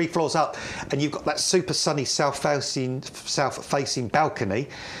 if you're 3 floors up and you've got that super sunny south-facing balcony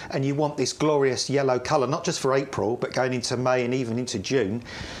and you want this glorious yellow colour, not just for April, but going into May and even into June,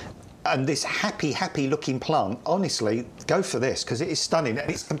 and this happy looking plant, honestly, go for this because it is stunning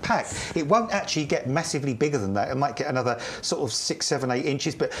and it's compact. It won't actually get massively bigger than that. It might get another sort of 6, 7, 8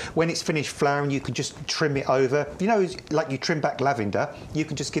 inches, but when it's finished flowering, you can just trim it over. You know, like you trim back lavender, you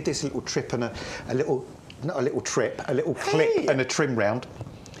can just give this a little trip and a little clip and a trim round,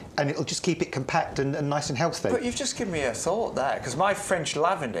 and it'll just keep it compact and nice and healthy. But you've just given me a thought there, because my French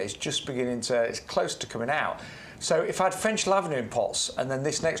lavender is just it's close to coming out. So if I had French lavender in pots and then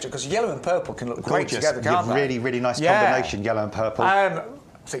this next to it, because yellow and purple can look great together, can't they? Really, really nice combination, yellow and purple. I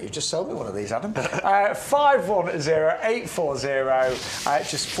think you've just sold me one of these, Adam. 510-840,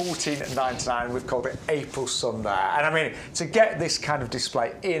 just $14.99. We've called it April Sun there. And I mean, to get this kind of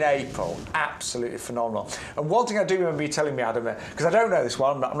display in April, absolutely phenomenal. And one thing I do remember you telling me, Adam, because I don't know this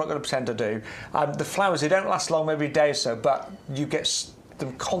one, but I'm not going to pretend I do, the flowers, they don't last long, maybe a day or so, but you get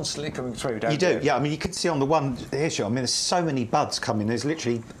them constantly coming through, don't you? You do, yeah. I mean, you can see on the one here, Shaun, I mean, there's so many buds coming. There's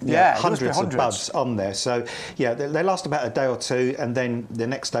literally hundreds of buds on there. So, yeah, they last about a day or two, and then the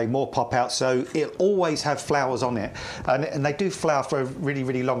next day more pop out. So it'll always have flowers on it. And they do flower for a really,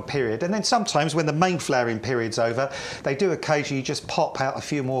 really long period. And then sometimes when the main flowering period's over, they do occasionally just pop out a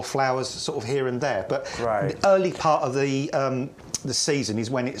few more flowers sort of here and there. But the early part of the season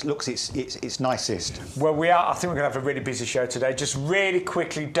is when it looks its nicest. Well, I think we're going to have a really busy show today. Just really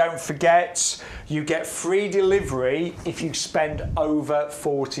quickly, don't forget, you get free delivery if you spend over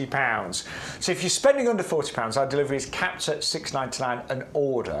 £40. So if you're spending under £40, our delivery is capped at $6.99 an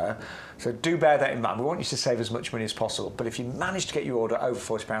order. So do bear that in mind. We want you to save as much money as possible. But if you manage to get your order over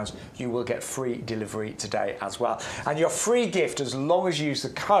 £40, you will get free delivery today as well. And your free gift, as long as you use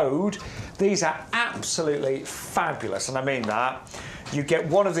the code, these are absolutely fabulous. And I mean that. You get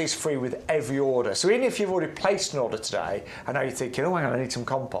one of these free with every order. So even if you've already placed an order today, and now you're thinking, oh, hang on, I need some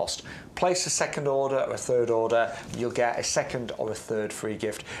compost, place a second order or a third order, you'll get a second or a third free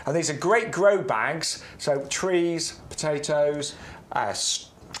gift. And these are great grow bags. So trees, potatoes,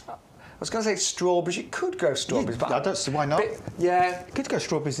 was going to say strawberries. You could go strawberries, but I don't see why not. Yeah. Could go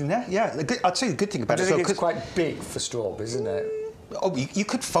strawberries in there. Yeah. I'd say the good thing about it I think it's quite big for strawberries, isn't it? Oh, you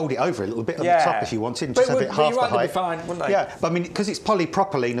could fold it over a little bit on the top if you wanted and just have it half the height. Be fine, wouldn't they? Yeah, but I mean, because it's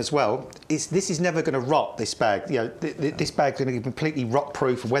polypropylene as well, this is never going to rot, this bag. You know, this bag's going to be completely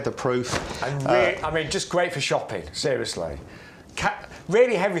rot-proof, weatherproof. And I mean, just great for shopping, seriously.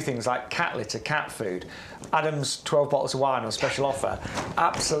 Really heavy things like cat litter, cat food. Adam's 12 bottles of wine on special offer.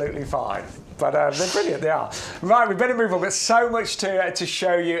 Absolutely fine. But they're brilliant, they are. Right, we better move on. We've got so much to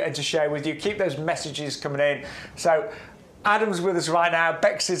show you and to share with you. Keep those messages coming in. So, Adam's with us right now.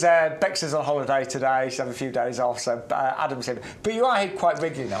 Bex is on holiday today. She's had a few days off, so Adam's here. But you are here quite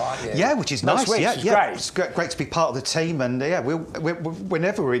regularly now, aren't you? Yeah, which is nice. Which is great. It's great to be part of the team, and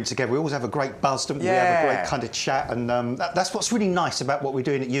whenever we're in together, we always have a great buzz, don't we? We have a great kind of chat, and that's what's really nice about what we're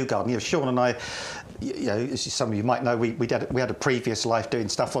doing at Yew Garden. You know, Shaun and I, you know, as some of you might know, we had a previous life doing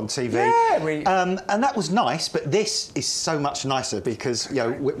stuff on TV. Yeah, and that was nice, but this is so much nicer because you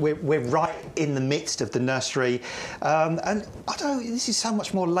know we're right in the midst of the nursery, and I don't know, this is so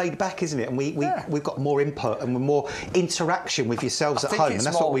much more laid back, isn't it? And we've got more input and more interaction with yourselves at home, and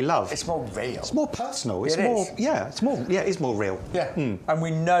that's what we love. It's more real. It's more personal. It is more real. Yeah, and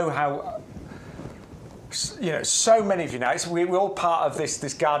we know how. You know, so many of you know, we're all part of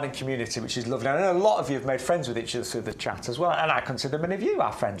this gardening community, which is lovely. And I know a lot of you have made friends with each other through the chat as well. And I consider many of you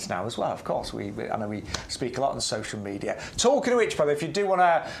our friends now as well, of course. I know we speak a lot on social media. Talking of which, by the way, if you do want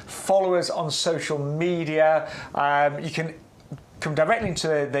to follow us on social media, you can come directly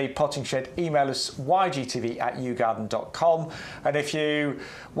into the potting shed, email us ygtv@yewgarden.com. And if you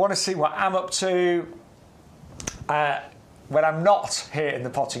want to see what I'm up to, when I'm not here in the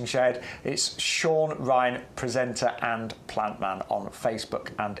potting shed, it's Shaun Ryan, presenter and plant man on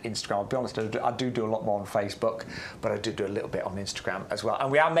Facebook and Instagram. I'll be honest, I do a lot more on Facebook, but I do a little bit on Instagram as well.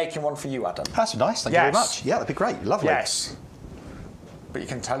 And we are making one for you, Adam. That's nice, thank you very much. Yeah, that'd be great, lovely. Yes. But you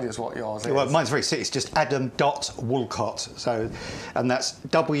can tell us what yours is. Well, mine's very simple. It's just Adam.Woolcott. So, and that's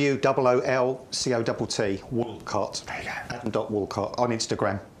WOOLCOTT, Woolcott. There you go. Adam.Woolcott on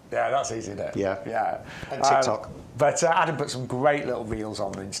Instagram. Yeah, that's easy, isn't it? Yeah. And TikTok. But Adam put some great little reels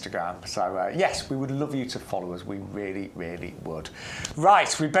on Instagram. So, yes, we would love you to follow us. We really, really would.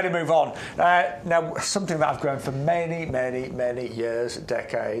 Right, we better move on. Now, something that I've grown for many, many, many years,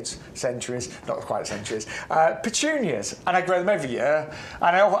 decades, centuries, not quite centuries, petunias. And I grow them every year.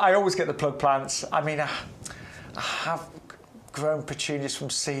 And I always get the plug plants. I mean, I have grown petunias from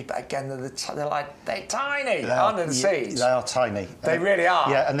seed, but again, they're tiny, aren't they, the seeds? They are tiny. They really are.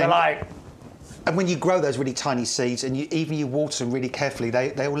 Yeah, and they're like... And when you grow those really tiny seeds, and you water them really carefully,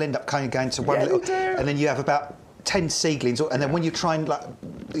 they all end up kind of going to one little... They do. And then you have about 10 seedlings, and then when you try and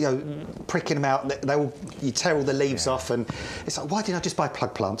pricking them out, you tear all the leaves off, and it's like, why didn't I just buy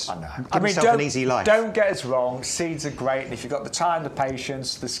plug plants? I know. Give myself an easy life. Don't get us wrong, seeds are great, and if you've got the time, the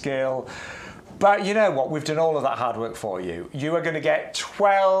patience, the skill. But you know what? We've done all of that hard work for you. You are going to get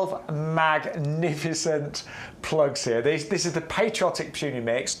 12 magnificent plugs here. This is the Patriotic Petunia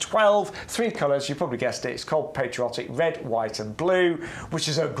Mix. 3 colours. You probably guessed it. It's called Patriotic Red, White and Blue, which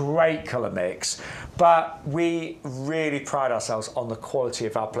is a great colour mix. But we really pride ourselves on the quality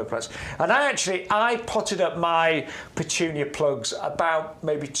of our plug plugs. And I potted up my petunia plugs about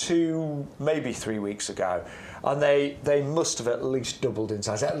maybe 2, maybe 3 weeks ago. And they must have at least doubled in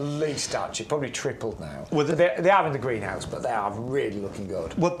size, at least actually, probably tripled now. Well, they are in the greenhouse, but they are really looking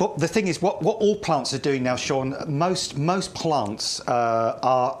good. Well, but the thing is, what all plants are doing now, Shaun, most plants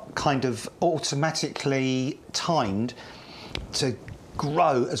are kind of automatically timed to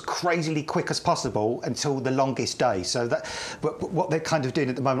grow as crazily quick as possible until the longest day. So that, what they're kind of doing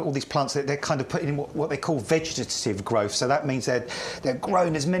at the moment, all these plants, they're kind of putting in what they call vegetative growth. So that means they're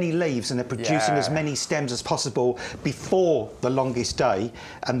growing as many leaves and they're producing as many stems as possible before the longest day.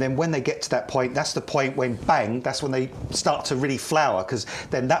 And then when they get to that point, that's the point when bang, that's when they start to really flower, because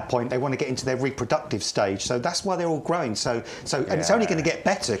then that point they want to get into their reproductive stage. So that's why they're all growing. And it's only going to get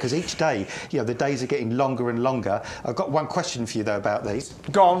better because each day, the days are getting longer and longer. I've got one question for you though about these.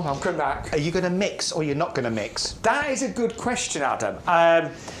 Go on, I'm coming back. Are you going to mix or you're not going to mix? That is a good question, Adam. I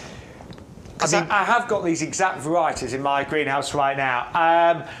have got these exact varieties in my greenhouse right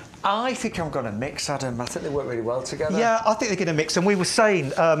now. I think I'm going to mix, Adam. I think they work really well together. Yeah, I think they're going to mix. And we were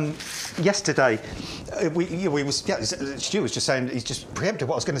saying yesterday, Stu was just saying, he's just preempted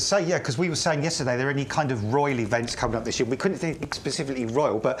what I was going to say, because we were saying yesterday there are any kind of royal events coming up this year. We couldn't think specifically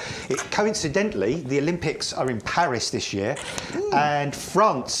royal, but coincidentally, the Olympics are in Paris this year, and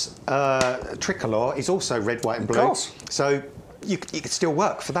France tricolor is also red, white and blue. Of course. So you could still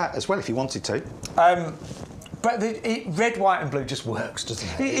work for that as well if you wanted to. But red, white and blue just works, doesn't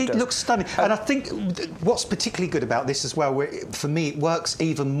it? It looks stunning. And I think what's particularly good about this as well, where for me it works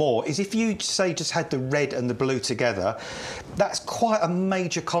even more, is if you, say, just had the red and the blue together, that's quite a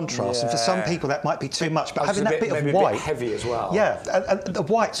major contrast. And for some people that might be too much. But having that bit of white... a bit heavy as well. Yeah, and the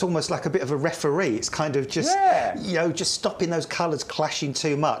white's almost like a bit of a referee. It's kind of just, you know, just stopping those colours clashing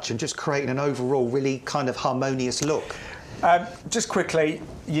too much and just creating an overall really kind of harmonious look. Just quickly,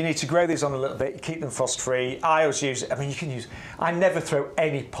 you need to grow these on a little bit, keep them frost-free. I always use, I mean, you can use, I never throw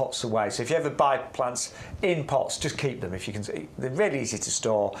any pots away. So if you ever buy plants in pots, just keep them if you can. They're really easy to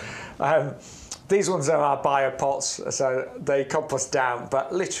store. These ones are our bio pots, so they compost down,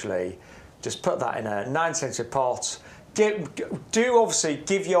 but literally just put that in a 9cm pot. Obviously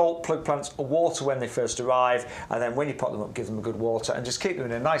give your plug plants a water when they first arrive, and then when you pot them up, give them a good water, and just keep them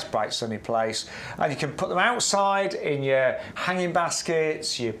in a nice bright sunny place. And you can put them outside in your hanging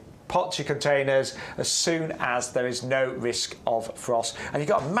baskets, your pots, your containers, as soon as there is no risk of frost. And you've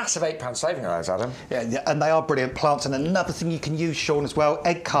got a massive £8 saving on those, Adam. Yeah, and they are brilliant plants. And another thing you can use, Shaun, as well,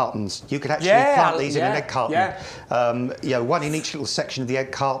 egg cartons. You could actually plant these in an egg carton. Yeah, one in each little section of the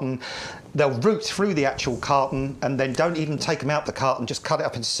egg carton. They'll root through the actual carton, and then don't even take them out the carton, just cut it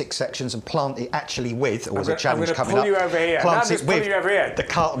up into 6 sections and plant it actually with, or as a challenge coming up, plant it with the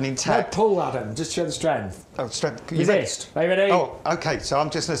carton intact. No, pull, Adam, just show the strength. Oh, strength. Your wrist. Are you ready? Oh, OK, so I'm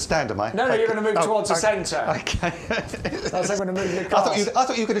just going to stand, am I? No, you're going to move towards the centre. OK. That's how I'm going to move you across. I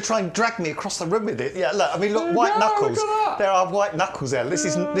thought you were going to try and drag me across the room with it. Yeah, look, I mean, look, white knuckles. Look at that. There are white knuckles there. This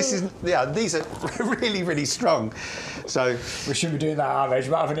is, yeah, these are really, really strong. So we shouldn't be doing that, our age.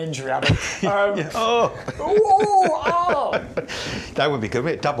 You might have an injury, Adam. That would be good,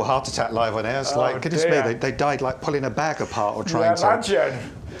 wouldn't it? Double heart attack live on air. It's like, goodness me, they died like pulling a bag apart or trying to.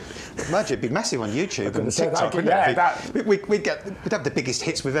 Imagine it'd be massive on YouTube and TikTok, wouldn't it? We'd have the biggest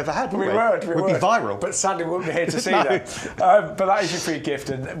hits we've ever had, wouldn't we? We'd be viral. But sadly, we wouldn't be here to see that. But that is your free gift,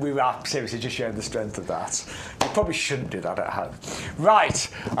 and we are seriously just showing the strength of that. You probably shouldn't do that at home. Right.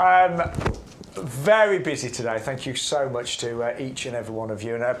 Very busy today. Thank you so much to each and every one of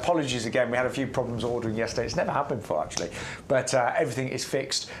you. And apologies again, we had a few problems ordering yesterday. It's never happened before, actually. But everything is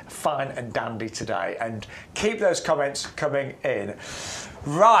fixed, fine and dandy today. And keep those comments coming in.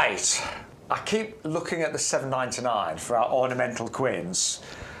 Right. I keep looking at the $7.99 for our ornamental quins.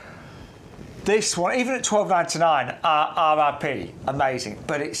 This one, even at $12.99, RRP, amazing.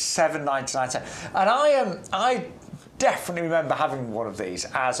 But it's $7.99. And I definitely remember having one of these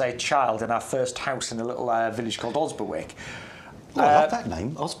as a child in our first house in a little village called Osberwick. Oh, I love that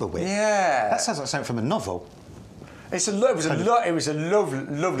name, Osberwick. Yeah. That sounds like something from a novel. It was a lovely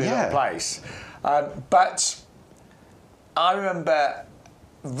little place. But I remember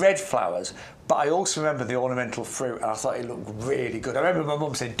red flowers, but I also remember the ornamental fruit, and I thought it looked really good. I remember my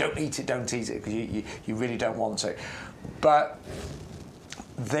mum saying, don't eat it, because you really don't want to. But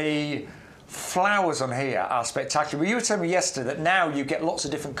the flowers on here are spectacular. Well, you were telling me yesterday that now you get lots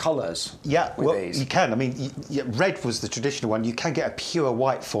of different colours. Yeah, with these. You can. I mean, red was the traditional one. You can get a pure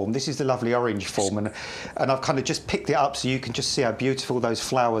white form. This is the lovely orange form, and I've kind of just picked it up so you can just see how beautiful those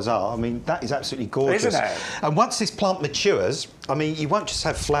flowers are. I mean, that is absolutely gorgeous. Isn't it? And once this plant matures, I mean, you won't just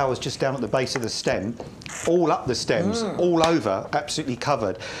have flowers just down at the base of the stem, all up the stems, all over, absolutely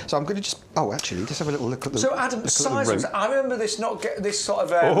covered. So I'm going to just, actually, just have a little look at the. So Adam, size. I remember this not get this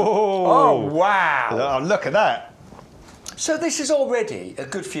sort of. Oh wow! Oh, look at that. So this is already a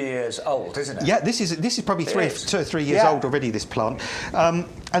good few years old, isn't it? Yeah, this is probably 2 or 3 years old already. This plant, and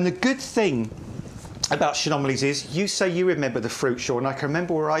the good thing about Shaun is, you say you remember the fruit, Shaun. I can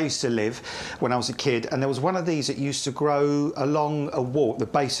remember where I used to live when I was a kid, and there was one of these that used to grow along a wall, the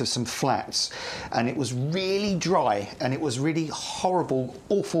base of some flats, and it was really dry, and it was really horrible,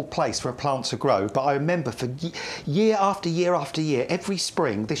 awful place for a plant to grow. But I remember for year after year after year, every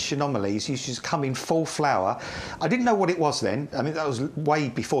spring, this Shaun used to come in full flower. I didn't know what it was then. I mean, that was way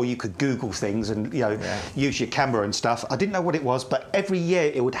before you could Google things and use your camera and stuff. I didn't know what it was, but every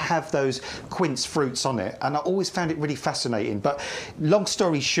year it would have those quince fruits on it, and I always found it really fascinating. But long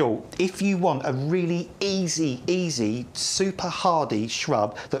story short, if you want a really easy, super hardy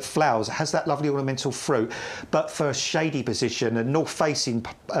shrub that flowers, has that lovely ornamental fruit, but for a shady position, a north-facing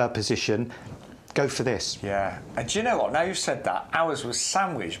position, go for this. Yeah. And do you know what? Now you've said that, ours was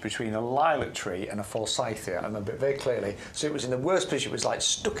sandwiched between a lilac tree and a forsythia. I remember it very clearly. So it was in the worst position. It was like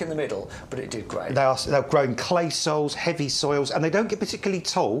stuck in the middle, but it did great. They'll grow in clay soils, heavy soils, and they don't get particularly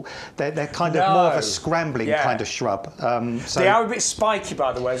tall. They're kind of more of a scrambling kind of shrub. So they are a bit spiky,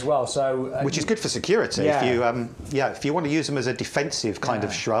 by the way, as well. So which is good for security. If you want to use them as a defensive kind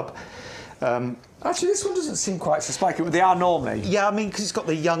of shrub. Actually, this one doesn't seem quite so spiky, but they are normally. Yeah, I mean, because it's got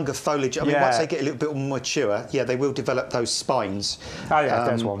the younger foliage. I mean, once they get a little bit more mature, yeah, they will develop those spines. Oh, yeah,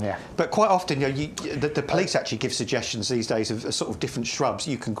 there's one, yeah. But quite often, you know, the police actually give suggestions these days of sort of different shrubs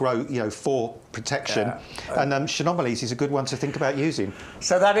you can grow, you know, for protection. And Shaun is a good one to think about using.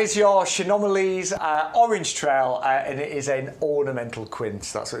 So that is your Shaun Orange Trail, and it is an ornamental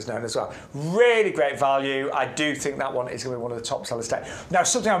quince. That's what it's known as well. Really great value. I do think that one is going to be one of the top sellers today. Now,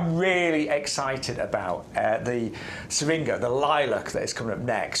 something I'm really excited about, the syringa, the lilac that is coming up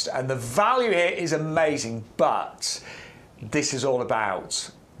next, and the value here is amazing, but this is all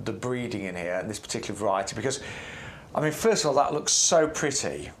about the breeding in here and this particular variety, because I mean, first of all, that looks so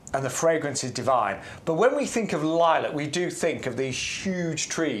pretty and the fragrance is divine, but when we think of lilac, we do think of these huge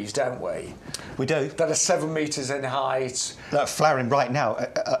trees, don't we? We do. That are 7 metres in height. That are flowering right now,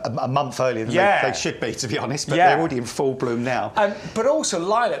 a month earlier than they should be, to be honest, but they're already in full bloom now. But also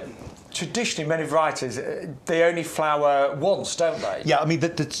lilac, traditionally, many varieties, they only flower once, don't they? Yeah, I mean,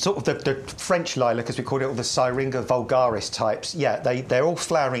 the sort of the French lilac, as we call it, or the Syringa vulgaris types, yeah, they're all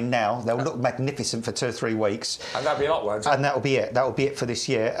flowering now. They'll look magnificent for 2 or 3 weeks. And that'll be a lot, won't it? And that'll be it. That'll be it for this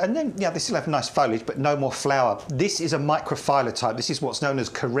year. And then, yeah, they still have nice foliage, but no more flower. This is a microphylla type. This is what's known as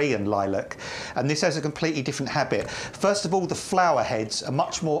Korean lilac. And this has a completely different habit. First of all, the flower heads are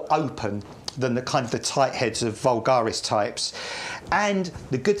much more open than the kind of the tight heads of vulgaris types. And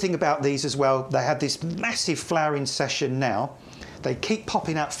the good thing about these as well, they have this massive flowering session now. They keep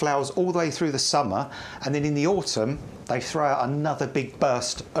popping out flowers all the way through the summer, and then in the autumn they throw out another big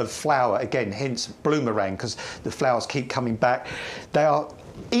burst of flower again, hence bloomerang, because the flowers keep coming back. They are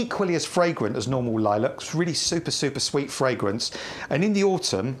equally as fragrant as normal lilacs, really super sweet fragrance, and in the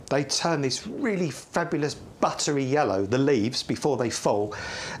autumn they turn this really fabulous buttery yellow, the leaves, before they fall.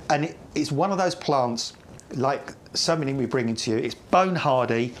 And it's one of those plants, like so many we bring into you, it's bone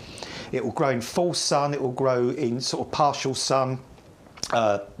hardy, it will grow in full sun, it will grow in sort of partial sun,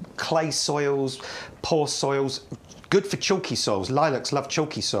 clay soils, poor soils. Good for chalky soils. Lilacs love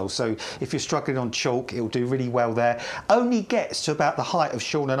chalky soils, so if you're struggling on chalk, it'll do really well there. Only gets to about the height of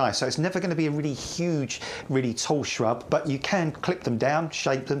Shaun and I, so it's never going to be a really huge, really tall shrub, but you can clip them down,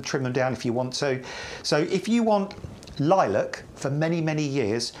 shape them, trim them down if you want to. So if you want lilac for many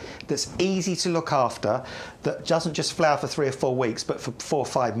years, that's easy to look after, that doesn't just flower for 3 or 4 weeks, but for 4 or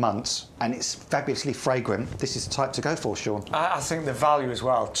 5 months, and it's fabulously fragrant, this is the type to go for, Shaun. I think the value as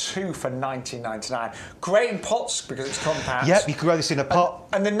well, 2 for $19.99. Great in pots because it's compact. Yep, you can grow this in a pot.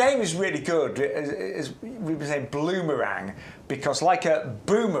 And the name is really good, as we've been saying, bloomerang, because like a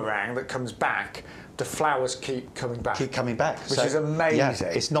boomerang that comes back, the flowers keep coming back. Keep coming back. Which is amazing. Yeah,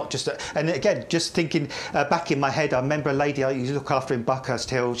 it's not just... and again, just thinking back in my head, I remember a lady I used to look after in Buckhurst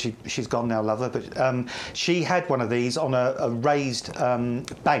Hill, she's gone now, love her, but she had one of these on a raised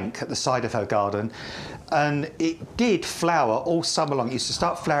bank at the side of her garden, and it did flower all summer long. It used to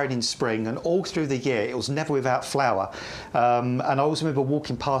start flowering in spring, and all through the year it was never without flower. And I always remember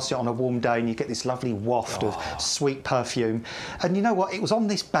walking past it on a warm day, and you get this lovely waft of sweet perfume. And you know what? It was on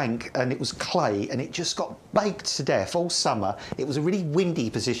this bank, and it was clay, and it just got baked to death all summer. It was a really windy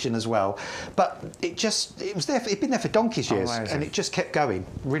position as well, but it was there. It'd been there for donkey's years, and it just kept going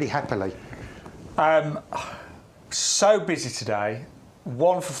really happily. So busy today.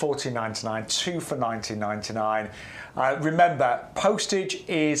 1 for $14.99, 2 for $19.99. Remember, postage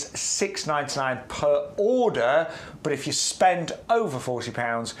is $6.99 per order, but if you spend over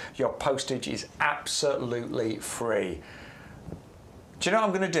 £40, your postage is absolutely free. Do you know what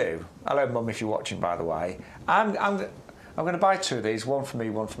I'm going to do? Hello, Mum, if you're watching, by the way. I'm going to buy 2 of these, 1 for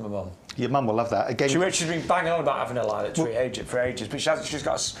me, 1 for my mum. Your mum will love that. Again, she's been banging on about having a lilac tree for ages, but she's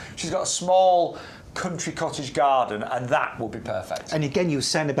got a small country cottage garden, and that will be perfect. And again, you were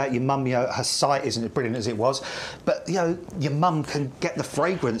saying about your mum, you know, her site isn't as brilliant as it was, but you know, your mum can get the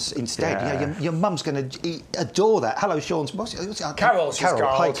fragrance instead. Yeah. You know, your mum's going to adore that. Hello, Shaun. Carol.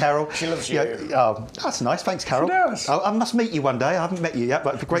 Hi, Carol. She loves you. Oh, that's nice. Thanks, Carol. She does. I must meet you one day. I haven't met you yet,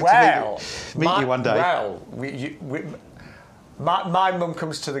 but it'd be great to meet you one day. Well, my mum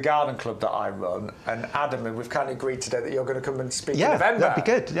comes to the garden club that I run, and Adam, and we've kind of agreed today that you're going to come and speak in November. That'd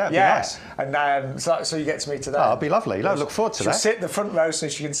be good. Yeah, that'd be nice. And so you get to meet her there. Oh, it'll be lovely. I look forward to that. She'll sit in the front row so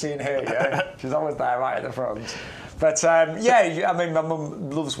she can see and hear you. She's always there right at the front. But yeah, I mean, my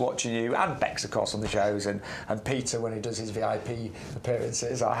mum loves watching you, and Bex, of course, on the shows, and Peter when he does his VIP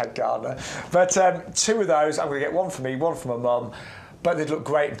appearances, our head gardener. But 2 of those, I'm going to get 1 for me, 1 for my mum. But they'd look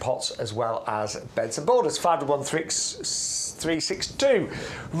great in pots as well as beds and borders. 51362.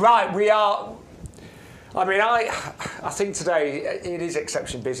 Right, we are. I mean, I think today it is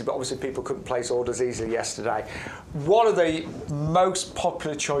exceptionally busy, but obviously people couldn't place orders easily yesterday. One of the most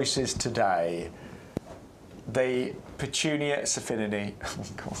popular choices today the Petunia Saffinini. Oh,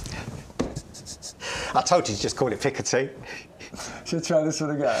 God. I told you to just call it Picardy. Should I try this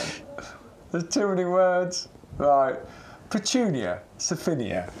one again? There's too many words. Right. Petunia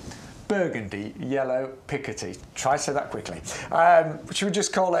Saffinia. Burgundy, yellow, Picardy. Try to say that quickly. Should we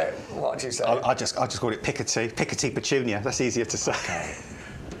just call it, what do you say? I just call it Picardy. Picardy Petunia. That's easier to say. Okay.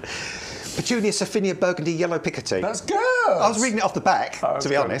 Petunia Saffinia Burgundy Yellow Picardy. That's good. I was reading it off the back, to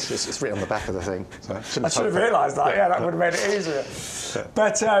be good. honest. It's written on the back of the thing. So I should have realised that. Yeah, that would have made it easier.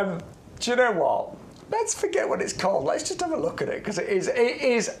 But do you know what? Let's forget what it's called. Let's just have a look at it, because it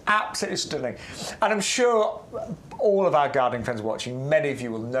is absolutely stunning. And I'm sure all of our gardening friends watching, many of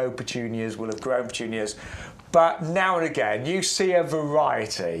you will know petunias, will have grown petunias. But now and again, you see a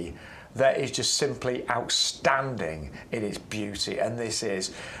variety that is just simply outstanding in its beauty, and this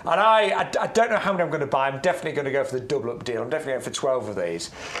is. And I don't know how many I'm going to buy. I'm definitely going to go for the double up deal. I'm definitely going for 12 of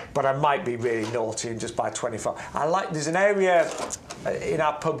these, but I might be really naughty and just buy 24. There's an area in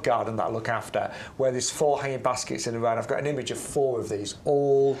our pub garden that I look after where there's 4 hanging baskets in a row, and I've got an image of 4 of these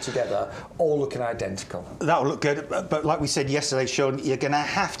all together, all looking identical. That'll look good, but like we said yesterday, Shaun, you're going to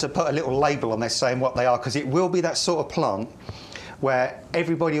have to put a little label on there saying what they are, because it will be that sort of plant where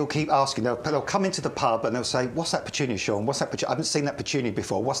everybody will keep asking. They'll come into the pub and they'll say, "What's that petunia, Shaun? What's that petunia? I haven't seen that petunia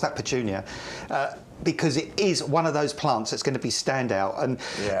before. What's that petunia?" Because it is one of those plants that's going to be standout. And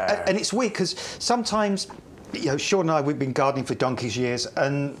it's weird because sometimes, Shaun and I, we've been gardening for donkey's years,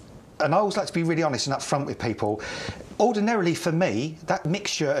 and I always like to be really honest and upfront with people. Ordinarily, for me, that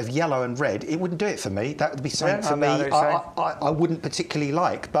mixture of yellow and red, it wouldn't do it for me. That would be something for me I wouldn't particularly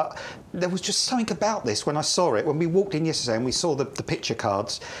like. But there was just something about this when I saw it. When we walked in yesterday and we saw the picture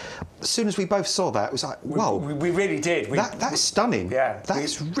cards, as soon as we both saw that, it was like, whoa. We really did. That's stunning. Yeah.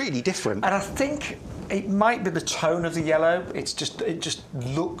 That's really different. And I think it might be the tone of the yellow. It just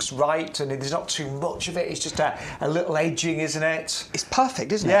looks right, and there's not too much of it. It's just a little edging, isn't it? It's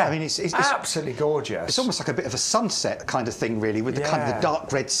perfect, isn't it? Yeah. I mean, it's absolutely gorgeous. It's almost like a bit of a sunset kind of thing, really, with the kind of the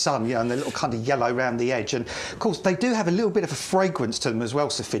dark red sun, and the little kind of yellow around the edge. And of course, they do have a little bit of a fragrance to them as well,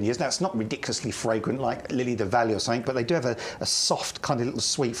 Saffinias. Now, it's not ridiculously fragrant like Lily the Valley or something, but they do have a soft kind of little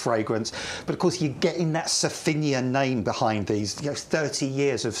sweet fragrance. But of course, you're getting that Saffinia name behind these. 30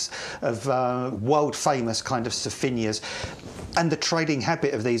 years of world famous kind of Saffinias, and the trading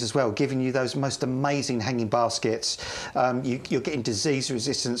habit of these as well, giving you those most amazing hanging baskets. You're getting disease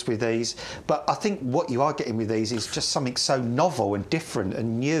resistance with these, but I think what you are getting with these is just something so novel and different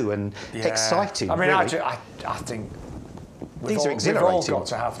and new and exciting. I mean, really. I think these are exhilarating. We've all got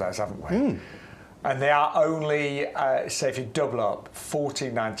to have those, haven't we? And they are only, say, if you double up,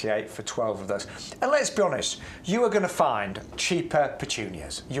 $14.98 for 12 of those. And let's be honest, you are going to find cheaper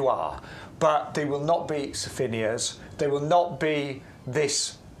petunias. You are. But they will not be Saffinias. They will not be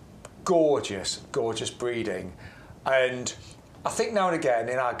this gorgeous, gorgeous breeding. And I think now and again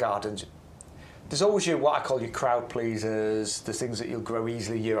in our gardens, there's always what I call your crowd pleasers, the things that you'll grow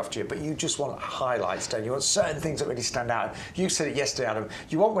easily year after year, but you just want highlights, don't you? You want certain things that really stand out. You said it yesterday, Adam.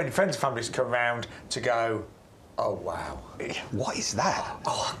 You want when friends and families come round to go, "Oh, wow. What is that?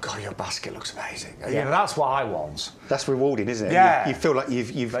 Oh, God, your basket looks amazing." Yeah. That's what I want. That's rewarding, isn't it? Yeah. You feel like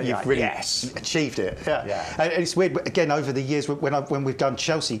you've really achieved it. Yeah. And it's weird, but again, over the years, when we've done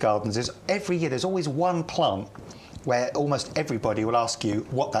Chelsea gardens, every year there's always one plant where almost everybody will ask you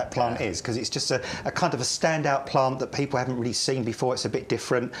what that plant is, because it's just a kind of a standout plant that people haven't really seen before. It's a bit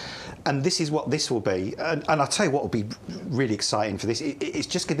different, and this is what this will be. And I'll tell you what will be really exciting for this. It's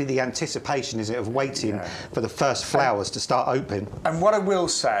just going to be the anticipation, is it, of waiting for the first flowers to start opening. And what I will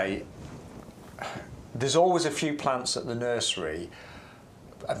say, there's always a few plants at the nursery,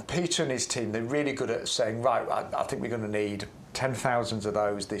 and Peter and his team, they're really good at saying, right, I think we're going to need 10,000 of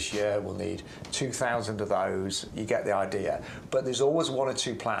those this year, we'll need 2,000 of those, you get the idea. But there's always 1 or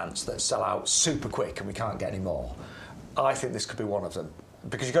 2 plants that sell out super quick and we can't get any more. I think this could be one of them.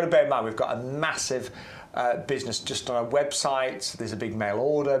 Because you've got to bear in mind, we've got a massive business just on our website. There's a big mail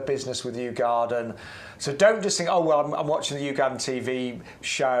order business with U Garden. So don't just think, oh, well, I'm watching the U Garden TV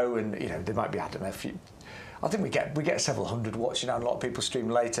show and, there might be, I don't know, I think we get several hundred watching and a lot of people stream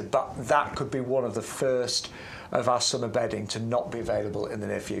later, but that could be one of the first of our summer bedding to not be available in the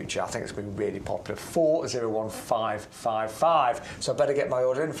near future. I think it's going to be really popular. 401555. So I better get my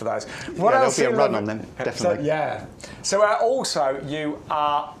order in for those. What else? There'll be a run on them, definitely. So also you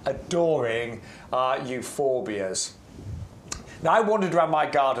are adoring euphorbias. Now I wandered around my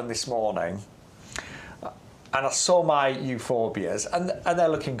garden this morning, and I saw my euphorbias, and they're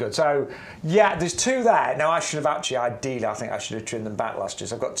looking good. So, there's 2 there. Now, I think I should have trimmed them back last year.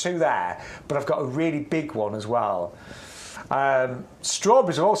 So I've got 2 there, but I've got a really big one as well.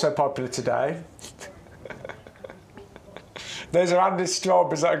 Strawberries are also popular today. Those are Andy's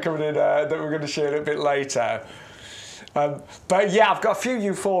strawberries that are coming in that we're going to share a little bit later. But yeah, I've got a few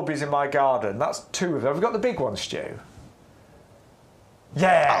euphorbias in my garden. That's 2 of them. Have we got the big one, Stu?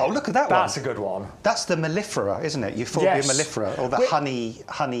 Yeah. Oh, look at that one. That's a good one. That's the mellifera, isn't it? Euphorbia Yes. mellifera, or the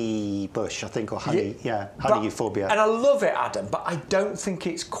honey bush, I think, or honey, honey But- euphorbia. And I love it, Adam, but I don't think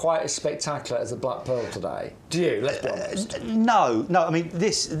it's quite as spectacular as the black pearl today. Do you? Let's be honest. No. I mean,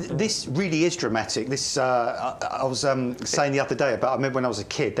 this really is dramatic. This I was saying the other day about. I remember when I was a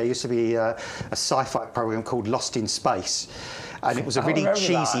kid, there used to be a sci-fi program called Lost in Space. And it was a really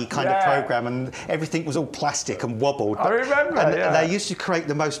cheesy kind of program, and everything was all plastic and wobbled. I remember. And they used to create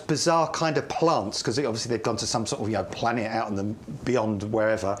the most bizarre kind of plants because obviously they'd gone to some sort of planet out in the beyond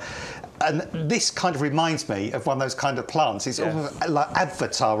wherever. And this kind of reminds me of one of those kind of plants. It's almost like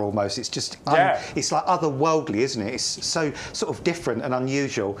Avatar almost. It's just it's like otherworldly, isn't it? It's so sort of different and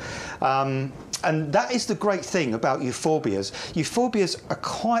unusual. And that is the great thing about euphorbias. Euphorbias are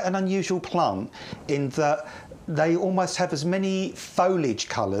quite an unusual plant in that they almost have as many foliage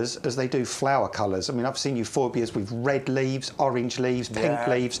colours as they do flower colours. I mean, I've seen euphorbias with red leaves, orange leaves, pink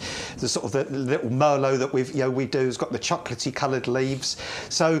leaves. The sort of the little Merlot that we do has got the chocolatey coloured leaves.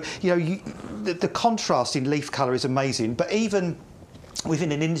 So the contrast in leaf colour is amazing. But even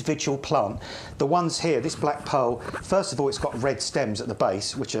within an individual plant, the ones here, this black pearl, first of all, it's got red stems at the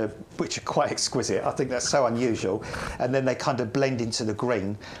base, which are quite exquisite. I think that's so unusual. And then they kind of blend into the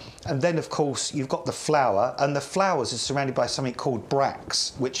green. And then, of course, you've got the flower, and the flowers are surrounded by something called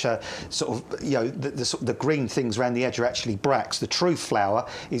bracts, which are sort of, the green things around the edge are actually bracts. The true flower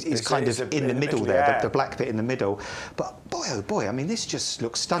is kind of in the middle there, the black bit in the middle. But boy, oh boy, I mean, this just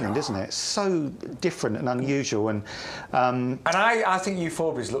looks stunning, doesn't it? It's so different and unusual. And I think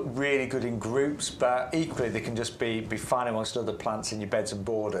euphorbias look really good in groups, but equally they can just be fine amongst other plants in your beds and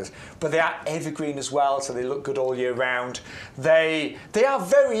borders. But they are evergreen as well, so they look good all year round. They are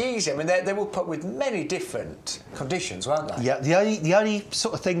very easy. I mean, they will put with many different conditions, won't they? Yeah, the only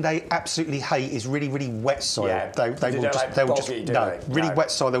sort of thing they absolutely hate is really, really wet soil. Yeah, really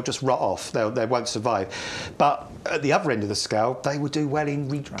wet soil, they'll just rot off. They won't survive. But at the other end of the scale, they would do well in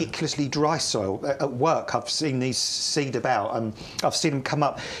ridiculously dry soil. At work, I've seen these seed about, and I've seen them come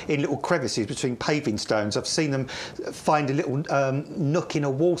up in little crevices between paving stones. I've seen them find a little nook in a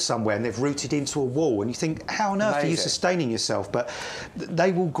wall somewhere, and they've rooted into a wall. And you think, how on earth are you sustaining yourself? But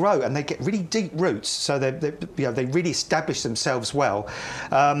they will grow, and they get really deep roots, so they really establish themselves well.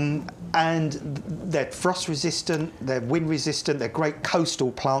 And they're frost resistant, they're wind resistant, they're great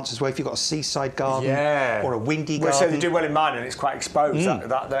coastal plants as well. If you've got a seaside garden or a windy garden. So they do well in mine, and it's quite exposed.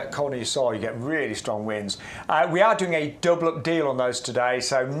 That corner you saw, you get really strong winds. We are doing a double up deal on those today,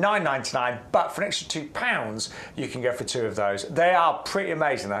 so $9.99, but for an extra £2, you can go for 2 of those. They are pretty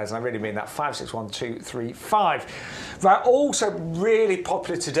amazing, those, and I really mean that. 561235. Right, also really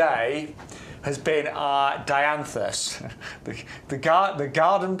popular today has been our Dianthus, the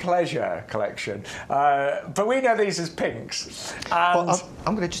Garden Pleasure collection. But we know these as pinks. And well,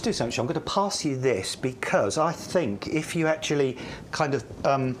 I'm going to just do something, Shaun. I'm going to pass you this because I think if you actually kind of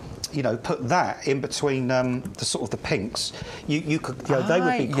put that in between the sort of the pinks, you could, they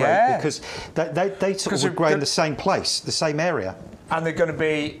would be great because they sort of would grow in the same place, the same area. And they're going to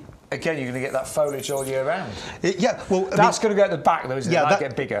be, again, you're going to get that foliage all year round. Well, that's going to go at the back, though, isn't it? That'll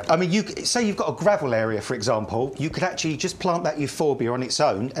get bigger. I mean, say you've got a gravel area, for example, you could actually just plant that euphorbia on its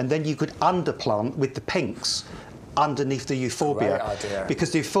own, and then you could underplant with the pinks underneath the euphorbia. Great idea.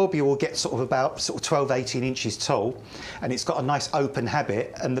 Because the euphorbia will get sort of 12, 18 inches tall, and it's got a nice open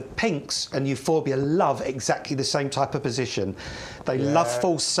habit, and the pinks and euphorbia love exactly the same type of position. They love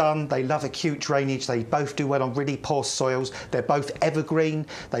full sun, they love acute drainage, they both do well on really poor soils, they're both evergreen,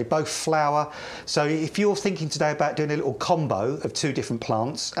 they both flower. So if you're thinking today about doing a little combo of 2 different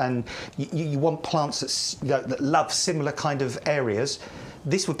plants, and you want plants that love similar kind of areas,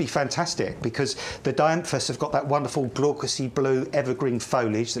 this would be fantastic because the Dianthus have got that wonderful glaucous blue evergreen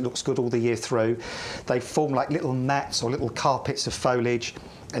foliage that looks good all the year through. They form like little mats or little carpets of foliage,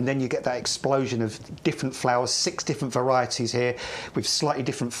 and then you get that explosion of different flowers, 6 different varieties here with slightly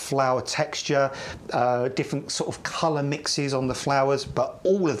different flower texture, different sort of colour mixes on the flowers, but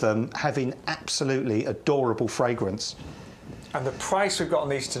all of them having absolutely adorable fragrance. And the price we've got on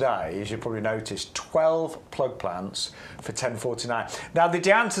these today, as you probably noticed, 12 plug plants for $10.49. Now, the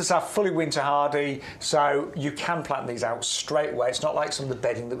Dianthus are fully winter hardy, so you can plant these out straight away. It's not like some of the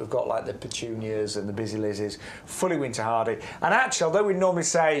bedding that we've got, like the petunias and the busy lizzies, fully winter hardy. And actually, although we normally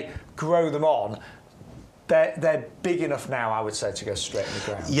say grow them on, they're big enough now, I would say, to go straight in the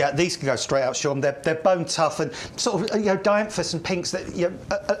ground. Yeah, these can go straight out, Shaun. They're bone tough and sort of, dianthus and pinks.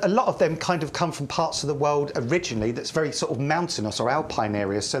 That a lot of them kind of come from parts of the world originally that's very sort of mountainous or alpine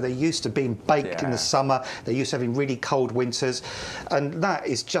areas. So they're used to being baked in the summer. They're used to having really cold winters, and that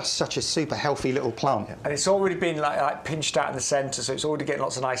is just such a super healthy little plant. And it's already been like pinched out in the centre, so it's already getting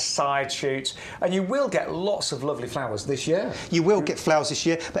lots of nice side shoots, and you will get lots of lovely flowers this year. You will get flowers this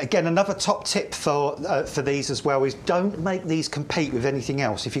year, but again, another top tip for these as well is don't make these compete with anything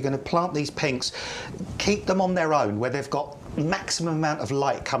else. If you're going to plant these pinks, keep them on their own where they've got maximum amount of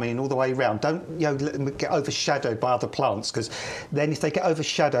light coming in all the way around. Don't let them get overshadowed by other plants, because then if they get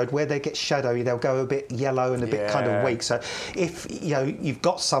overshadowed, where they get shadowy, they'll go a bit yellow and a bit kind of weak. So if you've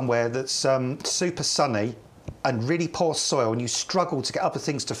got somewhere that's super sunny and really poor soil and you struggle to get other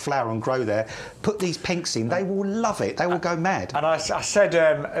things to flower and grow there, put these pinks in. They will love it. They will go mad. And I said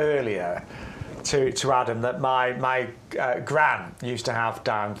earlier to Adam that my gran used to have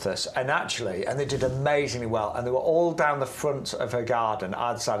dianthus, and they did amazingly well, and they were all down the front of her garden,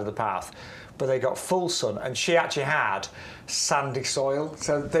 either side of the path, but they got full sun, and she actually had sandy soil,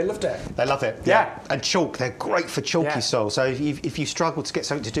 so they loved it. They love it, yeah. And chalk, they're great for chalky soil, so if you struggle to get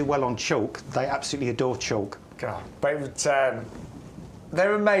something to do well on chalk, they absolutely adore chalk. God, but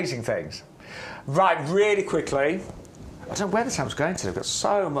they're amazing things. Right, really quickly, I don't know where the time's going to, they've got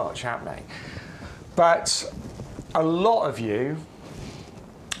so much happening. But a lot of you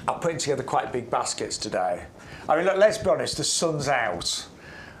are putting together quite big baskets today. I mean, look, let's be honest, the sun's out,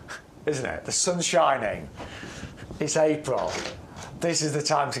 isn't it? The sun's shining. It's April. This is the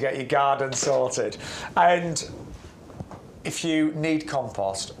time to get your garden sorted. And if you need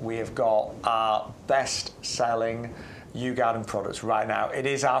compost, we have got our best-selling Garden products right now. It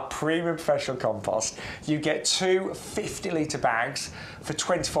is our premium professional compost. You get two 50-litre bags for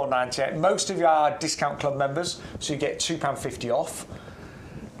 £24.98. Most of you are discount club members, so you get £2.50 off.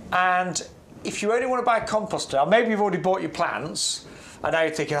 And if you only want to buy a composter, or maybe you've already bought your plants, and now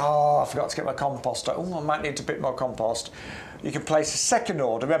you're thinking, oh, I forgot to get my composter. Oh, I might need a bit more compost. You can place a second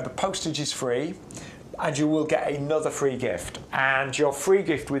order. Remember, postage is free, and you will get another free gift. And your free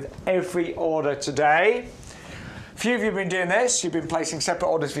gift with every order today. A few of you have been doing this. You've been placing separate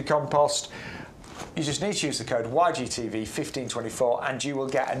orders for your compost. You just need to use the code YGTV1524 and you will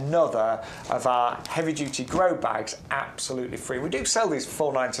get another of our heavy-duty grow bags absolutely free. We do sell these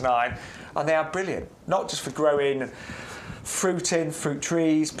for $4.99 and they are brilliant. Not just for growing fruit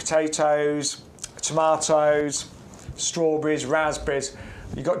trees, potatoes, tomatoes, strawberries, raspberries.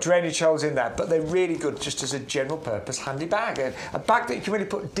 You've got drainage holes in there, but they're really good just as a general purpose handy bag. A bag that you can really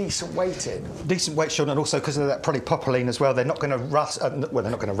put decent weight in. Decent weight, Shaun, and also because of that polypropylene as well, they're not going to rust. Well,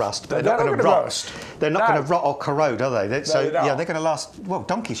 they're not going to rust, but they're not going to rot. They're not going to rot or corrode, are they? Yeah, they're going to last, well,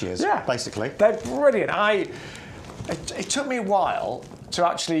 donkey's years, basically. They're brilliant. It took me a while to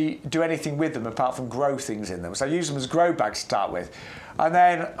actually do anything with them apart from grow things in them. So I use them as grow bags to start with. And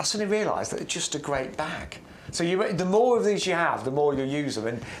then I suddenly realised that they're just a great bag. So the more of these you have, the more you'll use them.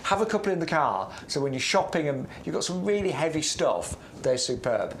 And have a couple in the car. So when you're shopping and you've got some really heavy stuff, they're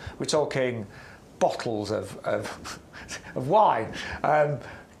superb. We're talking bottles of wine,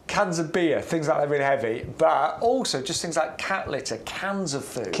 cans of beer, things like that really heavy. But also just things like cat litter, cans of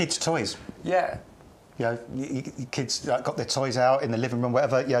food. Kids' toys. Yeah. Your kids got their toys out in the living room,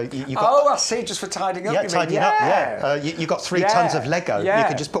 whatever. You got, I see, just for tidying up. Yeah, tidying up. Yeah. You got 3 tons of Lego. You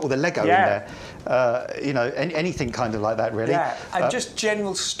can just put all the Lego in there. Anything kind of like that, really. Yeah, and just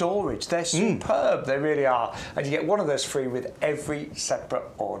general storage. They're superb. They really are. And you get one of those free with every separate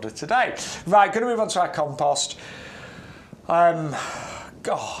order today. Right, going to move on to our compost.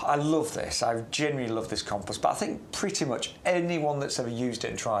 God, I love this. I genuinely love this compost, but I think pretty much anyone that's ever used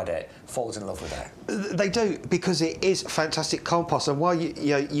it and tried it falls in love with it. They do, because it is fantastic compost. And while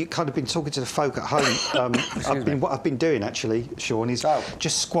you kind of been talking to the folk at home, what I've been doing actually, Shaun, is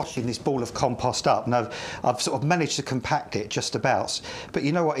just squashing this ball of compost up. And I've sort of managed to compact it just about. But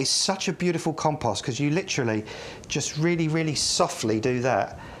you know what? It's such a beautiful compost because you literally just really, really softly do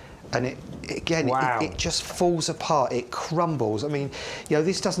that. And it just falls apart. It crumbles. I mean,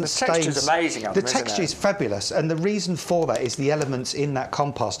 this doesn't stain. The texture's amazing. The texture is fabulous, and the reason for that is the elements in that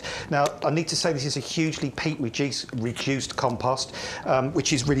compost. Now, I need to say this is a hugely peat reduced compost,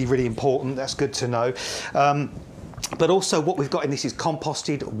 which is really, really important. That's good to know. But also what we've got in this is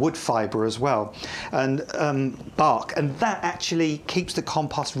composted wood fibre as well, and bark, and that actually keeps the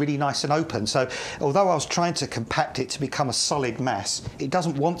compost really nice and open. So although I was trying to compact it to become a solid mass, it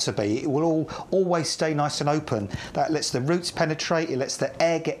doesn't want to be. It will always stay nice and open. That lets the roots penetrate, it lets the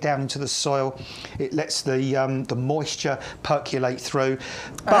air get down into the soil, it lets the moisture percolate through.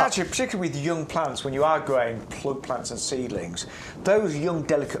 But actually, particularly with young plants, when you are growing plug plants and seedlings, those young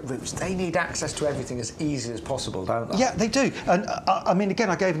delicate roots, they need access to everything as easy as possible, don't they? Yeah, they do. And I mean, again,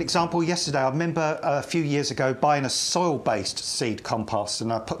 I gave an example yesterday. I remember a few years ago buying a soil-based seed compost,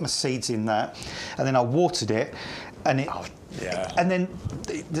 and I put my seeds in that, and then I watered it, and it. Oh, yeah. And then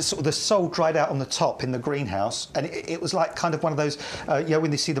the soil dried out on the top in the greenhouse, and it was like kind of one of those, you know,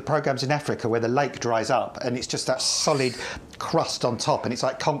 when you see the programs in Africa where the lake dries up and it's just that solid crust on top, and it's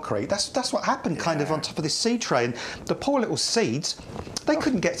like concrete. That's what happened kind of on top of this seed tray, and the poor little seeds, they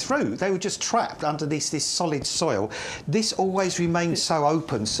couldn't get through. They were just trapped under this solid soil. This always remains so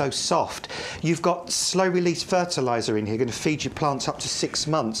open, so soft. You've got slow release fertiliser in here, going to feed your plants up to 6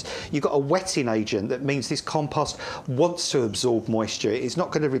 months. You've got a wetting agent that means this compost wants to absorb moisture. It's not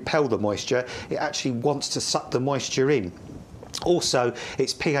going to repel the moisture. It actually wants to suck the moisture in. Also,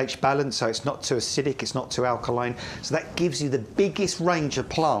 it's pH balanced, so it's not too acidic, it's not too alkaline. So that gives you the biggest range of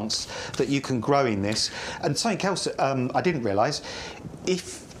plants that you can grow in this. And something else I didn't realise,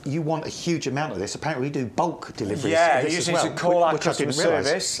 if you want a huge amount of this, apparently we do bulk deliveries. Yeah, you usually need to call our customer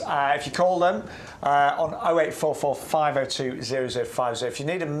service. If you call them on 0844 502 0050, if you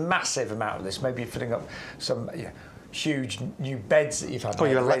need a massive amount of this, maybe you're filling up some huge new beds that you've had. Well,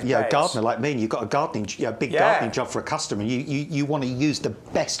 you're a gardener like me, and you've got a gardening, big gardening job for a customer. You want to use the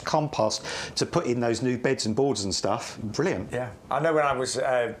best compost to put in those new beds and boards and stuff. Brilliant. Yeah, I know when I was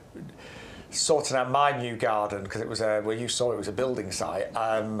sorting out my new garden, because it was where you saw it was a building site.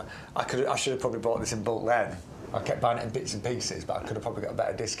 I should have probably bought this in bulk then. I kept buying it in bits and pieces, but I could have probably got a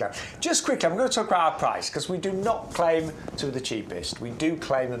better discount. Just quickly, I'm going to talk about our price, because we do not claim to be the cheapest. We do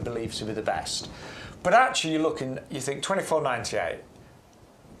claim and believe to be the best. But actually, you think £24.98.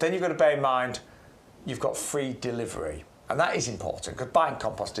 Then you've got to bear in mind you've got free delivery, and that is important, because buying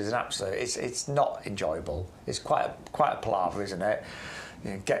compost is an absolute. It's not enjoyable. It's quite a palaver, isn't it?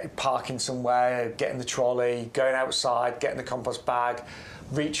 Parking somewhere, getting the trolley, going outside, getting the compost bag,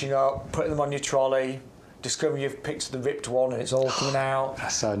 reaching up, putting them on your trolley, discovering you've picked the ripped one and it's all coming out.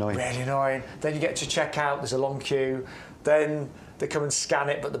 That's so annoying. Really annoying. Then you get to check out, there's a long queue. Then they come and scan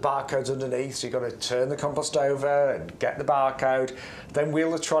it, but the barcode's underneath, so you've got to turn the compost over and get the barcode, then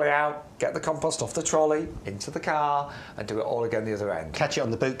wheel the trolley out, get the compost off the trolley, into the car, and do it all again the other end. Catch it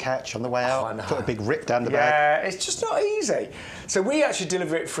on the boot catch on the way out, put a big rip down the bag. Yeah, it's just not easy. So we actually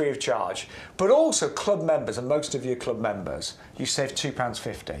deliver it free of charge, but also club members, and most of you club members, you save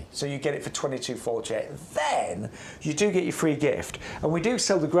 £2.50. So you get it for £22.48. Then you do get your free gift, and we do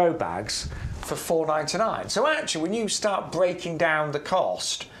sell the grow bags for £4.99. So actually, when you start breaking down the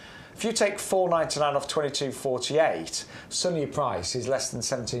cost, if you take £4.99 off £22.48, suddenly your price is less than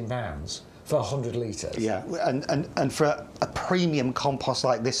 £17 for 100 litres. Yeah, and for a premium compost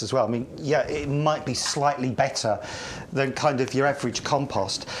like this as well, I mean, yeah, it might be slightly better than kind of your average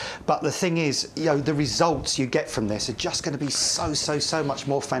compost, but the thing is, the results you get from this are just going to be so much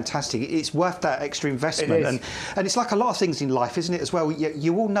more fantastic. It's worth that extra investment. And it's like a lot of things in life, isn't it, as well?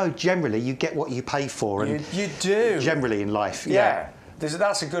 You all know generally you get what you pay for. And you do. Generally in life, yeah.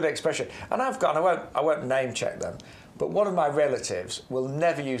 That's a good expression. And I won't name check them, but one of my relatives will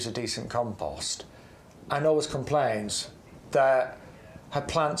never use a decent compost and always complains that her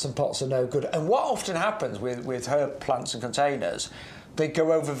plants and pots are no good. And what often happens with her plants and containers, they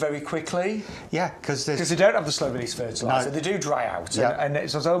go over very quickly. Yeah, because they don't have the slow release fertiliser. No. They do dry out. Yeah. And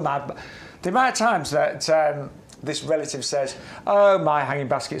it's so mad. But the amount of times that this relative says, oh, my hanging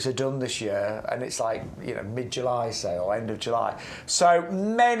baskets are done this year, and it's like, mid-July, say, or end of July. So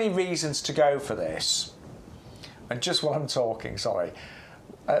many reasons to go for this. And just while I'm talking, sorry,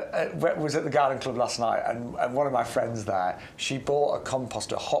 was at the garden club last night, and one of my friends there, she bought a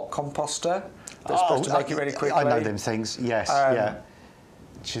composter, hot composter, that's supposed to make it really quickly. I know them things, yes, yeah.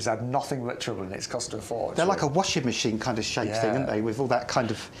 She's had nothing but trouble, and it's cost her a fortune. They're like a washing machine kind of shape thing, aren't they? With all that kind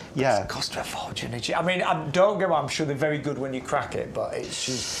of, It's cost her a fortune. I mean, don't get me wrong, I'm sure they're very good when you crack it, but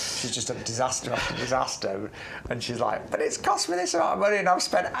she's just a disaster after disaster. And she's like, but it's cost me this amount of money, and I've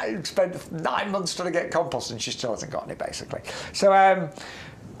spent 9 months trying to get compost, and she still hasn't gotten it, basically. So,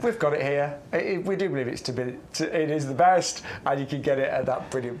 We've got it here. We do believe it is the best, and you can get it at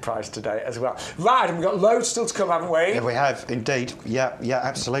that brilliant price today as well. Right, and we've got loads still to come, haven't we? Yeah, we have indeed. Yeah,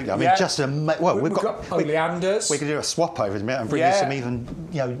 absolutely. I mean, Yeah. just we've got oleanders. We could do a swap over in a minute and bring you some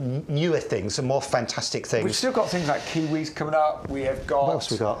even newer things, some more fantastic things. We've still got things like kiwis coming up. We have got. What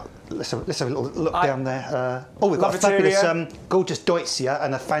else we got? Let's have a little look down there. We've got a fabulous, gorgeous Deutzia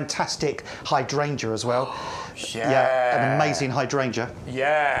and a fantastic hydrangea as well. Yeah, an amazing hydrangea.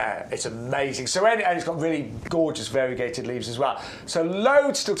 Yeah, it's amazing. So, and it's got really gorgeous variegated leaves as well. So,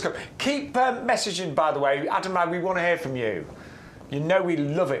 loads still to come. Keep messaging, by the way. Adam, we want to hear from you. You know we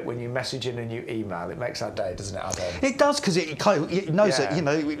love it when you message in and you email. It makes our day, doesn't it, Adam? It does, because it knows that,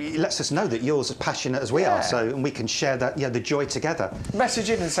 it lets us know that you're as passionate as we are, and we can share that, the joy together. Message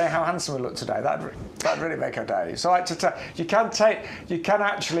in and say how handsome we look today. That'd really make our day. So you can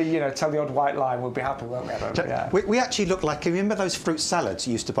actually, tell the odd white line. We'll be happy, won't we, Adam? Yeah. We actually look like, remember those fruit salads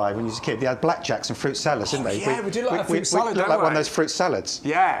you used to buy when you was a kid? They had blackjacks and fruit salads, didn't they? Yeah, we do look like a fruit salad, we look like one of those fruit salads.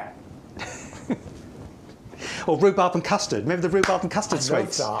 Yeah. Or rhubarb and custard. Remember the rhubarb and custard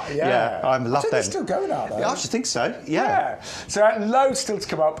sweets? Yeah, I love them. They're still going out there. Yeah, I should think so. Yeah. So loads still to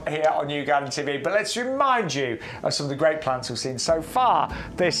come up here on New Garden TV. But let's remind you of some of the great plants we've seen so far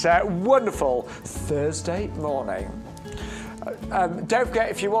this wonderful Thursday morning. Don't forget,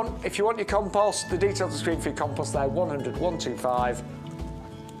 if you want your compost, the details on the screen for your compost there, 100 125.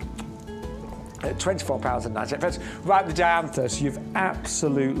 £24.98. Right, the dianthus, you've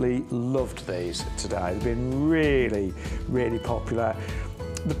absolutely loved these today. They've been really, really popular.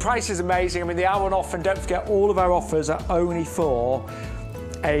 The price is amazing. I mean, they are on offer, and don't forget, all of our offers are only for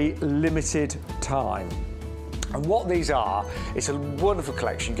a limited time. And what these are, it's a wonderful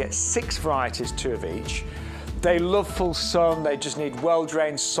collection. You get 6 varieties, 2 of each. They love full sun, they just need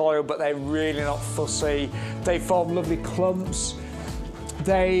well-drained soil, but they're really not fussy. They form lovely clumps.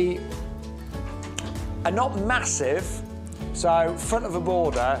 They are not massive, so front of a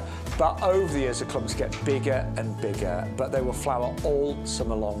border, but over the years the clumps get bigger and bigger, but they will flower all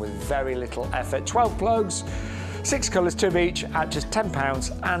summer long with very little effort. 12 plugs, 6 colours, 2 of each at just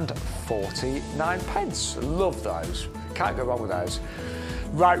 £10.49. Love those, can't go wrong with those.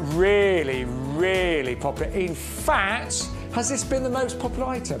 Right, really, really popular. In fact, has this been the most popular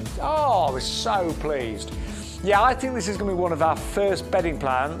item? Oh, we're so pleased. Yeah, I think this is going to be one of our first bedding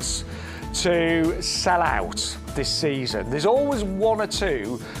plants to sell out this season. There's always 1 or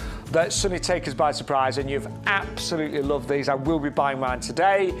 2 that suddenly take us by surprise, and you've absolutely loved these. I will be buying mine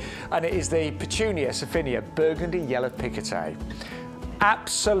today, and it is the Petunia Sophinia Burgundy Yellow Picotet.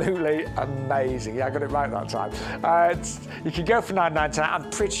 Absolutely amazing. Yeah, I got it right that time. You can go for £9.99. I'm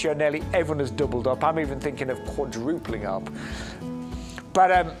pretty sure nearly everyone has doubled up. I'm even thinking of quadrupling up.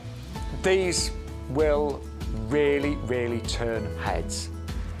 But these will really, really turn heads.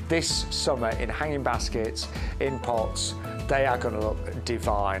 This summer, in hanging baskets, in pots, they are going to look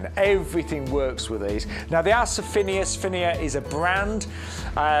divine. Everything works with these. Now, they are Sophinia. Sophinia is a brand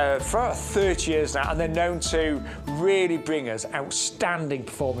for about 30 years now, and they're known to really bring us outstanding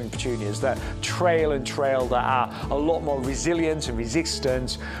performing petunias that trail, that are a lot more resilient and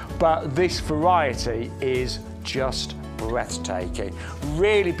resistant. But this variety is just breathtaking.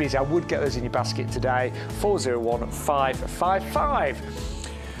 Really busy. I would get those in your basket today. 401 555.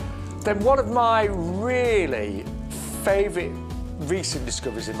 Then one of my really favourite recent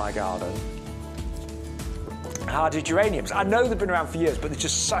discoveries in my garden, hardy geraniums. I know they've been around for years, but there's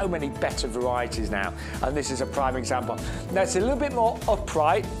just so many better varieties now, and this is a prime example. Now, it's a little bit more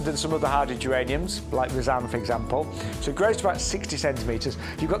upright than some of the hardy geraniums, like Rosanna, for example. So it grows to about 60 centimetres.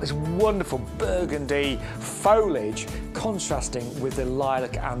 You've got this wonderful burgundy foliage contrasting with the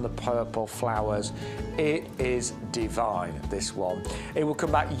lilac and the purple flowers. It is divine, this one. It will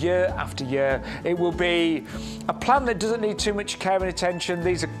come back year after year. It will be a plant that doesn't need too much care and attention.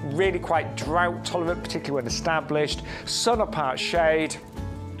 These are really quite drought tolerant, particularly when established. Sun or part shade.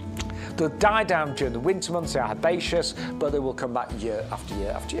 They'll die down during the winter months. They are herbaceous, but they will come back year after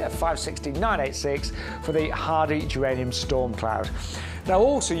year after year. 560 986 for the hardy geranium storm cloud. Now,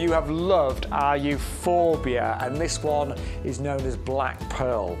 also, you have loved our euphorbia, and this one is known as black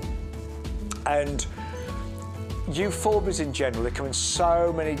pearl. And euphorbias in general, they come in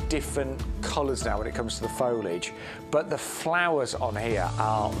so many different colours now when it comes to the foliage, but the flowers on here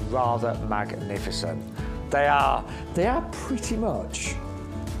are rather magnificent. They are pretty much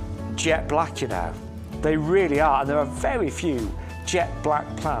jet black, you know. They really are, and there are very few jet black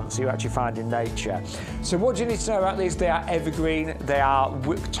plants you actually find in nature. So what do you need to know about these? They are evergreen, they are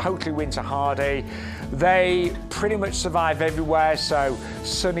totally winter hardy. They pretty much survive everywhere, so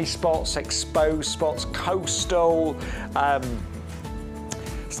sunny spots, exposed spots, coastal,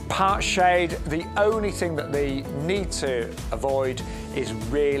 Part shade, the only thing that they need to avoid is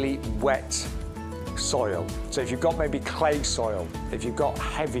really wet soil. So if you've got maybe clay soil, if you've got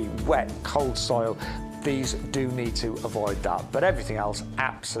heavy, wet, cold soil, these do need to avoid that. But everything else,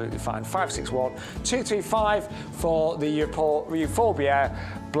 absolutely fine. 561 235 for the Euphorbia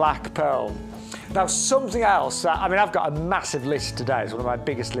Black Pearl. Now, something else, I mean, I've got a massive list today. It's one of my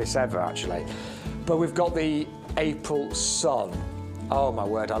biggest lists ever, actually. But we've got the April Sun. Oh, my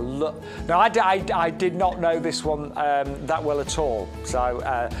word, I love... Now, I did not know this one that well at all. So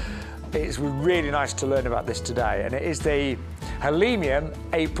it's really nice to learn about this today. And it is the Helenium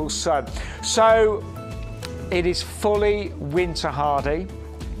April Sun. So it is fully winter hardy.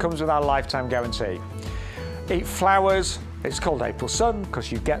 Comes with our lifetime guarantee. It flowers, it's called April Sun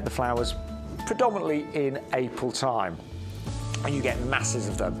because you get the flowers predominantly in April time, and you get masses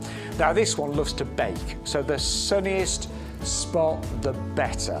of them. Now this one loves to bake, so the sunniest spot the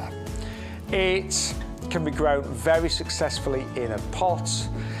better. It can be grown very successfully in a pot.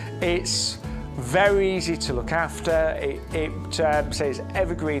 It's very easy to look after. It says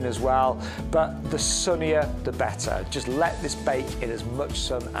evergreen as well, but the sunnier the better. Just let this bake in as much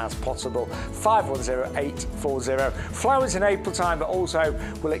sun as possible. 510840. Flowers in April time, but also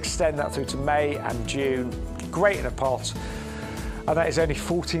will extend that through to May and June. Great in a pot, and that is only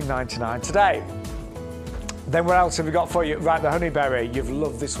 $14.99 today. Then what else have we got for you? Right, the honeyberry. You've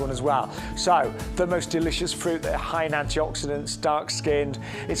loved this one as well. So, the most delicious fruit, that high in antioxidants, dark-skinned.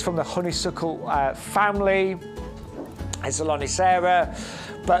 It's from the honeysuckle family. It's a Lonicera,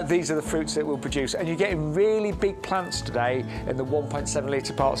 but these are the fruits that it will produce. And you're getting really big plants today in the 1.7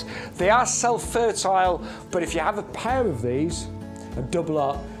 litre pots. They are self-fertile, but if you have a pair of these and double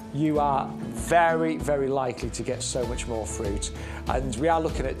up, you are very, very likely to get so much more fruit. And we are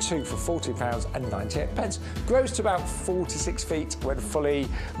looking at two for £14.98. Grows to about 46 feet when fully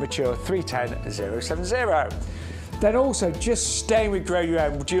mature, 310070. Then also, just staying with grow your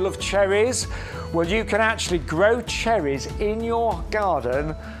own, would you love cherries? Well, you can actually grow cherries in your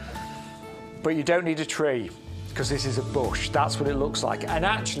garden, but you don't need a tree, because this is a bush. That's what it looks like. And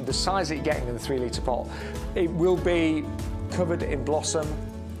actually, the size that you're getting in the 3 litre pot, it will be covered in blossom.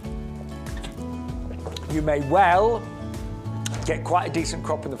 You may well get quite a decent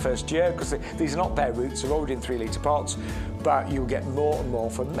crop in the first year, because these are not bare roots, they're already in 3 litre pots, but you'll get more and more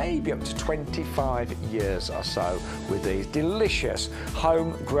for maybe up to 25 years or so with these delicious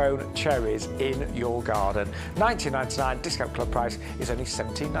homegrown cherries in your garden. $19.99, discount club price is only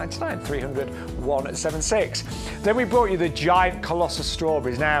 $17.99, 300-176. Then we brought you the giant Colossus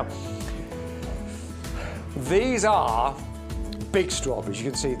strawberries. Now, these are big strawberries, you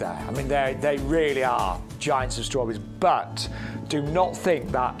can see there. I mean, they really are giants of strawberries, but do not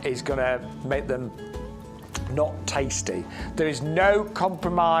think that is going to make them not tasty. There is no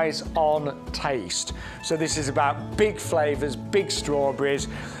compromise on taste. So this is about big flavours, big strawberries.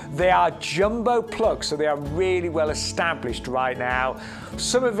 They are jumbo plugs, so they are really well established right now.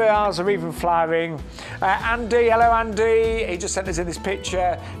 Some of ours are even flowering. Andy, hello Andy, he just sent us in this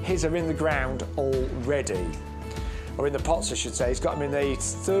picture. His are in the ground already. Or in the pots, I should say. He's got them in the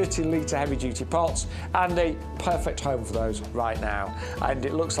 30 litre heavy duty pots, and a perfect home for those right now. And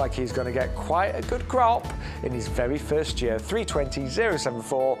it looks like he's going to get quite a good crop in his very first year.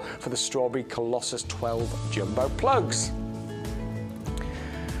 320-074 for the Strawberry Colossus 12 jumbo plugs.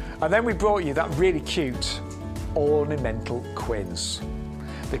 And then we brought you that really cute ornamental quince,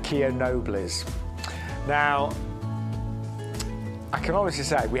 the Chio Nobilis. Now, I can honestly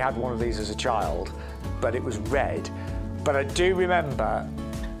say we had one of these as a child, but it was red. But I do remember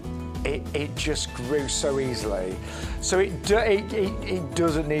it just grew so easily. So it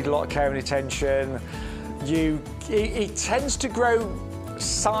doesn't need a lot of care and attention. It tends to grow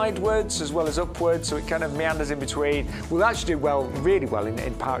sidewards as well as upwards, so it kind of meanders in between. Will actually do well, really well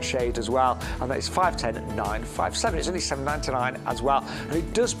in part shade as well, and that is 510-957. It's only $7.99 as well, and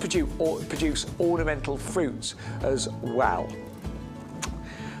it does produce ornamental fruits as well.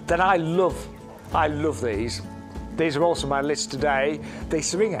 Then I love these. These are also my list today. The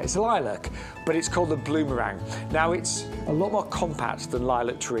syringa, it's a lilac, but it's called the bloomerang. Now it's a lot more compact than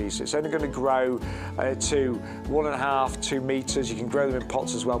lilac trees. It's only going to grow to 1.5, 2 metres. You can grow them in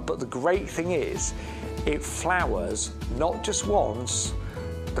pots as well. But the great thing is, it flowers not just once,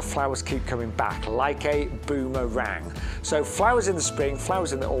 the flowers keep coming back like a boomerang. So flowers in the spring,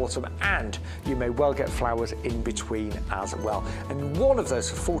 flowers in the autumn, and you may well get flowers in between as well. And one of those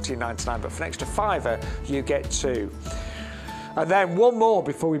for $14.99, but for an extra £5 you get 2. And then one more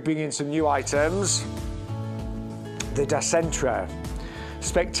before we bring in some new items, the Dacentra.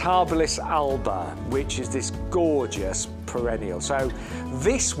 Spectabilis alba, which is this gorgeous perennial. So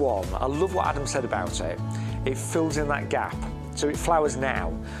this one, I love what Adam said about it. It fills in that gap, so it flowers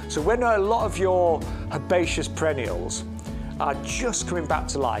now. So when a lot of your herbaceous perennials are just coming back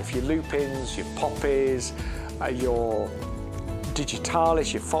to life, your lupins, your poppies, your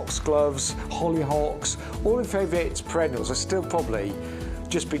digitalis, your foxgloves, hollyhocks, all your favourite perennials are still probably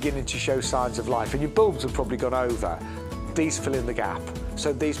just beginning to show signs of life, and your bulbs have probably gone over. These fill in the gap.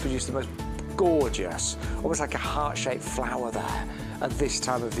 So these produce the most gorgeous, almost like a heart-shaped flower there at this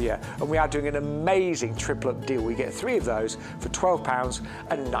time of the year. And we are doing an amazing triple-up deal. We get 3 of those for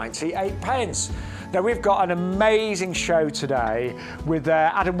 £12.98. Now, we've got an amazing show today with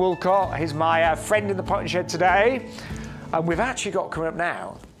Adam Woolcott. He's my friend in the potting shed today. And we've actually got coming up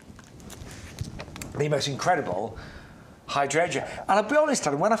now the most incredible hydrangea. And I'll be honest,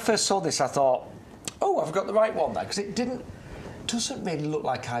 Adam, when I first saw this, I thought, oh, I've got the right one there, because it doesn't really look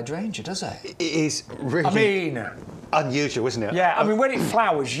like hydrangea, does it? It is really unusual, isn't it? Yeah, I mean, when it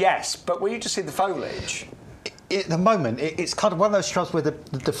flowers, yes, but when you just see the foliage... At the moment, it's kind of one of those shrubs where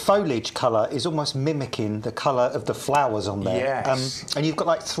the foliage colour is almost mimicking the colour of the flowers on there. Yes. And you've got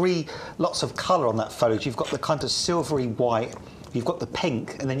like lots of colour on that foliage. You've got the kind of silvery white, you've got the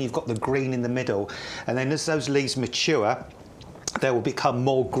pink, and then you've got the green in the middle. And then as those leaves mature, they will become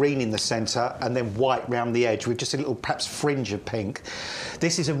more green in the centre and then white round the edge with just a little perhaps fringe of pink.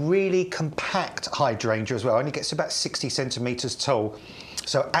 This is a really compact hydrangea as well. It only gets about 60 centimetres tall.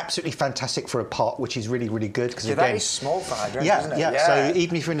 So absolutely fantastic for a pot, which is really, really good. Yeah, that is small for hydrangea, isn't it? Yeah. So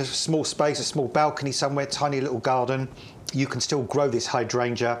even if you're in a small space, a small balcony somewhere, tiny little garden, you can still grow this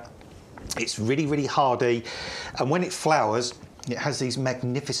hydrangea. It's really, really hardy. And when it flowers, it has these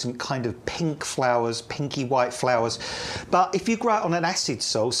magnificent kind of pink flowers, pinky white flowers. But if you grow it on an acid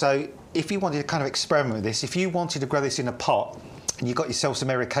soil, so if you wanted to kind of experiment with this, if you wanted to grow this in a pot and you got yourself some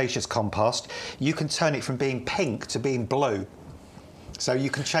ericaceous compost, you can turn it from being pink to being blue. So you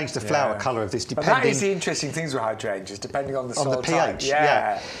can change the flower colour of this depending... But that is the interesting things with hydrangeas, depending on the soil the pH,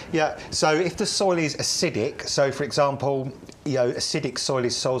 type. Yeah. So if the soil is acidic, so for example, acidic soil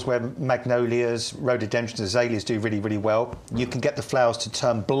is soils where magnolias, rhododendrons, azaleas do really, really well. You can get the flowers to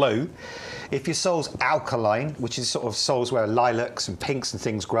turn blue. If your soil's alkaline, which is sort of soils where lilacs and pinks and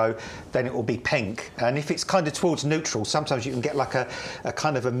things grow, then it will be pink. And if it's kind of towards neutral, sometimes you can get like a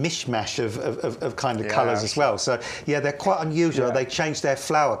kind of a mishmash of kind of colours as well. So yeah, they're quite unusual. They change their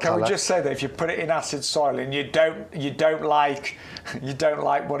flower colour. Can we just say that if you put it in acid soil and you don't like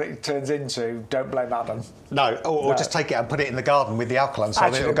what it turns into, don't blame Adam. No, or just take it and put it in the garden with the alkaline soil,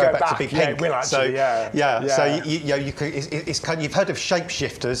 then it'll go back to be pink. Yeah, it will actually, So you can. It's kind of, you've heard of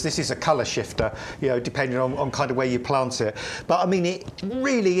shapeshifters. This is a colour shifter, depending on kind of where you plant it. But I mean, it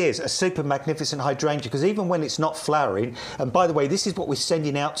really is a super magnificent hydrangea, because even when it's not flowering, and by the way, this is what we're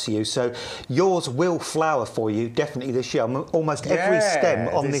sending out to you, so yours will flower for you definitely this year. Almost every stem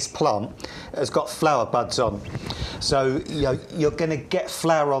on this plant has got flower buds on, so you're going to get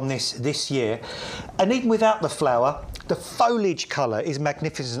flower on this year. And even without the flower, the foliage colour is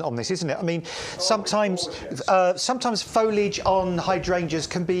magnificent on this, isn't it? I mean, sometimes foliage on hydrangeas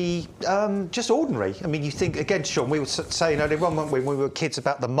can be just ordinary. I mean, you think, again, Shaun, we were saying earlier on, weren't we, when we were kids,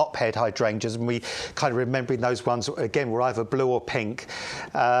 about the mop head hydrangeas, and we kind of remembering those ones, again, were either blue or pink.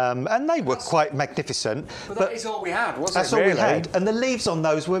 And they were quite magnificant. But that is all we had, wasn't it? That's all we had. And the leaves on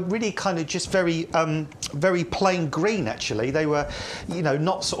those were really kind of just very plain green, actually. They were,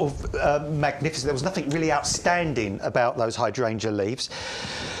 not sort of magnificent. There was nothing really outstanding about those hydrangea leaves.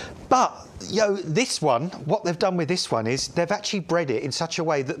 But this one, what they've done with this one is they've actually bred it in such a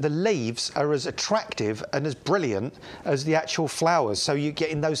way that the leaves are as attractive and as brilliant as the actual flowers. So you get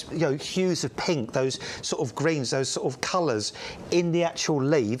in those hues of pink, those sort of greens, those sort of colours in the actual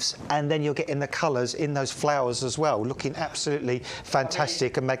leaves, and then you're getting the colours in those flowers as well, looking absolutely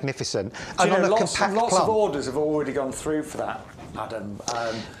fantastic and magnificent. And on a compact plant. Lots of orders have already gone through for that, Adam.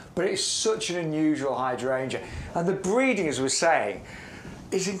 But it's such an unusual hydrangea, and the breeding, as we're saying,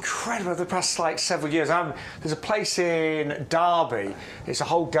 is incredible over the past several years. There's a place in Derby, it's a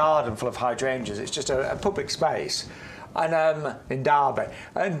whole garden full of hydrangeas. It's just a public space, and in Derby,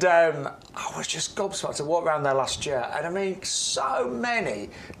 and I was just gobsmacked to walk around there last year, and I mean, so many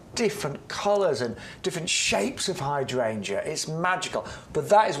different colours and different shapes of hydrangea. It's magical. But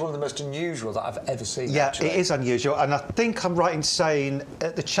that is one of the most unusual that I've ever seen. Yeah, actually. It is unusual. And I think I'm right in saying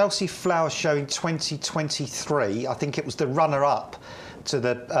at the Chelsea Flower Show in 2023, I think it was the runner-up to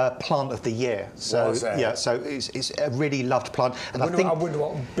the plant of the year. So yeah, so it's a really loved plant. And I wonder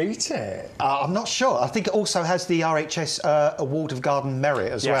what beat it. I'm not sure. I think it also has the RHS Award of Garden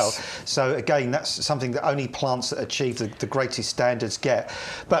Merit as well. So again, that's something that only plants that achieve the greatest standards get.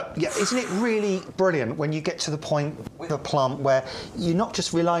 But yeah, isn't it really brilliant when you get to the point with a plant where you're not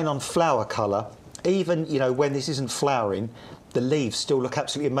just relying on flower colour, even, you know, when this isn't flowering, the leaves still look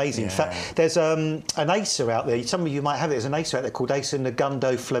absolutely amazing. In fact, there's an Acer out there, some of you might have it, there's an Acer out there called Acer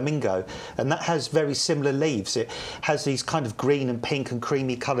Negundo Flamingo, and that has very similar leaves. It has these kind of green and pink and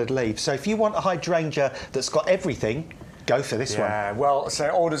creamy coloured leaves. So if you want a hydrangea that's got everything, go for this one. Yeah, well, so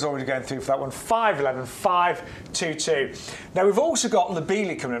orders already going through for that one. 511 522. Now, we've also got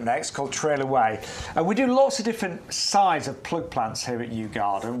Lobelia coming up next, called Trail Away. And we do lots of different size of plug plants here at Yew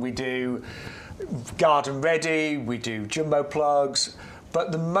Garden. We do garden ready, we do jumbo plugs,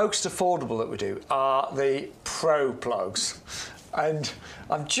 but the most affordable that we do are the pro plugs. And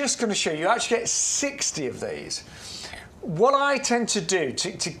I'm just going to show you, you actually get 60 of these. What I tend to do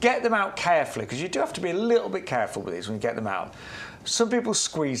to get them out carefully, because you do have to be a little bit careful with these when you get them out. Some people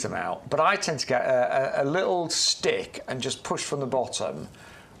squeeze them out, but I tend to get a little stick and just push from the bottom,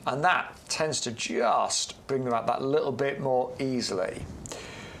 and that tends to just bring them out that little bit more easily.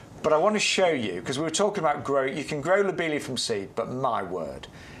 But I want to show you, because we were talking about growing, you can grow lobelia from seed, but my word,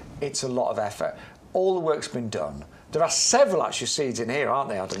 it's a lot of effort. All the work's been done. There are several actual seeds in here, aren't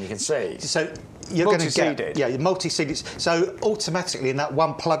there, Adam? You can see. So you're going to get multi-seeded. So automatically in that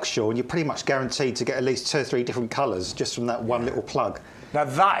one plug, Shaun, you're pretty much guaranteed to get at least 2 or 3 different colours just from that one little plug. Now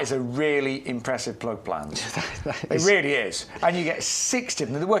that is a really impressive plug plant. It really is. And you get 60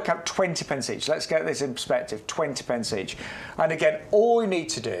 of them. They work out 20 pence each. Let's get this in perspective, 20 pence each. And again, all you need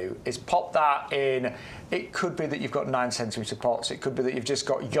to do is pop that in. It could be that you've got 9cm pots. It could be that you've just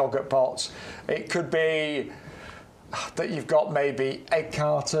got yoghurt pots. It could be that you've got maybe egg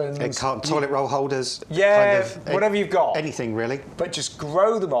cartons. Toilet roll holders. Yeah, kind of whatever you've got. Anything really. But just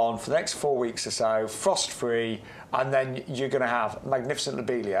grow them on for the next 4 weeks or so, frost-free, and then you're going to have magnificent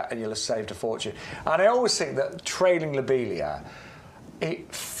lobelia and you'll have saved a fortune. And I always think that trailing lobelia,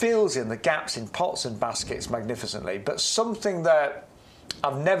 it fills in the gaps in pots and baskets magnificently, but something that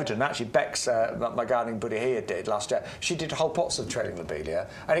I've never done, actually Bex, my gardening buddy here, did last year. She did whole pots of trailing lobelia,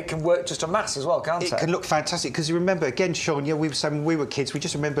 and it can work just en masse as well, can't it? It can look fantastic, because you remember, again, Shaun, yeah, we were saying when we were kids, we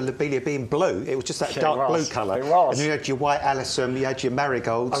just remember lobelia being blue. It was just that dark blue colour. It was. And you had your white alyssum, you had your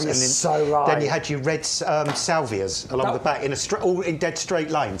marigolds. Oh, you're and then, so right. Then you had your red salvias along the back, all in dead straight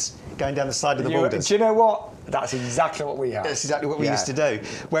lines, going down the side of the borders. Do you know what? That's exactly what we have. That's exactly what we used to do.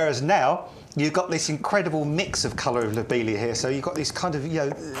 Whereas now, you've got this incredible mix of colour of lobelia here. So you've got this kind of, you know,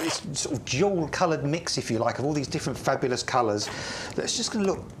 this sort of jewel-coloured mix, if you like, of all these different fabulous colours. That's just going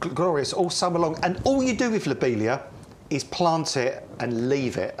to look glorious all summer long. And all you do with lobelia is plant it and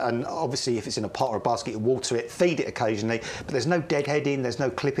leave it. And obviously, if it's in a pot or a basket, you water it, feed it occasionally. But there's no deadheading, there's no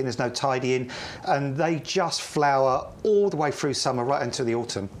clipping, there's no tidying. And they just flower all the way through summer, right into the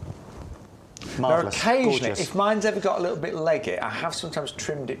autumn. Marvellous. Now, occasionally, gorgeous. if mine's ever got a little bit leggy, I have sometimes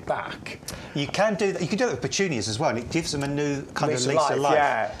trimmed it back. You can do that. You can do it with petunias as well, and it gives them a new kind of lease of life.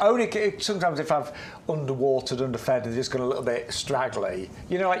 Yeah. Only sometimes if I've underwatered, underfed, and just got a little bit straggly.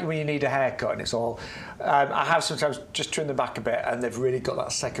 You know, like when you need a haircut and it's all. I have sometimes just trimmed them back a bit, and they've really got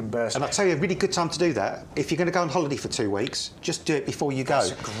that second burst. And I'll tell you a really good time to do that. If you're going to go on holiday for 2 weeks, just do it before you go.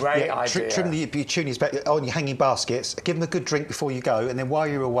 That's a great idea. Trim the petunias back on your hanging baskets. Give them a good drink before you go, and then while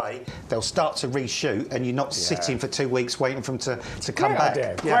you're away, they'll start to reshoot, and you're not sitting for 2 weeks waiting for them to come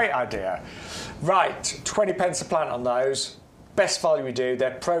back. Great idea. Right, 20 pence a plant on those. Best value we do.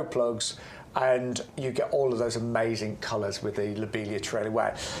 They're pro plugs. And you get all of those amazing colours with the Lobelia Trail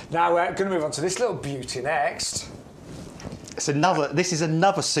Away. Now we're going to move on to this little beauty next. This is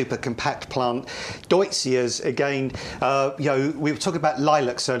another super compact plant. Deutzias, again, you know, we were talking about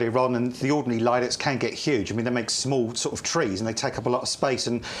lilacs earlier on, and the ordinary lilacs can get huge. I mean, they make small sort of trees and they take up a lot of space.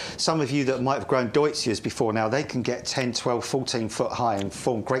 And some of you that might have grown Deutzias before now, they can get 10, 12, 14 foot high and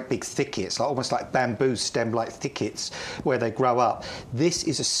form great big thickets, almost like bamboo stem-like thickets where they grow up. This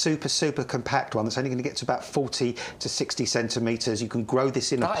is a super, super compact one that's only going to get to about 40 to 60 centimetres. You can grow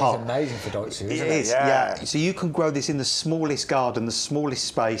this in a pot. That is amazing for Deutzias, isn't it? It is, yeah. So you can grow this in the smallest garden, the smallest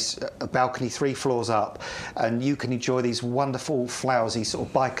space, a balcony 3 floors up, and you can enjoy these wonderful flowers, these sort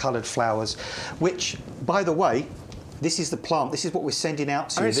of bicoloured flowers, which, by the way, this is the plant, this is what we're sending out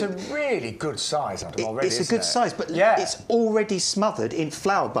to you. It's a really good size, Adam, already, It's a good size, but it's already smothered in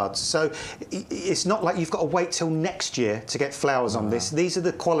flower buds, so it's not like you've got to wait till next year to get flowers on this. These are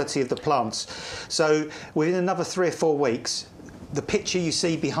the quality of the plants. So within another 3 or 4 weeks, the picture you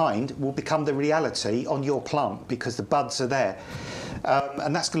see behind will become the reality on your plant because the buds are there.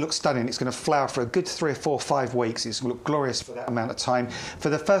 And that's going to look stunning. It's going to flower for a good 3 or 4 or 5 weeks. It's going to look glorious for that amount of time. For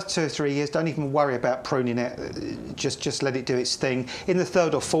the first 2 or 3 years, don't even worry about pruning it. Just let it do its thing. In the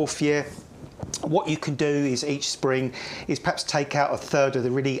 3rd or 4th year, what you can do is each spring is perhaps take out a third of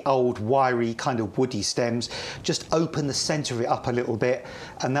the really old wiry kind of woody stems, just open the centre of it up a little bit,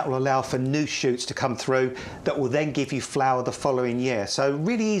 and that will allow for new shoots to come through that will then give you flower the following year. So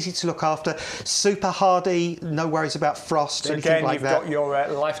really easy to look after, super hardy, no worries about frost or anything like that. Again, you've got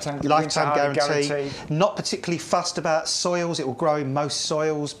your lifetime guarantee. Not particularly fussed about soils. It will grow in most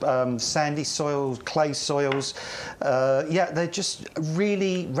soils, sandy soils, clay soils. Yeah, they're just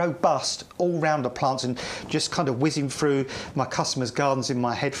really robust all-rounder plants, and just kind of whizzing through my customers' gardens in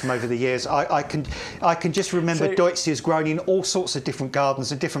my head from over the years, I can just remember Deutzias grown in all sorts of different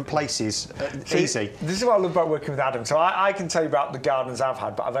gardens and different places. Easy. This is what I love about working with Adam. So I can tell you about the gardens I've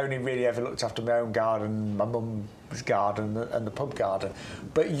had, but I've only really ever looked after my own garden, my mum's garden and the pub garden.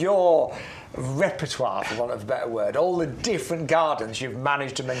 But your repertoire, for want of a better word, all the different gardens you've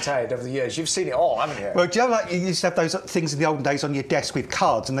managed to maintain over the years, you've seen it all, haven't you? Well, do you know, like you used to have those things in the olden days on your desk with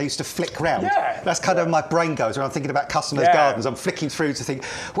cards, and they used to flick round? Yeah. That's kind of my brain goes when I'm thinking about customers' gardens. I'm flicking through to think,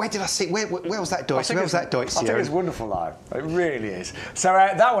 where did I see? Where was that Deutz? Where was that Deutz? I think it's wonderful, though. It really is. So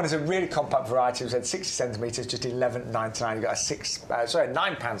that one is a really compact variety. It was 60 centimetres, just £11.99. You got a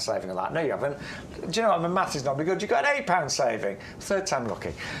 £9 saving on that. No, you haven't. Do you know what? My math is not very good. You got an £8 saving. Third time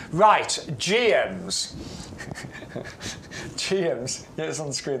lucky. Right, GMs. GMs. Yeah, it's on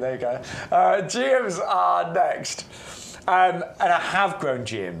the screen. There you go. GMs are next. And I have grown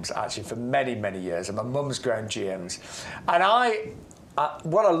GMs actually for many, many years, and my mum's grown GMs. And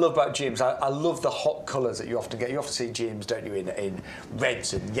what I love about GMs, I love the hot colours that you often get. You often see GMs, don't you, in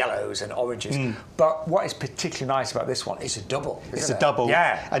reds and yellows and oranges. But what is particularly nice about this one is a double. It's a double.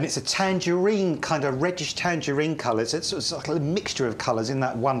 Yeah. And it's a tangerine, kind of reddish tangerine colours. It's like a mixture of colours in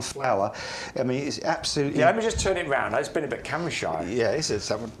that one flower. I mean, it's absolutely... Yeah, let me just turn it round. It's been a bit camera shy. Yeah, it's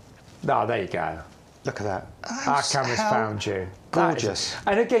that one. No, there you go. Look at that. Our camera's found you. Gorgeous.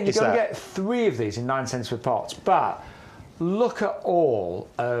 And again, you've got to get 3 of these in 9 cents per pot. But look at all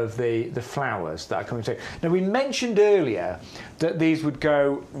of the flowers that are coming through. Now, we mentioned earlier that these would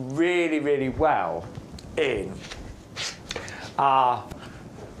go really, really well in our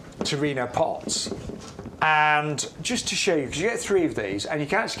Torino pots. And just to show you, because you get 3 of these, and you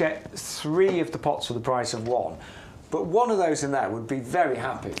can actually get 3 of the pots for the price of 1. But one of those in there would be very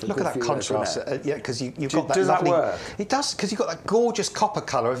happy. For Look at that contrast. Yeah, because you've got that does lovely... that work? It does, because you've got that gorgeous copper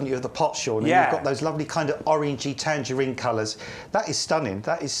colour, haven't you, of the pot, Shaun? Yeah. And you've got those lovely kind of orangey tangerine colours. That is stunning.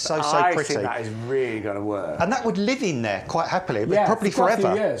 That is so pretty. I think that is really going to work. And that would live in there quite happily, but yeah, probably for forever.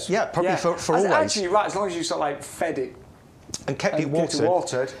 A few years. Yeah, probably for always. Actually, right, as long as you sort of like fed it and kept it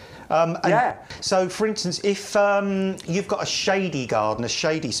watered. Yeah. So, for instance, if you've got a shady garden, a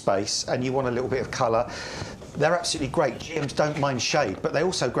shady space, and you want a little bit of colour, they're absolutely great. GMs don't mind shade, but they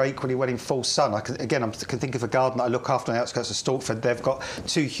also grow equally well in full sun. I can think of a garden that I look after on the outskirts of Stortford. They've got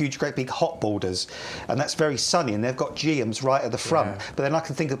 2 huge, great big hot borders, and that's very sunny, and they've got GMs right at the front. Yeah. But then I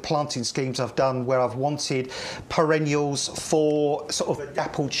can think of planting schemes I've done where I've wanted perennials for sort of a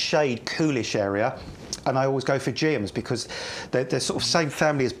dappled shade, coolish area. And I always go for GMs because they're sort of same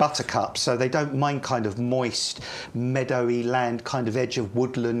family as buttercups, so they don't mind kind of moist, meadowy land, kind of edge of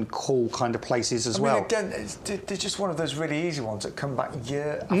woodland, cool kind of places as well. Again, they're just one of those really easy ones that come back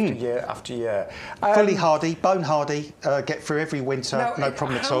year after year after year. Fully hardy, bone hardy, get through every winter, no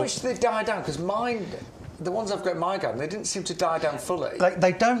problem at all. How much do they die down? Because mine... The ones I've got in my garden, they didn't seem to die down fully.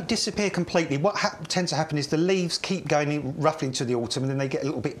 They don't disappear completely. What tends to happen is the leaves keep going in roughly into the autumn, and then they get a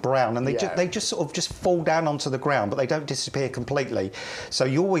little bit brown, and they just sort of just fall down onto the ground, but they don't disappear completely. So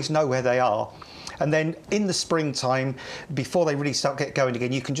you always know where they are. And then in the springtime, before they really start get going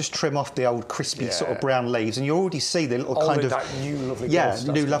again, you can just trim off the old crispy sort of brown leaves, and you already see the little kind of that new lovely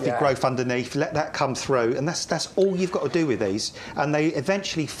growth growth underneath. Let that come through, and that's all you've got to do with these. And they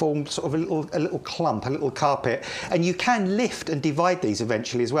eventually form sort of a little clump, a little carpet, and you can lift and divide these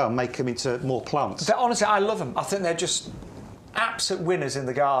eventually as well, and make them into more plants. Honestly, I love them. I think they're just absolute winners in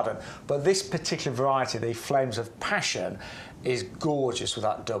the garden. But this particular variety, the Flames of Passion, is gorgeous with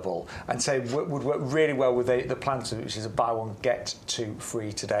that double, and so would work really well with the Planter, which is a buy one get 2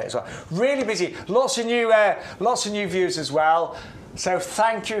 free today as well. Really busy, lots of new viewers as well. So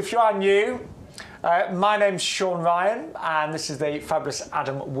thank you if you are new. My name's Shaun Ryan, and this is the fabulous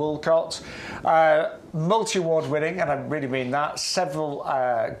Adam Woolcott. Multi-award winning, and I really mean that. Several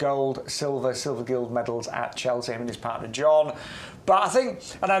gold, silver guild medals at Chelsea, him and his partner John. But I think,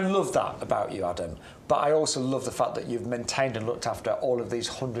 and I love that about you, Adam, but I also love the fact that you've maintained and looked after all of these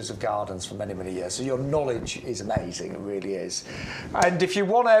hundreds of gardens for many, many years. So your knowledge is amazing, it really is. And if you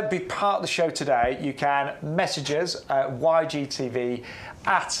want to be part of the show today, you can message us at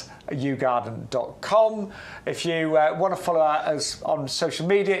ygtv@yougarden.com. If you want to follow us on social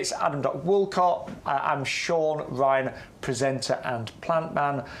media, it's adam.woolcott. I'm Shaun, Ryan, presenter and plant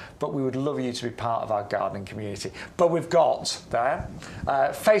man, but we would love you to be part of our gardening community. But we've got there,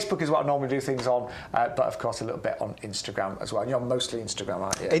 Facebook is what I normally do things on, but of course a little bit on Instagram as well. And you're mostly Instagram,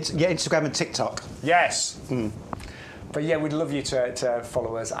 aren't you? Yeah, Instagram and TikTok. Yes. But yeah, we'd love you to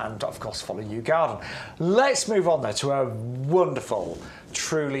follow us and of course follow You Garden. Let's move on there to a wonderful,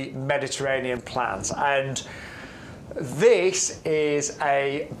 truly Mediterranean plant. And this is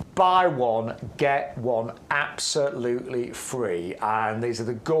a buy one, get one absolutely free. And these are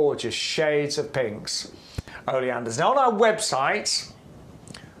the gorgeous shades of pinks oleanders. Now on our website,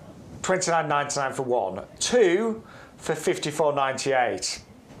 $29.99 for one, two for $54.98.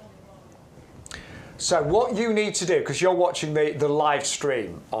 So what you need to do, because you're watching the live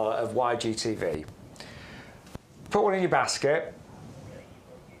stream of YGTV, put one in your basket,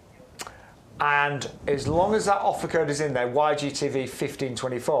 and as long as that offer code is in there, YGTV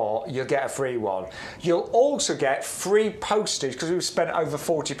 1524, you'll get a free one. You'll also get free postage, because we've spent over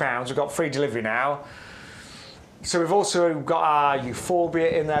 £40. We've got free delivery now. So we've also got our Euphorbia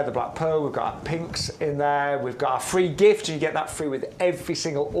in there, the Black Pearl, we've got our pinks in there, we've got our free gift, and you get that free with every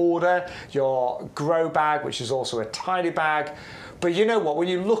single order, your grow bag, which is also a tiny bag. But you know what, when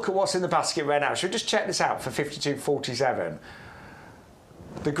you look at what's in the basket right now, should we just check this out for $52.47?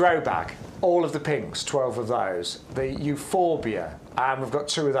 The grow bag, all of the pinks, 12 of those. The Euphorbia, and we've got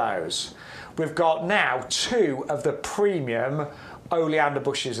 2 of those. We've got now 2 of the premium oleander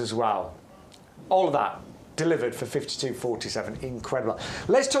bushes as well. All of that delivered for $52.47. Incredible.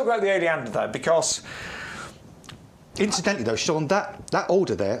 Let's talk about the oleander though, because incidentally though, Shaun, that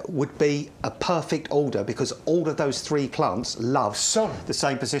order there would be a perfect order because all of those 3 plants love sun, the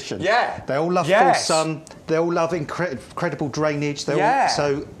same position. Yeah. They all love full sun. They all love incredible drainage.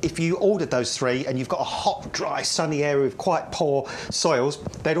 So if you ordered those 3 and you've got a hot, dry, sunny area with quite poor soils,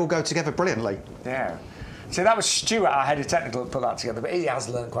 they'd all go together brilliantly. Yeah. So that was Stuart, our head of technical, that put that together, but he has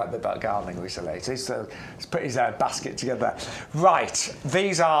learned quite a bit about gardening recently. So he's put his basket together. Right,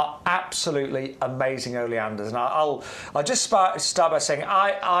 these are absolutely amazing oleanders, and I'll just start by saying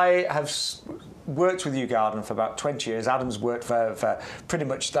I have worked with You Garden for about 20 years. Adam's worked for pretty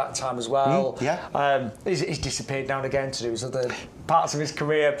much that time as well. He's disappeared now and again to do his other parts of his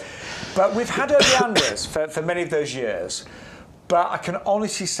career, but we've had oleanders for many of those years. But I can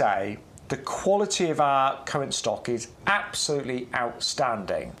honestly say the quality of our current stock is absolutely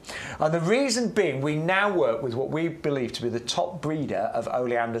outstanding. And the reason being, we now work with what we believe to be the top breeder of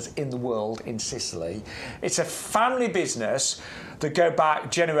oleanders in the world in Sicily. It's a family business that go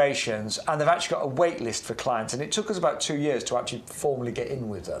back generations, and they've actually got a wait list for clients. And it took us about 2 years to actually formally get in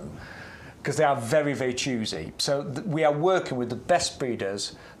with them, because they are very, very choosy. So we are working with the best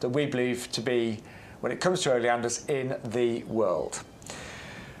breeders that we believe to be, when it comes to oleanders, in the world.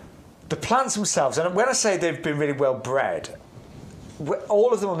 The plants themselves, and when I say they've been really well bred,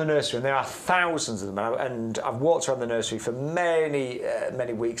 all of them on the nursery, and there are thousands of them, and I've walked around the nursery for many,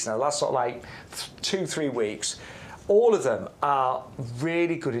 many weeks now, last sort of like 2-3 weeks. All of them are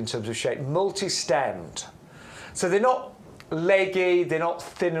really good in terms of shape, multi-stemmed. So they're not leggy, they're not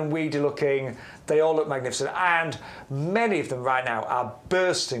thin and weedy looking, they all look magnificent, and many of them right now are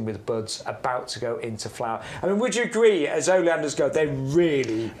bursting with buds about to go into flower. I mean, would you agree, as oleanders go, they're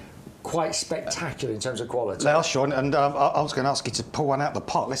really quite spectacular in terms of quality? They are, Shaun, and I was going to ask you to pull one out the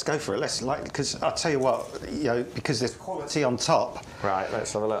pot. Let's go for it. Because I'll tell you what, because there's quality on top. Right,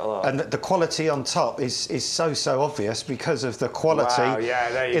 let's have a little look. And the quality on top is so obvious because of the quality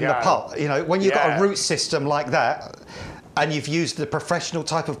in the pot. You know, when you've got a root system like that, and you've used the professional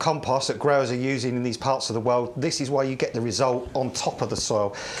type of compost that growers are using in these parts of the world, this is why you get the result on top of the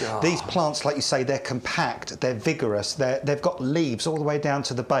soil. God. These plants, like you say, they're compact, they're vigorous, they've got leaves all the way down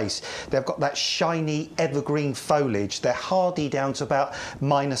to the base. They've got that shiny evergreen foliage. They're hardy down to about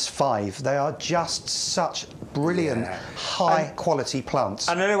 -5. They are just such brilliant, high quality plants.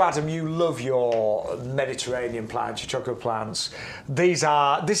 And I know, Adam, you love your Mediterranean plants, your chocolate plants.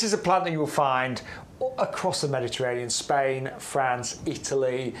 This is a plant that you will find across the Mediterranean, Spain, France,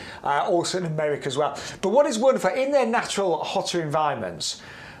 Italy, also in America as well. But what is wonderful, in their natural hotter environments,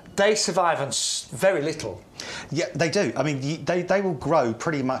 they survive on very little. Yeah, they do. I mean, they will grow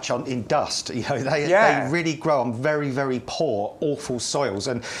pretty much in dust. You know, they really grow on very, very poor, awful soils.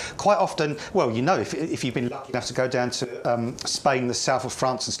 And quite often, well, you know, if you've been lucky enough to go down to Spain, the south of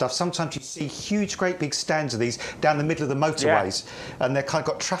France and stuff, sometimes you see huge, great big stands of these down the middle of the motorways, and they're kind of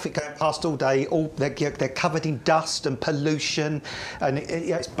got traffic going past all day. They're covered in dust and pollution, and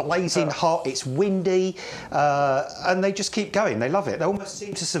it's blazing hot. It's windy, and they just keep going. They love it. They almost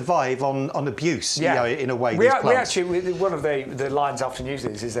seem to survive on abuse, you know, in a way. We actually, one of the lines often used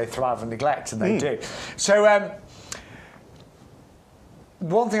is they thrive on neglect, and they do. So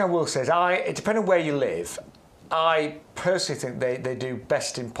one thing I will say is, it depends on where you live. I personally think they do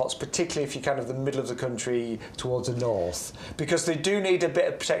best in pots, particularly if you're kind of the middle of the country towards the north, because they do need a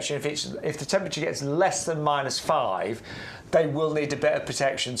bit of protection. If the temperature gets less than -5, they will need a bit of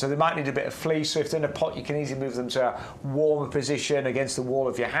protection. So they might need a bit of fleece. So if they're in a pot, you can easily move them to a warmer position against the wall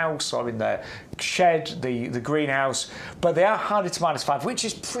of your house or in the shed, the greenhouse. But they are harder to -5, which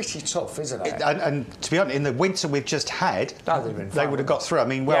is pretty tough, isn't it? And to be honest, in the winter we've just had, they would have got through. I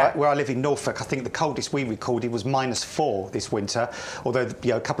mean, where I live in Norfolk, I think the coldest we recorded was -4 this winter. Although,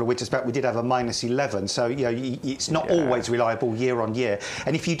 you know, a couple of winters back we did have a -11. So, you know, it's not always reliable year on year.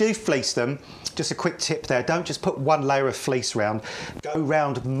 And if you do fleece them, just a quick tip there, don't just put one layer of fleece round, go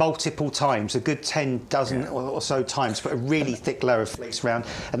round multiple times, a good 10 dozen or so times, put a really thick layer of fleece round,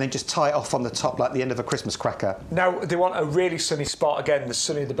 and then just tie it off on the top like the end of a Christmas cracker. Now, they want a really sunny spot. Again, the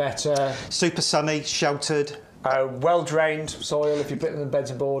sunnier the better. Super sunny, sheltered. Well-drained soil if you put them in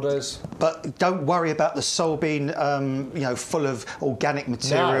beds and borders. But don't worry about the soil being, you know, full of organic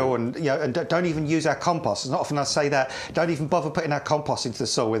material, and you know, and don't even use our compost. It's not often I say that. Don't even bother putting our compost into the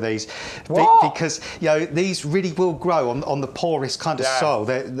soil with these, because you know these really will grow on the poorest kind of soil.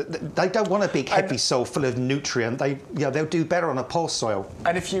 They don't want a big heavy soil full of nutrient. They'll do better on a poor soil.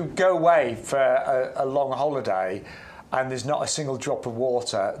 And if you go away for a long holiday, and there's not a single drop of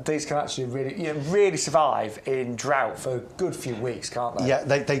water, these can actually really survive in drought for a good few weeks, can't they? Yeah,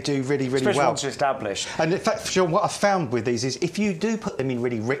 they do really, really Especially well. once they're established. And in fact, Shaun, what I've found with these is if you do put them in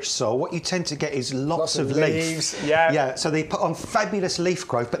really rich soil, what you tend to get is lots of leaves. Yeah, so they put on fabulous leaf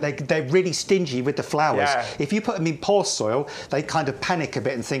growth, but they're really stingy with the flowers. Yeah. If you put them in poor soil, they kind of panic a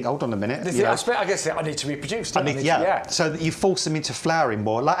bit and think, hold on a minute. I guess I need to reproduce. So that you force them into flowering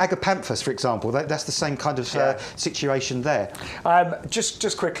more. Like agapanthus, for example, that's the same kind of situation there.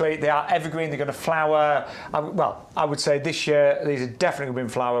 Just quickly, they are evergreen. They're going to flower. I would say this year these are definitely going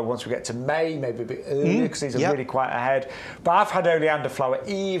to flower once we get to May, maybe a bit earlier because these are really quite ahead. But I've had oleander flower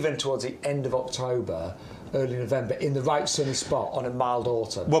even towards the end of October, early November, in the right sunny spot on a mild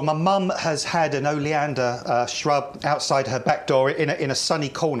autumn. Well, my mum has had an oleander shrub outside her back door in a sunny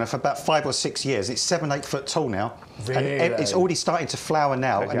corner for about 5 or 6 years. It's 7-8 foot tall now. Really? And it's already starting to flower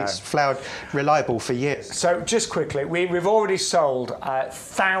now, and it's flowered reliable for years. So just quickly, we've already sold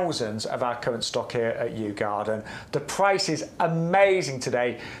thousands of our current stock here at Yew Garden. The price is amazing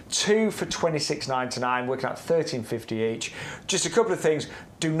today. 2 for $26.99, working out $13.50 each. Just a couple of things.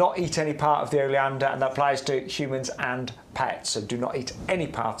 Do not eat any part of the oleander, and that applies to humans and pets. So do not eat any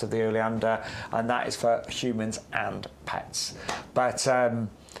part of the oleander, and that is for humans and pets. But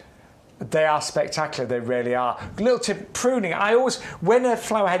they are spectacular, they really are. Little tip, pruning. I always, when a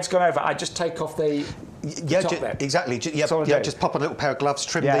flower head's gone over, I just take off the top there. Exactly. Just pop a little pair of gloves,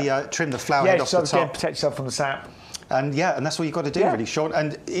 trim the flower head off the top. Yeah, protect yourself from the sap. And that's what you've got to do, really, Shaun.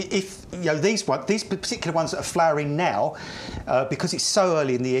 And if these particular ones that are flowering now, because it's so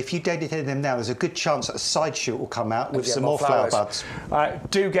early in the year, if you dedicate them now, there's a good chance that a side shoot will come out with some more flower buds.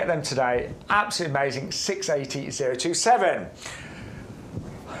 Do get them today. Absolutely amazing. 680027.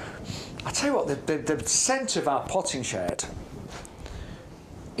 I tell you what, the centre of our potting shed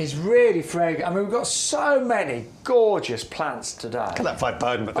is really fragrant. I mean, we've got so many gorgeous plants today. Look at that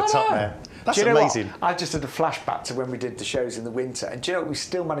viburnum at the top there. That's amazing. I just had a flashback to when we did the shows in the winter, and do you know what? We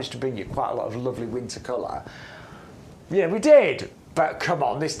still managed to bring you quite a lot of lovely winter colour. Yeah, we did. But come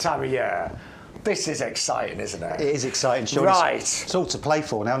on, this time of year, this is exciting, isn't it? It is exciting, Shaun. Right. It's all to play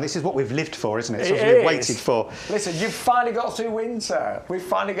for now, and this is what we've lived for, isn't it? It's what we've waited for. Listen, you've finally got through winter. We're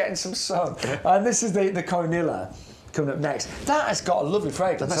finally getting some sun. And this is the Cornilla coming up next. That has got a lovely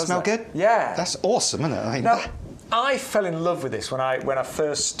fragrance. Doesn't that smell good? Yeah. That's awesome, isn't it? I mean, now, I fell in love with this when I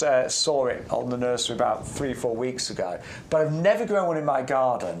first saw it on the nursery about 3 or 4 weeks ago, but I've never grown one in my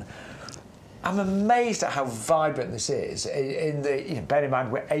garden. I'm amazed at how vibrant this is. Bear in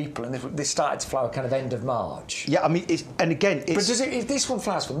mind we're April and this started to flower kind of end of March. Yeah, I mean, but this one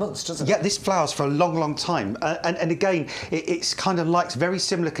flowers for months, doesn't it? Yeah, this flowers for a long, long time. And again, it's kind of like very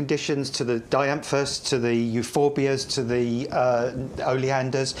similar conditions to the dianthus, to the euphorbias, to the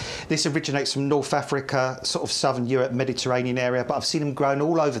oleanders. This originates from North Africa, sort of southern Europe, Mediterranean area, but I've seen them grown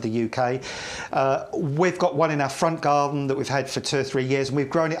all over the UK. We've got one in our front garden that we've had for 2 or 3 years, and we've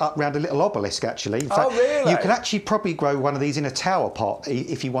grown it up around a little obelisk, actually. In fact, really? You can actually probably grow one of these in a tower pot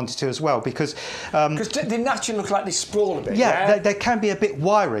if you wanted to as well, because they naturally look like they sprawl a bit. Yeah, they can be a bit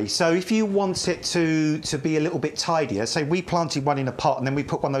wiry. So if you want it to be a little bit tidier, say we planted one in a pot and then we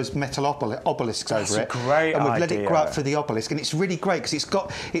put one of those metal obelisks over it. That's a great and we've let idea. it grow up through the obelisk, and it's really great because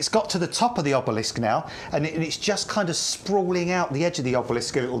it's got to the top of the obelisk now, and it's just kind of sprawling out the edge of the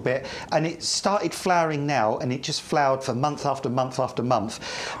obelisk a little bit, and it started flowering now, and it just flowered for month after month after month.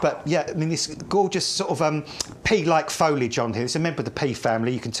 But yeah, I mean, this gorgeous sort of pea-like foliage on here. It's a member of the pea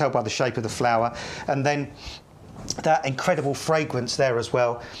family. You can tell by the shape of the flower, and then that incredible fragrance there as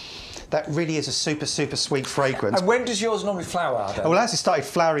well. That really is a super, super sweet fragrance. And when does yours normally flower, Adam? Well, as it started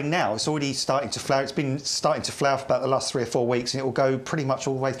flowering now, it's already starting to flower. It's been starting to flower for about the last 3 or 4 weeks, and it will go pretty much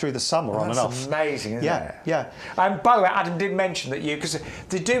all the way through the summer on and off. That's amazing, isn't it? Yeah. And by the way, Adam did mention that because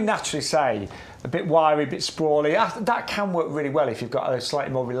they do naturally say a bit wiry, a bit sprawly. That can work really well if you've got a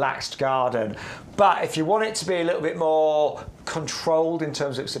slightly more relaxed garden. But if you want it to be a little bit more controlled in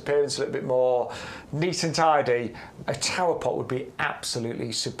terms of its appearance, a little bit more neat and tidy, a tower pot would be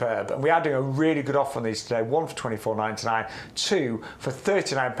absolutely superb. And we are doing a really good offer on these today. One for £24.99, two for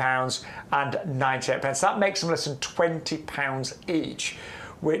 £39 and 98 pence. That makes them less than £20 each,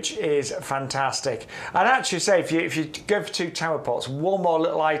 which is fantastic. And actually say, if you go for 2 tower pots, one more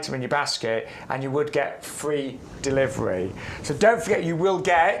little item in your basket and you would get free delivery. So don't forget, you will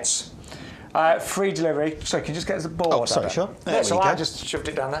get free delivery. So you can just get us a board. Oh, sorry, Shaun. So I just shoved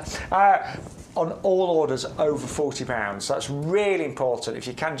it down there. On all orders over £40. So that's really important. If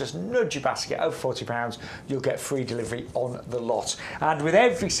you can just nudge your basket over £40, you'll get free delivery on the lot. And with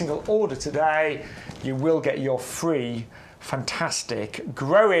every single order today, you will get your free fantastic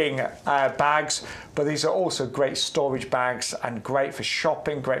growing bags, but these are also great storage bags and great for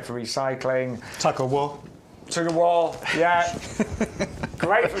shopping, great for recycling. Tug of war. Tug of war, yeah.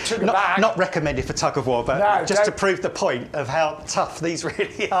 Great for tug of bag. Not recommended for tug of war, but no, just to prove the point of how tough these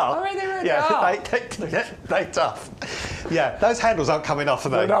really are. I mean, they really are. They're tough. Yeah, those handles aren't coming off, are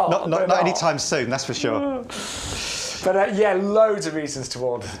they? Not anytime soon, that's for sure. But yeah, loads of reasons to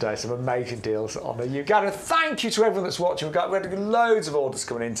order today. Some amazing deals on the Uganda. Thank you to everyone that's watching. We've had loads of orders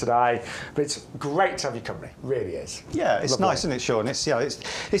coming in today. But it's great to have your company. It really is. Yeah, it's nice, isn't it, Shaun? This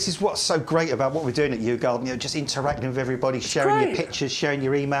is what's so great about what we're doing at Uganda. Just interacting with everybody, sharing your pictures, sharing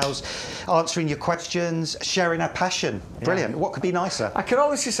your emails, answering your questions, sharing our passion. Brilliant. What could be nicer? I can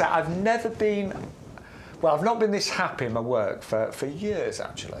honestly say I've not been this happy in my work for years,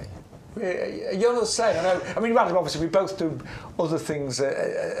 actually. You're not the same. I know. I mean, obviously, we both do other things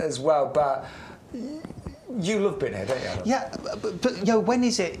as well, but you love being here, don't you, Adam? Yeah, but when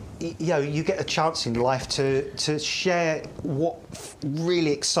is it? You get a chance in life to share what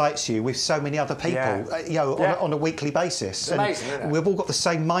really excites you with so many other people. On a weekly basis. It's amazing, isn't it? We've all got the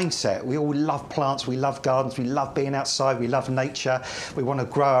same mindset. We all love plants. We love gardens. We love being outside. We love nature. We want to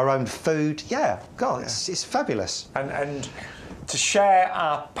grow our own food. Yeah, God, it's fabulous. And to share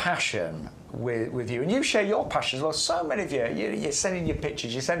our passion with you, and you share your passion as well. So many of you're sending your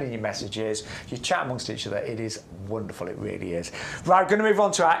pictures, you're sending your messages, you chat amongst each other. It is wonderful, it really is. Right, we're going to move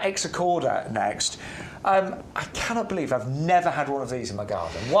on to our Exocorda next. I cannot believe I've never had one of these in my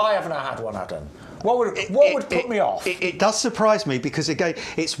garden. Why haven't I had one, Adam? What would put me off? It does surprise me because, again,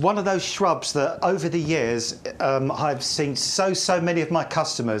 it's one of those shrubs that over the years I've seen so many of my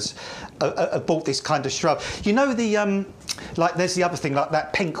customers have bought this kind of shrub. You know, there's the other thing, like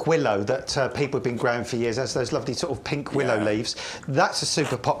that pink willow that people have been growing for years. That's those lovely sort of pink willow leaves. That's a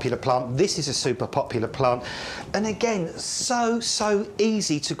super popular plant. This is a super popular plant. And again, so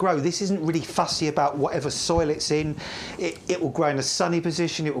easy to grow. This isn't really fussy about whatever soil it's in. It will grow in a sunny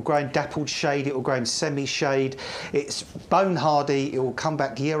position. It will grow in dappled shade. It will grow in semi-shade. It's bone hardy. It will come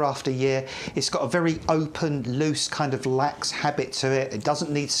back year after year. It's got a very open, loose, kind of lax habit to it. It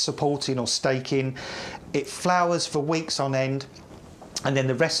doesn't need supporting or staking. It flowers for weeks on end. And then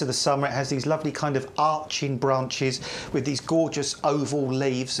the rest of the summer it has these lovely kind of arching branches with these gorgeous oval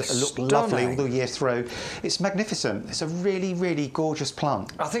leaves that look lovely all the year through. It's magnificent. It's a really, really gorgeous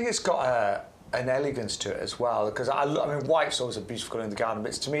plant. I think it's got an elegance to it as well, because I mean, white's always a beautiful colour in the garden,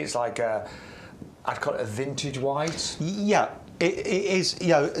 but to me it's like I'd call it a vintage white. Yeah. It is, you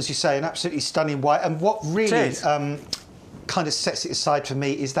know, as you say, an absolutely stunning white. And what really kind of sets it aside for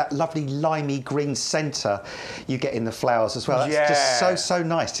me is that lovely limey green centre you get in the flowers as well. That's just so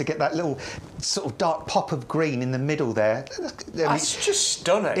nice to get that little sort of dark pop of green in the middle there. That's just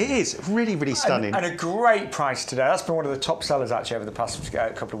stunning. It is really stunning. And a great price today. That's been one of the top sellers actually over the past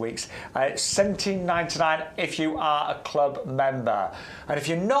couple of weeks. $17.99 if you are a club member. And if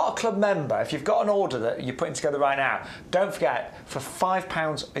you're not a club member, if you've got an order that you're putting together right now, don't forget, for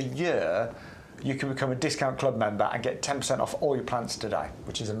 £5 a year, you can become a discount club member and get 10% off all your plants today,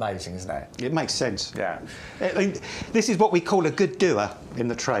 which is amazing, isn't it? It makes sense. Yeah. This is what we call a good doer in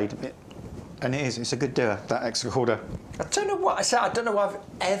the trade. And it is, it's a good doer, that extra quarter. I don't know what I said. I don't know why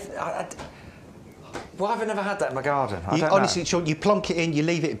why have I never had that in my garden? Honestly, Shaun, you plonk it in, you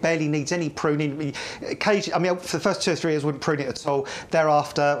leave it, it barely needs any pruning. Occasionally, I mean, for the first 2 or 3 years, I wouldn't prune it at all.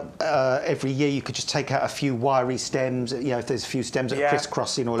 Thereafter, every year, you could just take out a few wiry stems, you know, if there's a few stems that are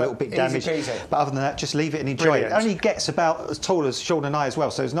crisscrossing or a little bit damaged. But other than that, just leave it and enjoy it. It only gets about as tall as Shaun and I as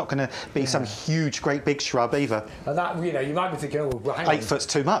well, so it's not going to be some huge, great big shrub either. And that, you know, you might be thinking, oh, well, hang on. 8 foot's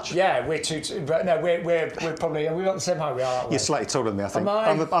too much. Yeah, we're but no, we're probably, we're not the same height we are, aren't we? You're slightly taller than me, I think. Am I?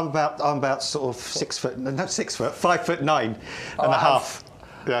 I'm about sort of 6 foot, no, 6 foot, 5'9" and a half.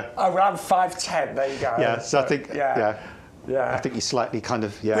 Yeah. Oh, well, I'm 5'10", there you go. Yeah, so I think, yeah. I think you're slightly kind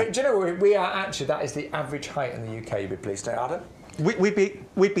of, But do you know, we are actually, that is the average height in the UK, you'd be pleased to, Adam. We'd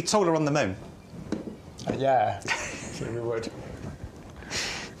be taller on the moon. Yeah, we would.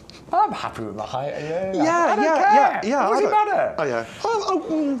 I'm happy with my height. Yeah. What does it matter? Oh,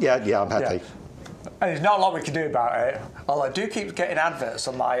 yeah. Yeah, I'm happy. Yeah. And there's not a lot we can do about it. Although I do keep getting adverts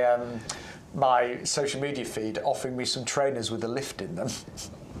on my my social media feed offering me some trainers with a lift in them.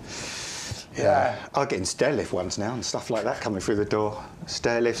 Yeah. I'm getting stair lift ones now and stuff like that coming through the door.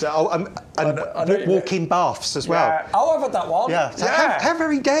 Stair lifts. Oh, and walk-in baths as well. Yeah. Oh, I've had that one. Yeah. So how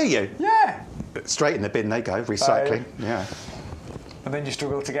very dare you? Yeah. Straight in the bin they go, recycling. Yeah. And then you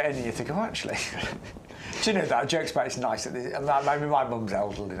struggle to get in and you think, oh, actually... Do you know that? Jokes about it's nice that maybe my mum's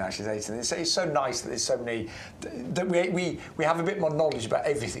elderly now, she's 80. It's so nice that there's so many... that we have a bit more knowledge about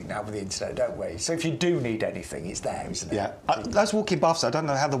everything now with the internet, don't we? So if you do need anything, it's there, isn't it? Yeah. Those walk-in baths, I don't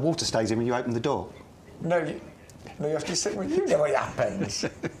know how the water stays in when you open the door. No, you have to sit with... You know what happens.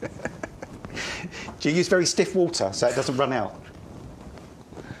 Do you use very stiff water so it doesn't run out?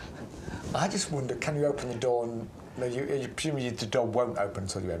 I just wonder, can you open the door and... No, you presume the door won't open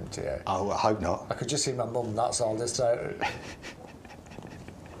until you empty it. Oh, I hope not. I could just see my mum, that's all.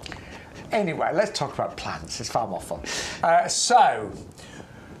 Anyway, let's talk about plants. It's far more fun. So,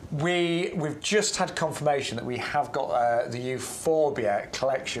 we've just had confirmation that we have got the Euphorbia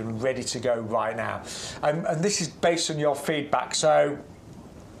collection ready to go right now. And this is based on your feedback. So,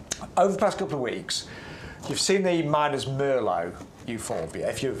 over the past couple of weeks, you've seen the Miner's Merlot Euphorbia,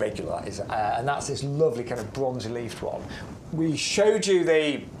 if you're a regular, that is, and that's this lovely kind of bronzy leafed one. We showed you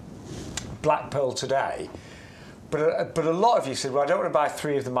the Black Pearl today, but a lot of you said, well, I don't want to buy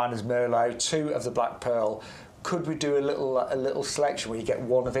 3 of the Miner's Merlot, 2 of the Black Pearl. Could we do a little selection where you get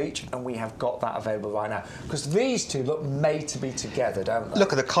 1 of each? And we have got that available right now. Because these two look made to be together, don't they?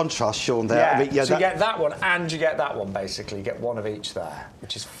 Look at the contrast, Shaun, there. Yeah, I mean, so you get that one and you get that one, basically. You get 1 of each there,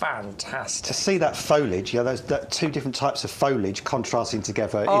 which is fantastic. To see that foliage, that 2 different types of foliage contrasting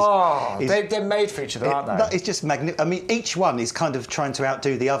together they're made for each other, aren't they? That is just magnificent. I mean, each one is kind of trying to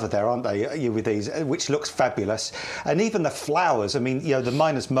outdo the other there, aren't they, with these, which looks fabulous. And even the flowers, I mean, the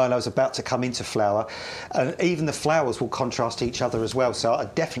Miner's Merlot is about to come into flower, and even the flowers will contrast each other as well. So I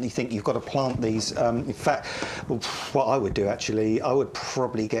definitely think you've got to plant these. In fact, what I would do actually, I would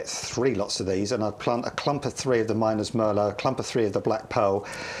probably get 3 lots of these, and I'd plant a clump of 3 of the Miner's Merlot, a clump of 3 of the Black Pearl,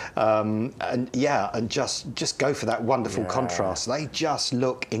 and just go for that wonderful contrast. They just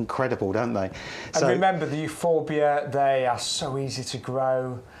look incredible, don't they? And remember, the Euphorbia, they are so easy to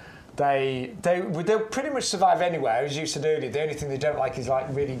grow. They'll pretty much survive anywhere, as you said earlier. The only thing they don't like is like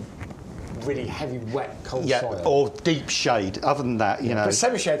really heavy, wet, cold soil. Or deep shade. Other than that, you know. But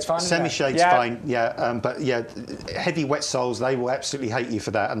semi-shade's fine. Semi-shade's fine. Yeah. But yeah, heavy, wet soils, they will absolutely hate you for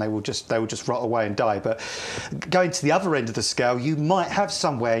that, and they will just rot away and die. But going to the other end of the scale, you might have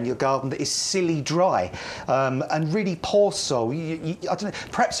somewhere in your garden that is silly dry and really poor soil. I don't know.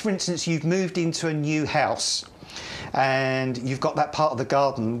 Perhaps, for instance, you've moved into a new house, and you've got that part of the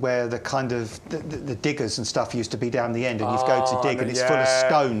garden where the kind of the diggers and stuff used to be down the end, and you go to dig and it's full of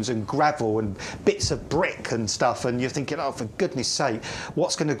stones and gravel and bits of brick and stuff, and you're thinking, oh, for goodness sake,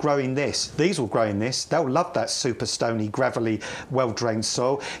 what's going to grow in this? These will grow in this. They'll love that super stony, gravelly, well-drained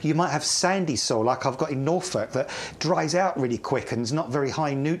soil. You might have sandy soil like I've got in Norfolk that dries out really quick and is not very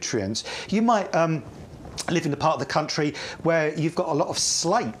high in nutrients. You might live in the part of the country where you've got a lot of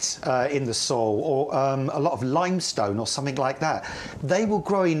slate in the soil, or a lot of limestone or something like that. They will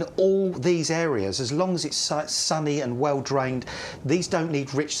grow in all these areas as long as it's sunny and well drained. These don't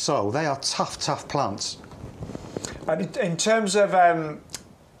need rich soil. They are tough plants. And in terms of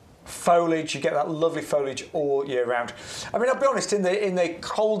foliage, you get that lovely foliage all year round. I mean, I'll be honest, in the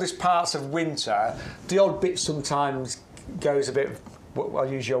coldest parts of winter, the odd bit sometimes goes a bit, I'll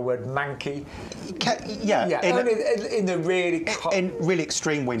use your word, manky. In the really in really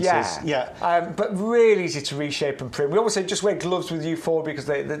extreme winters. But really easy to reshape and prune. We always say just wear gloves with euphorbia because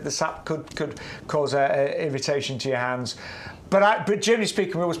the sap could cause irritation to your hands. But generally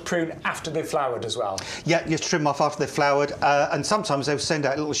speaking, we always prune after they've flowered as well. Yeah, you trim off after they've flowered, and sometimes they'll send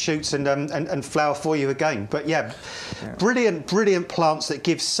out little shoots and flower for you again. But brilliant plants that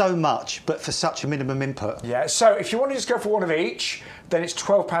give so much, but for such a minimum input. Yeah. So if you want to just go for one of each, then it's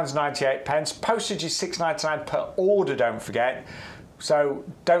 £12.98. Postage is £6.99 per order. Don't forget. So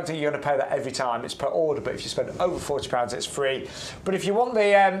don't think you're going to pay that every time. It's per order. But if you spend over £40, it's free. But if you want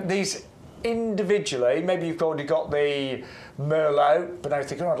these individually, maybe you've already got the Merlot, but now you're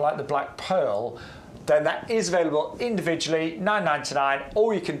thinking, I'd like the Black Pearl, then that is available individually, £9.99,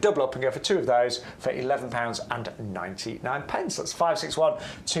 or you can double up and go for two of those for £11.99. That's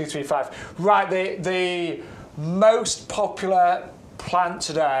 561-235. Right, the most popular plant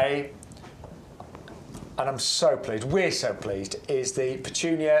today, and I'm so pleased, we're so pleased, is the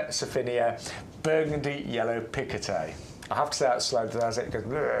Petunia Sophinia Burgundy Yellow Picotet. I have to say that slow as it goes.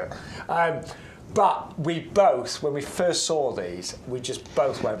 But we both, when we first saw these, we just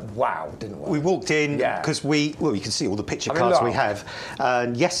both went, wow, didn't we? We walked in because you can see all the picture cards we have.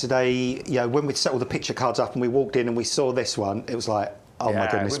 And yesterday, when we'd set all the picture cards up and we walked in and we saw this one, it was like, oh my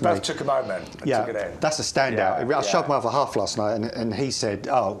goodness me. We both took a moment and took it in. That's a standout. I showed my other half last night and he said,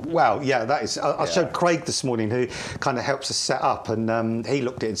 oh, wow, that is... I showed Craig this morning, who kind of helps us set up, and he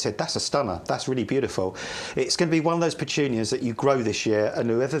looked at it and said, that's a stunner. That's really beautiful. It's going to be one of those petunias that you grow this year, and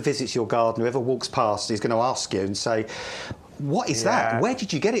whoever visits your garden, whoever walks past, is going to ask you and say, what is that? Where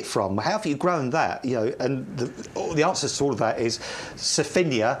did you get it from? How have you grown that? And the answers to all of that is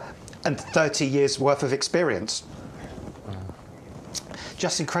Sophinia and 30 years worth of experience.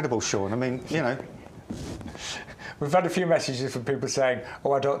 Just incredible, Shaun. I mean, We've had a few messages from people saying,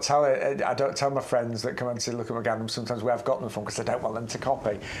 "Oh, I don't tell my friends that come and say, look at my garden. Sometimes where I've got them from because I don't want them to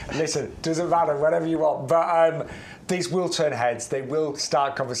copy." Listen, doesn't matter, whatever you want. But these will turn heads. They will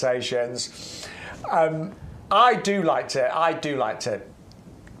start conversations. I do like to.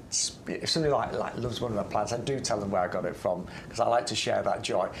 If somebody like loves one of my plants, I do tell them where I got it from because I like to share that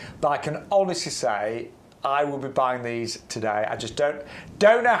joy. But I can honestly say, I will be buying these today. I just don't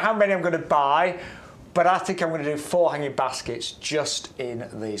know how many I'm going to buy, but I think I'm going to do 4 hanging baskets just in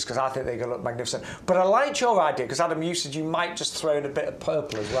these because I think they're going to look magnificent. But I liked your idea because, Adam, you said you might just throw in a bit of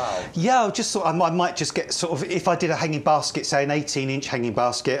purple as well. Yeah, I just thought I might just get sort of, if I did a hanging basket, say an 18-inch hanging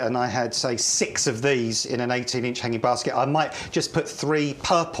basket, and I had, say, 6 of these in an 18-inch hanging basket, I might just put 3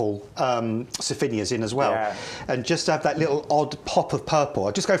 purple Sophinias in as well, and just have that little odd pop of purple.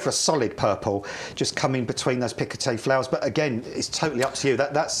 I'd just go for a solid purple, just come in between those Picotet flowers. But again, it's totally up to you.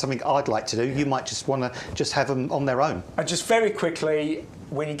 That's something I'd like to do. You might just want to just have them on their own. And just very quickly,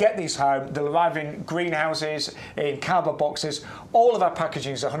 when you get these home, they'll arrive in greenhouses, in cardboard boxes. All of our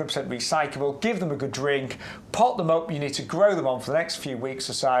packaging is 100% recyclable. Give them a good drink, pot them up. You need to grow them on for the next few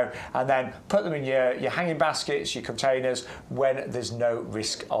weeks or so, and then put them in your hanging baskets, your containers, when there's no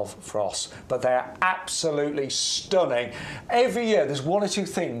risk of frost. But they're absolutely stunning. Every year, there's 1 or 2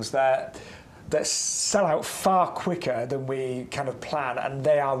 things that sell out far quicker than we kind of plan, and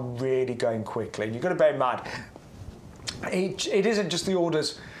they are really going quickly. And you've got to bear in mind, it isn't just the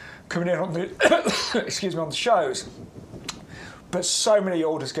orders coming in on the excuse me, on the shows, but so many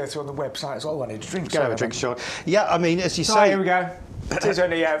orders go through on the website as well. Oh, I need a drink. Go have a drink, Shaun. Yeah, I mean, as you say... Here we go. It is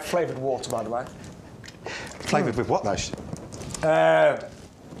only flavoured water, by the way. Flavoured with what, though?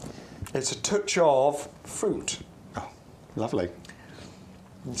 It's a touch of fruit. Oh, lovely.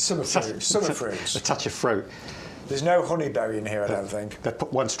 Summer fruits. A touch of fruit. There's no honeyberry in here, I don't think. They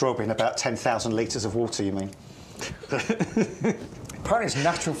put 1 strawberry in about 10,000 litres of water, you mean? Apparently it's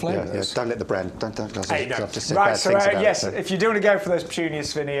natural flavours. Yeah, don't let the brand. Don't. Hey, no. I've just said right, bad so things about yes, it, so. If you do want to go for those Petunia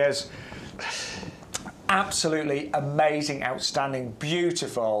Sophinas, absolutely amazing, outstanding,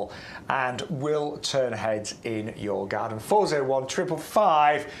 beautiful, and will turn heads in your garden. 401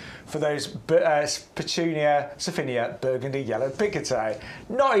 555 for those Petunia Sophinia Burgundy Yellow Picotet.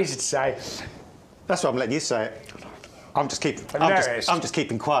 Not easy to say. That's why I'm letting you say it. I'm just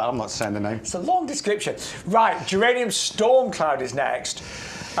keeping quiet. I'm not saying the name. It's a long description. Right, Geranium Storm Cloud is next.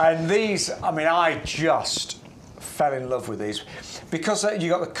 And these, I mean, I just fell in love with these because you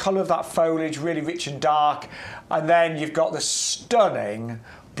got the colour of that foliage, really rich and dark, and then you've got the stunning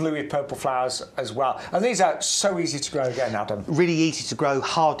bluey purple flowers as well. And these are so easy to grow again, Adam. Really easy to grow,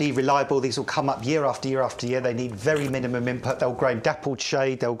 hardy, reliable. These will come up year after year after year. They need very minimum input. They'll grow in dappled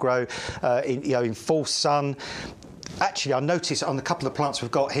shade. They'll grow in full sun. Actually, I noticed on a couple of plants we've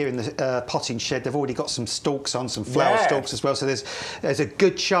got here in the potting shed, they've already got some stalks on, some flower stalks as well. So there's a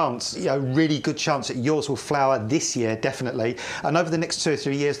good chance, really good chance that yours will flower this year, definitely. And over the next 2 or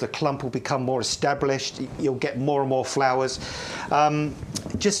 3 years, the clump will become more established. You'll get more and more flowers.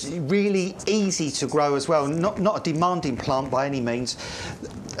 Just really easy to grow as well. Not a demanding plant by any means.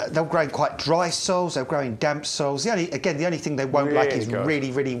 They'll grow in quite dry soils, they'll grow in damp soils. The only thing they won't like is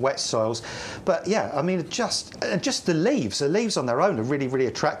really, really wet soils. But yeah, I mean, just the leaves on their own are really, really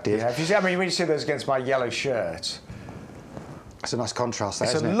attractive. Yeah, if you see, I mean, when you see those against my yellow shirt, it's a nice contrast there,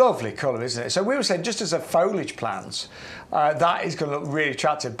 isn't it? It's a lovely colour, isn't it? So we were saying, just as a foliage plant, that is going to look really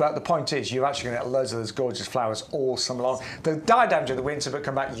attractive. But the point is, you're actually going to get loads of those gorgeous flowers all summer long. They'll die down during the winter, but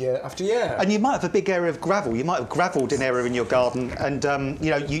come back year after year. And you might have a big area of gravel. You might have gravelled an area in your garden, and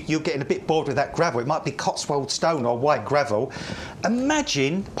you're getting a bit bored with that gravel. It might be Cotswold stone or white gravel.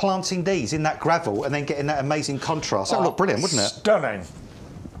 Imagine planting these in that gravel and then getting that amazing contrast. That would look brilliant, wouldn't it? Stunning.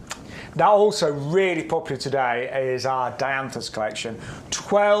 Now, also really popular today is our dianthus collection.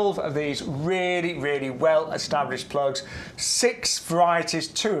 12 of these really, really well-established plugs, 6 varieties,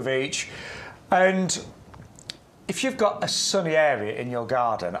 2 of each. And if you've got a sunny area in your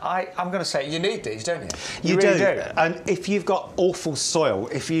garden, I'm going to say you need these, don't you? You really do. And if you've got awful soil,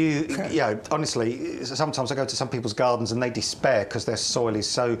 honestly, sometimes I go to some people's gardens and they despair because their soil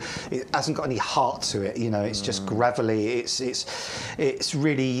is it hasn't got any heart to it. It's just gravelly. It's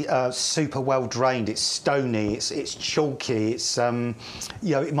really super well drained. It's stony. It's chalky. It's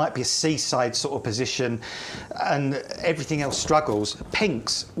it might be a seaside sort of position, and everything else struggles.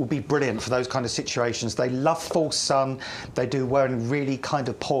 Pinks will be brilliant for those kind of situations. They love full sun. They do well in really kind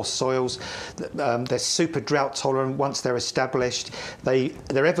of poor soils. They're super drought tolerant once they're established.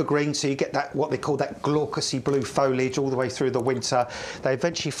 They're evergreen, so you get that what they call that glaucous blue foliage all the way through the winter. They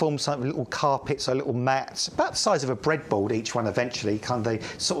eventually form some little carpets or little mats, about the size of a breadboard each one eventually. They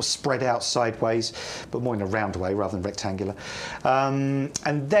sort of spread out sideways, but more in a round way rather than rectangular. And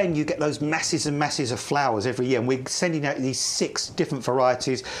then you get those masses and masses of flowers every year. And we're sending out these 6 different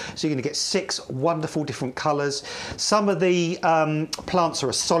varieties, so you're going to get 6 wonderful different colours. Some of the plants are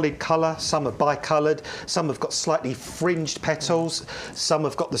a solid colour, some are bicoloured, some have got slightly fringed petals, some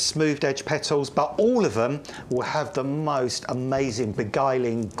have got the smoothed edge petals, but all of them will have the most amazing,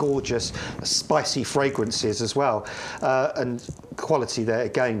 beguiling, gorgeous, spicy fragrances as well. And quality there,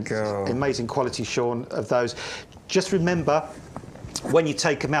 again, amazing quality, Shaun, of those. Just remember, when you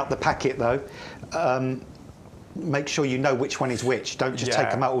take them out the packet though, make sure you know which one is which. Don't just take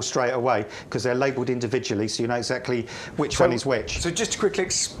them out all straight away, because they're labelled individually, so you know exactly which one is which. So just to quickly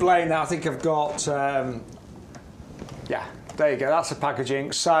explain that, I think I've got, there you go, that's the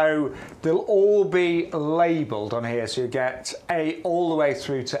packaging. So they'll all be labelled on here, so you get A all the way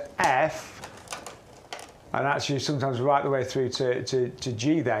through to F, and actually sometimes right the way through to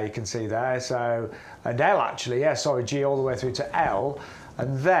G there, you can see there. So, and L actually, G all the way through to L,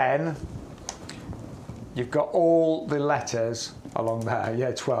 and then you've got all the letters along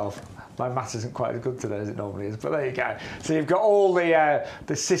there, 12. My maths isn't quite as good today as it normally is, but there you go. So you've got all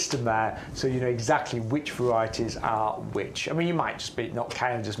the system there, so you know exactly which varieties are which. I mean, you might just not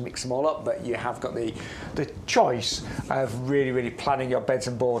care and just mix them all up, but you have got the choice of really, really planning your beds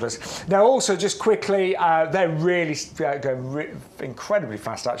and borders. Now, also, just quickly, they're really going incredibly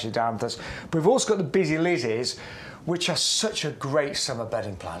fast, actually, dianthus. But we've also got the busy lizzies, which are such a great summer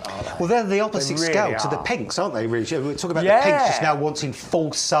bedding plant, aren't they? Well, they're the opposite scale to the pinks, aren't they, really? We're talking about the pinks just now wanting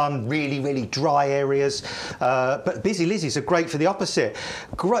full sun, really, really dry areas. But busy lizzies are great for the opposite.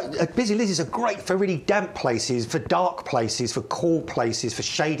 Busy lizzies are great for really damp places, for dark places, for cool places, for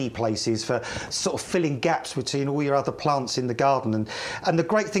shady places, for sort of filling gaps between all your other plants in the garden. And the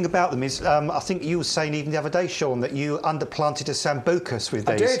great thing about them is, I think you were saying even the other day, Shaun, that you underplanted a sambucus with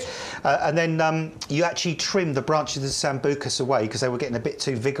these. I did. And then you actually trimmed the branches of the sambucus away because they were getting a bit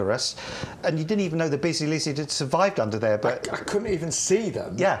too vigorous, and you didn't even know the busy lizard had survived under there. But I couldn't even see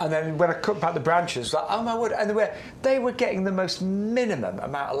them. Yeah. And then when I cut back the branches, like, oh my word, and they were getting the most minimum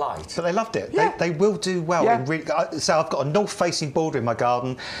amount of light. But they loved it. Yeah. They will do well. Yeah. So I've got a north-facing border in my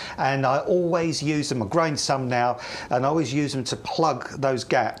garden, and I always use them. I'm growing some now, and I always use them to plug those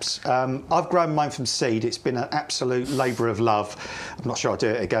gaps. I've grown mine from seed. It's been an absolute labour of love. I'm not sure I'll do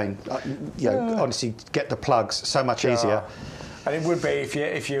it again. Honestly, get the plugs so much easier. And it would be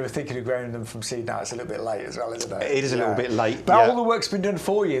if you were thinking of growing them from seed now. It's a little bit late as well, isn't it? It is a little bit late. But all the work's been done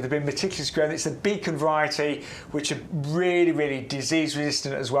for you. They've been meticulously grown. It's a Beacon variety, which are really, really disease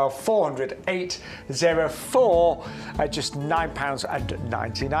resistant as well. 400 804 at just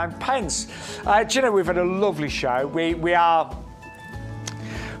 £9.99. Do you know, we've had a lovely show. We are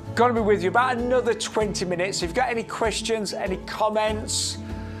going to be with you about another 20 minutes. If you've got any questions, any comments,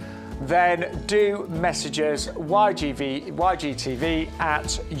 then do message us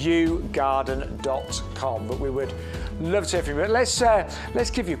ygtv@ugarden.com. But we would love to hear from you. But let's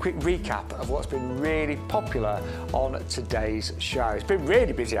give you a quick recap of what's been really popular on today's show. It's been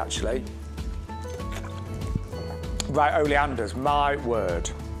really busy, actually. Right, oleanders, my word.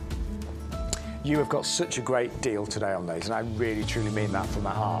 You have got such a great deal today on these, and I really, truly mean that from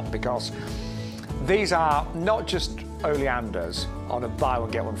my heart, because these are not just oleanders on a buy one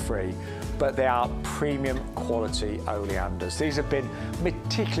get one free, but they are premium quality oleanders. These have been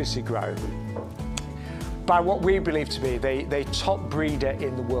meticulously grown by what we believe to be the top breeder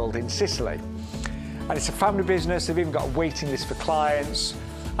in the world in Sicily. And it's a family business. They've even got a waiting list for clients,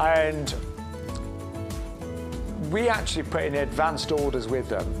 and we actually put in advanced orders with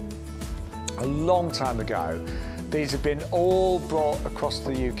them a long time ago. These have been all brought across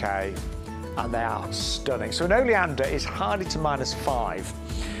the UK, and they are stunning. So an oleander is hardly to -5.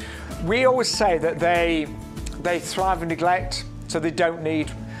 We always say that they thrive in neglect, so they don't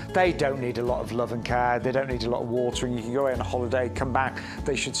need a lot of love and care. They don't need a lot of watering. You can go away on a holiday, come back,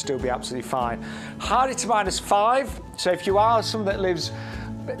 they should still be absolutely fine. Hardly to -5, so if you are someone that lives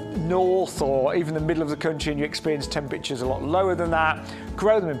north or even the middle of the country and you experience temperatures a lot lower than that,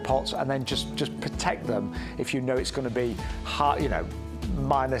 grow them in pots and then just protect them if you know it's going to be hard, you know,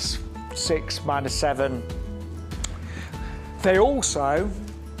 -6, -7. They also,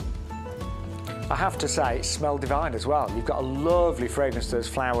 I have to say, smell divine as well. You've got a lovely fragrance to those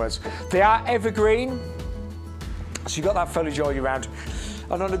flowers. They are evergreen, so you've got that foliage all year round.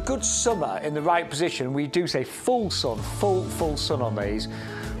 And on a good summer in the right position, we do say full sun, full sun on these,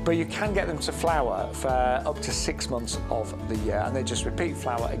 but you can get them to flower for up to 6 months of the year, and they just repeat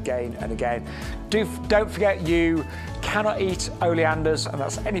flower again and again. Don't forget, you cannot eat oleanders, and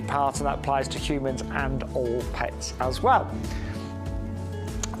that's any part, and that applies to humans and all pets as well.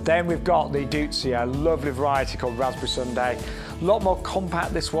 Then we've got the Deutzia, a lovely variety called Raspberry Sunday. A lot more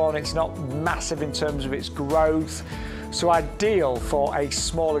compact, this one. It's not massive in terms of its growth, so ideal for a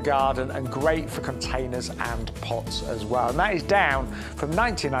smaller garden and great for containers and pots as well. And that is down from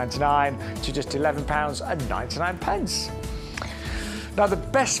 £19.99 to just £11.99. Now, the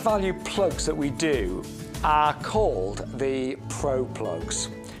best value plugs that we do are called the Pro Plugs.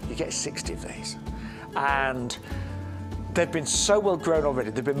 You get 60 of these, and they've been so well grown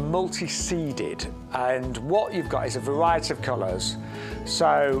already. They've been multi-seeded, and what you've got is a variety of colours.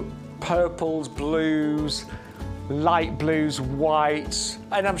 So purples, blues, light blues, whites,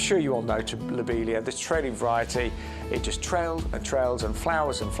 and I'm sure you all know lobelia, this trailing variety. It just trails and trails and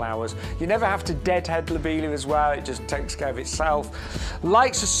flowers and flowers. You never have to deadhead lobelia as well. It just takes care of itself.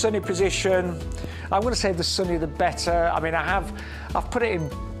 Likes a sunny position. I'm going to say the sunnier the better. I mean, I've put it in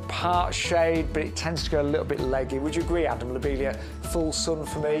part shade, but it tends to go a little bit leggy. Would you agree, Adam? Lobelia, full sun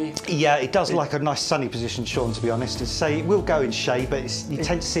for me? Yeah, it does like a nice sunny position, Shaun, to be honest. To say it will go in shade, but you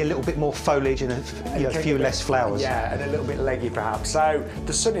tend to see a little bit more foliage and a few less flowers. Yeah, and a little bit leggy perhaps. So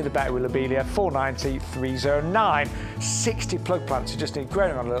the sunnier the better with lobelia. 490 309. 60 plug plants. You just need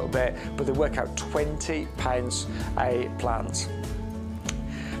growing on a little bit, but they work out £20 a plant.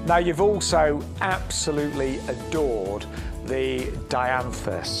 Now, you've also absolutely adored the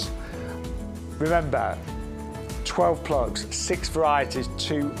Dianthus. Remember, 12 plugs, 6 varieties,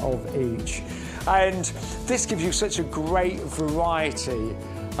 2 of each. And this gives you such a great variety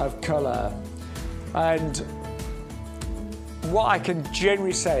of colour. And what I can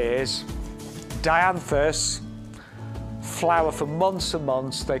generally say is Dianthus flower for months and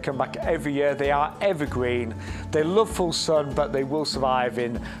months. They come back every year. They are evergreen. They love full sun, but they will survive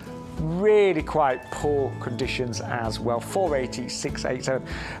in really quite poor conditions as well. 480, 687.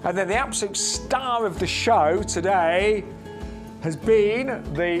 And then the absolute star of the show today has been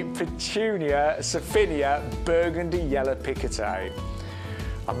the Petunia Sophinia Burgundy Yellow Picotet.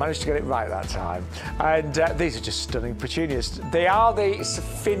 I managed to get it right that time. And these are just stunning petunias. They are the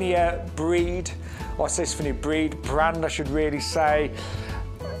Sophinia breed, or Sophinia breed brand, I should really say.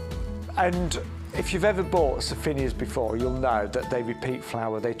 And if you've ever bought Sophinias before, you'll know that they repeat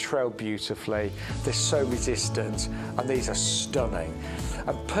flower, they trail beautifully, they're so resistant, and these are stunning.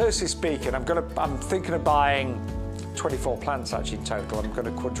 And personally speaking, I'm thinking of buying 24 plants actually in total. I'm going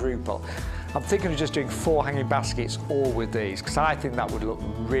to quadruple. I'm thinking of just doing 4 hanging baskets all with these, because I think that would look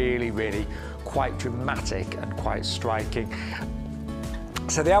really, really quite dramatic and quite striking.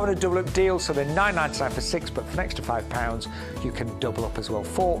 So they're having a double up deal, so they're £9.99 for 6, but for an extra £5 you can double up as well.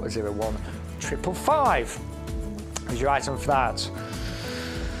 401 555 is your item for that.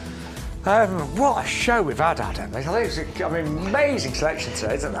 What a show we've had, Adam. I think it's amazing selection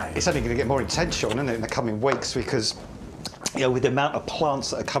today, isn't it? It's only going to get more intense, Shaun, isn't it, in the coming weeks, because with the amount of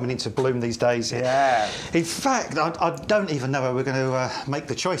plants that are coming into bloom these days. Yeah. In fact, I don't even know how we're going to make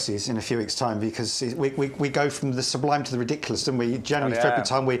the choices in a few weeks' time, because we go from the sublime to the ridiculous, and we January, February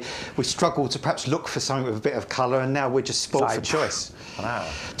time we struggle to perhaps look for something with a bit of colour, and now we're just spoilt for choice. I know.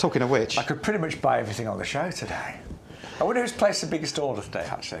 Talking of which, I could pretty much buy everything on the show today. I wonder who's placed the biggest order today,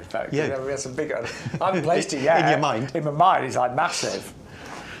 actually. Yeah. We had some big. I haven't placed it yet. In your mind? In my mind, it's like massive.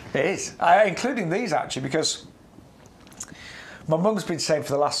 It is, including these actually, because my mum's been saying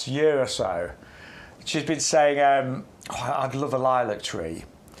for the last year or so, she's been saying, I'd love a lilac tree,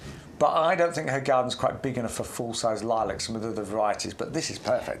 but I don't think her garden's quite big enough for full-size lilacs, some of the other varieties, but this is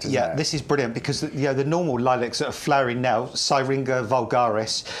perfect, isn't it? Yeah, this is brilliant, because the normal lilacs that are flowering now, Syringa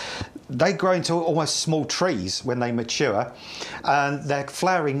vulgaris, they grow into almost small trees when they mature, and they're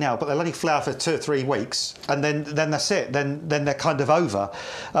flowering now, but they'll only flower for 2 or 3 weeks, and then that's it. Then they're kind of over.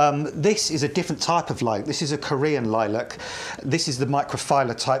 This is a different type of lilac. This is a Korean lilac. This is the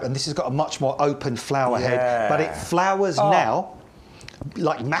microphylla type, and this has got a much more open flower head, but it flowers now.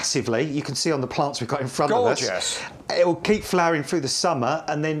 Like massively, you can see on the plants we've got in front of us. It will keep flowering through the summer,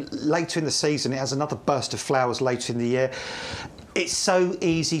 and then later in the season it has another burst of flowers later in the year. It's so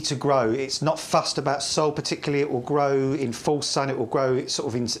easy to grow. It's not fussed about soil particularly. It will grow in full sun. It will grow sort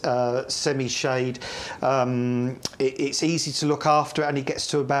of in semi-shade. It's easy to look after, and it gets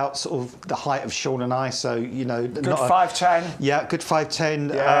to about sort of the height of Shaun and I. So good 5'10". Yeah, good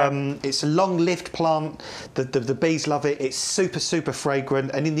 5'10". Yeah. It's a long-lived plant. The bees love it. It's super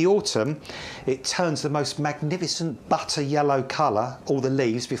fragrant, and in the autumn, it turns the most magnificent butter yellow colour. All the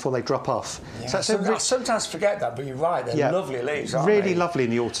leaves before they drop off. Yeah. So I sometimes forget that, but you're right. They're lovely leaves. Really lovely in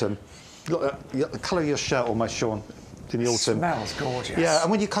the autumn. Look at the colour of your shirt almost, Shaun, in the autumn. Smells gorgeous. Yeah,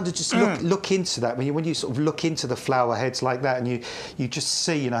 and when you kind of just look into that, when you sort of look into the flower heads like that, and you just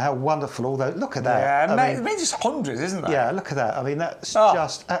see, how wonderful all those. Look at that. Yeah, it means it's hundreds, isn't it? Yeah, look at that. I mean, that's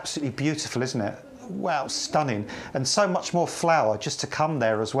just absolutely beautiful, isn't it? Wow, stunning. And so much more flower just to come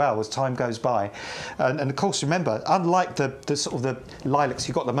there as well as time goes by. And of course, remember, unlike the sort of the lilacs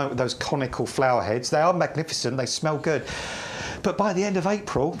you've got at the moment with those conical flower heads, they are magnificent, they smell good. But by the end of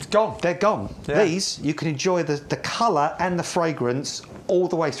April, they're gone. Yeah. These, you can enjoy the colour and the fragrance all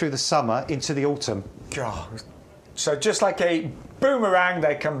the way through the summer into the autumn. God. So just like a boomerang,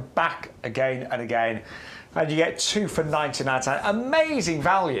 they come back again and again. And you get 2 for 99 cents. Amazing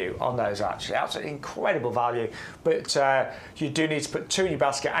value on those, actually. Absolutely incredible value. But you do need to put 2 in your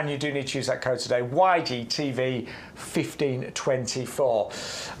basket, and you do need to use that code today,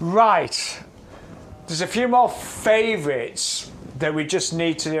 YGTV1524. Right. There's a few more favourites that we just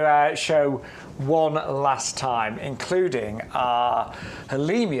need to show one last time, including our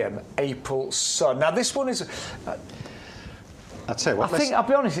Helenium April Sun. Now, this one is... I'll tell you what, I'll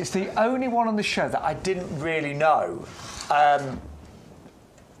be honest, it's the only one on the show that I didn't really know,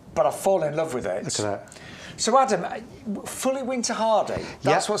 but I've fallen in love with it. Look at that. So, Adam, fully winter hardy,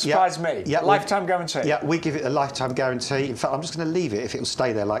 that's what surprised me. Yeah, lifetime guarantee. Yeah, we give it a lifetime guarantee. In fact, I'm just going to leave it if it will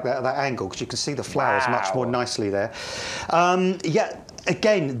stay there like that at that angle, because you can see the flowers much more nicely there.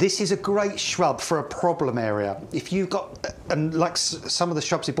 Again, this is a great shrub for a problem area. If you've got, and like some of the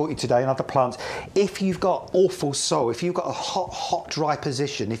shrubs we brought you today and other plants, if you've got awful soil, if you've got a hot, dry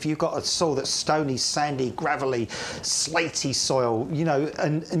position, if you've got a soil that's stony, sandy, gravelly, slaty soil,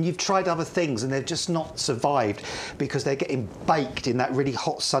 and you've tried other things and they've just not survived because they're getting baked in that really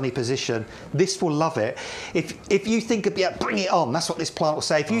hot, sunny position, this will love it. If you think of, bring it on, that's what this plant will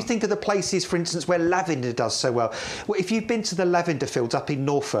say. If you think of the places, for instance, where lavender does so well, if you've been to the lavender fields up in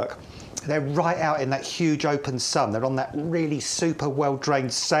Norfolk, they're right out in that huge open sun. They're on that really super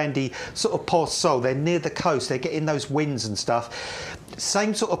well-drained, sandy, sort of poor soil. They're near the coast. They're getting those winds and stuff.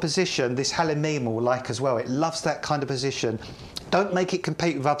 Same sort of position this Helenium will like as well. It loves that kind of position. Don't make it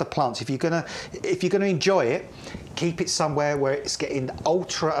compete with other plants. If you're gonna enjoy it, keep it somewhere where it's getting the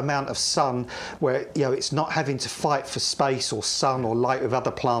ultra amount of sun, where it's not having to fight for space or sun or light with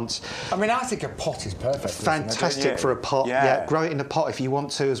other plants. I mean, I think a pot is perfect. Fantastic for a pot. Yeah, grow it in a pot if you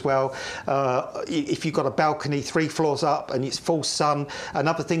want to as well. If you've got a balcony 3 floors up and it's full sun, and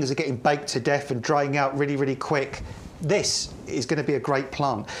other things are getting baked to death and drying out really, really quick, this is going to be a great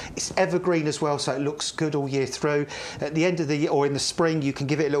plant. It's evergreen as well, so it looks good all year through. At the end of the year or in the spring, you can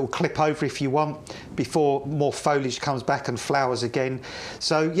give it a little clip over if you want before more foliage comes back and flowers again.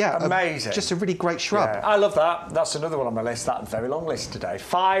 So yeah, amazing. Just a really great shrub. Yeah, I love that. That's another one on my list. That very long list today.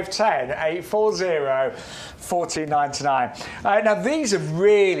 510 840 1499. Now these have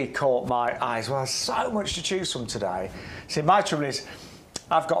really caught my eyes. Well, there's so much to choose from today. See, my trouble is,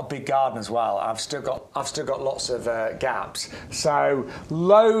 I've got a big garden as well. I've still got lots of gaps. So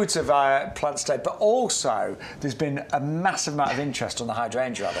loads of plants today, but also there's been a massive amount of interest on the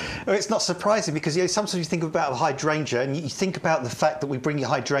hydrangea, Adam. Well, it's not surprising because sometimes you think about a hydrangea and you think about the fact that we bring you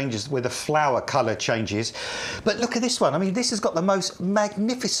hydrangeas where the flower colour changes. But look at this one. I mean, this has got the most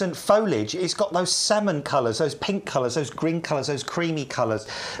magnificent foliage. It's got those salmon colours, those pink colours, those green colours, those creamy colours.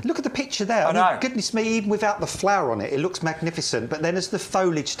 Look at the picture there. I mean, goodness me, even without the flower on it, it looks magnificent. But then as the foliage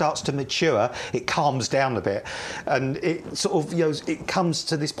starts to mature, it calms down a bit, and it sort of, it comes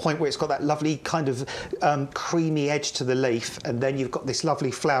to this point where it's got that lovely kind of creamy edge to the leaf, and then you've got this lovely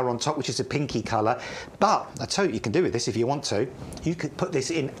flower on top, which is a pinky colour. But I tell you what you can do with this if you want to. You could put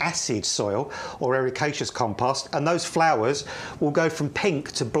this in acid soil or ericaceous compost, and those flowers will go from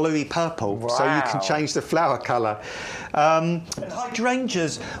pink to bluey purple. Wow. So you can change the flower colour.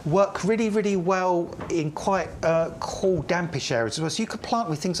 Hydrangeas work really, really well in quite cool, dampish areas as well. So you could plant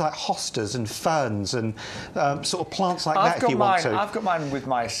with things like hostas and ferns and sort of plants like that if you want to. I've got mine with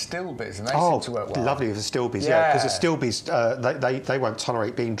my stilbes, and they seem to work well. Lovely with the stilbes, yeah, because the stilbes they won't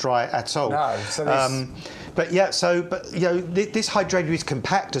tolerate being dry at all. No, so this hydrangea is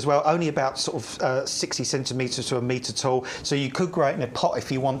compact as well, only about sort of 60 centimetres to a metre tall. So you could grow it in a pot if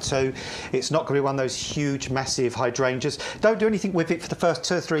you want to. It's not going to be one of those huge, massive hydrangeas. Don't do anything with it for the first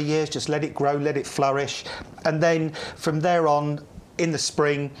 2 or 3 years. Just let it grow, let it flourish, and then from there on, in the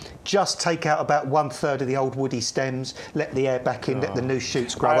spring, just take out about 1/3 of the old woody stems, let the air back in, let the new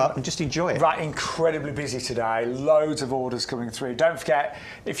shoots grow up, and just enjoy it. Right, incredibly busy today. Loads of orders coming through. Don't forget,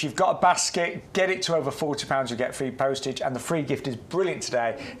 if you've got a basket, get it to over £40, you get free postage, and the free gift is brilliant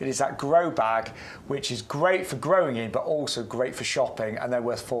today. It is that grow bag, which is great for growing in, but also great for shopping, and they're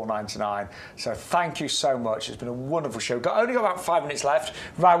worth £4.99. So thank you so much. It's been a wonderful show. Only got about 5 minutes left.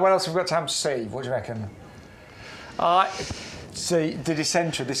 Right, what else have we got time to see? What do you reckon? See, the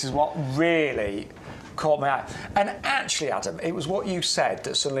Descentra, this is what really caught my eye. And actually, Adam, it was what you said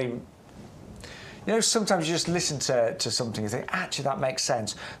that suddenly, sometimes you just listen to something and think, actually, that makes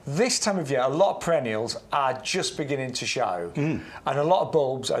sense. This time of year, a lot of perennials are just beginning to show. And a lot of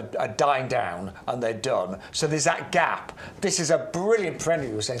bulbs are dying down and they're done. So there's that gap. This is a brilliant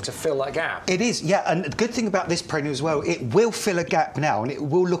perennial, you're saying, to fill that gap. It is, yeah. And the good thing about this perennial as well, it will fill a gap now and it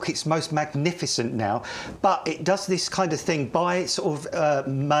will look its most magnificent now. But it does this kind of thing by sort of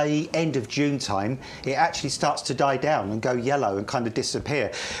May, end of June time, it actually starts to die down and go yellow and kind of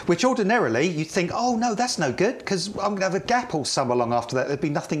disappear, which ordinarily you'd think, oh no, that's no good, because I'm going to have a gap all summer long after that. There'd be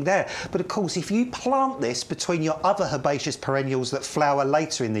nothing there. But of course, if you plant this between your other herbaceous perennials that flower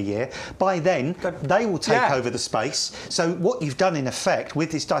later in the year, by then they will take over the space. So what you've done in effect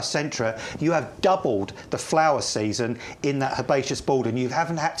with this Descentra, you have doubled the flower season in that herbaceous border, and you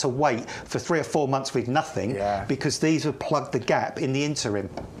haven't had to wait for 3 or 4 months with nothing because these have plugged the gap in the interim.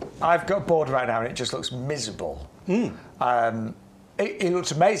 I've got a border right now and it just looks miserable. It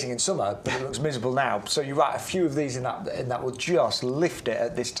looks amazing in summer, but it looks miserable now. So you're right, a few of these in that will just lift it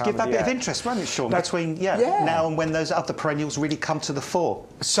at this time of the year. Give that bit of interest, won't it, Shaun, between now and when those other perennials really come to the fore.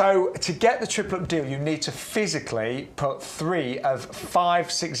 So to get the triplet deal, you need to physically put 3 of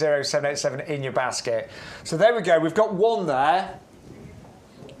 560787 in your basket. So there we go, we've got 1 there.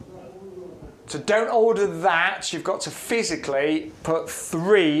 So don't order that, you've got to physically put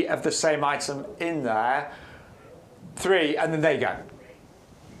 3 of the same item in there. 3, and then there you go.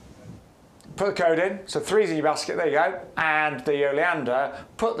 Put the code in, so 3's in your basket, there you go, and the oleander,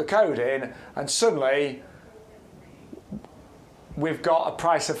 put the code in, and suddenly we've got a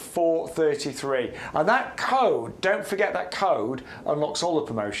price of $4.33. And that code, don't forget that code unlocks all the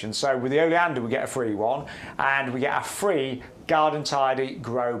promotions. So with the oleander, we get a free one, and we get a free Garden Tidy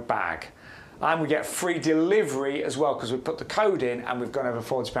grow bag. And we get free delivery as well, because we put the code in and we've gone over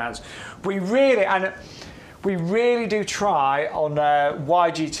 £40. We really do try on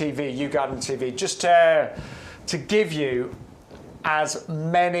YGTV, You Garden TV, just to give you as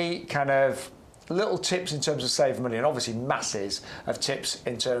many kind of little tips in terms of saving money, and obviously masses of tips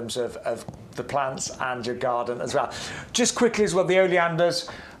in terms of the plants and your garden as well. Just quickly as well, the oleanders,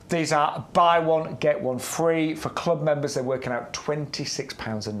 These are buy one, get one free. For club members, they're working out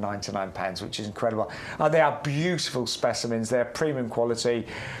 £26.99, which is incredible. And they are beautiful specimens. They're premium quality,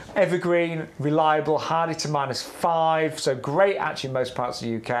 evergreen, reliable, hardy to -5. So great actually in most parts of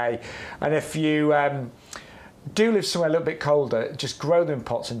the UK. And if you do live somewhere a little bit colder, just grow them in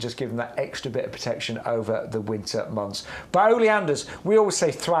pots and just give them that extra bit of protection over the winter months. But oleanders, we always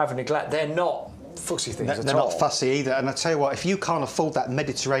say thrive and neglect. They're not fussy things at all. They're not fussy either. And I tell you what, if you can't afford that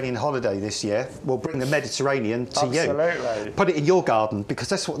Mediterranean holiday this year, we'll bring the Mediterranean to you. Absolutely. Put it in your garden, because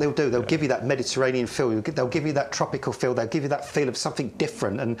that's what they'll do. They'll give you that Mediterranean feel. They'll give you that tropical feel. They'll give you that feel of something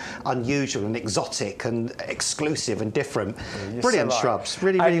different and unusual and exotic and exclusive and different. Brilliant shrubs.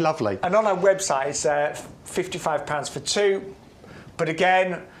 Really, really lovely. And on our website, it's £55 for 2. But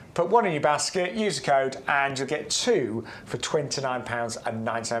again, put 1 in your basket, use the code, and you'll get 2 for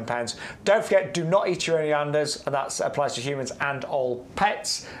 £29.99. Don't forget, do not eat your oleanders, and that applies to humans and all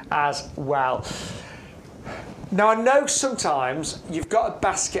pets as well. Now, I know sometimes you've got a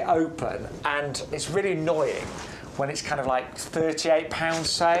basket open, and it's really annoying when it's kind of like £38,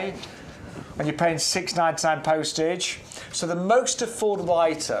 say, and you're paying £6.99 postage. So the most affordable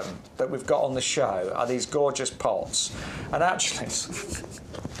item that we've got on the show are these gorgeous pots, and actually.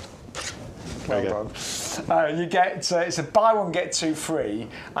 You get it's a buy one get 2 free,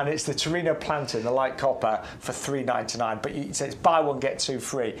 and it's the Torino Plantain, the light copper, for £3.99. But it's buy one get 2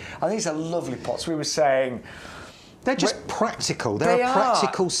 free, and these are lovely pots. We were saying. They're just practical. They're a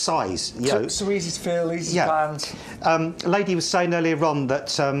practical size. So easy to fill, easy to plant. A lady was saying earlier on that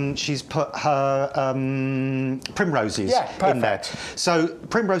she's put her primroses in there. So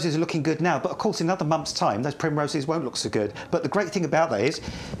primroses are looking good now, but of course in another month's time those primroses won't look so good. But the great thing about that is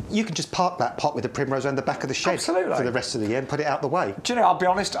you can just park that pot with the primrose around the back of the shed for the rest of the year and put it out the way. Do you know, I'll be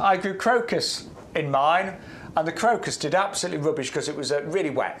honest, I grew crocus in mine. And the crocus did absolutely rubbish because it was really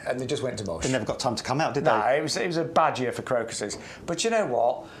wet and they just went to mush. They never got time to come out, did they? No, it was a bad year for crocuses. But you know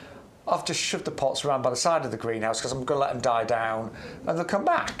what? I've just shoved the pots around by the side of the greenhouse because I'm going to let them die down and they'll come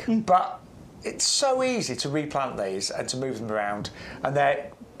back. But it's so easy to replant these and to move them around. And they're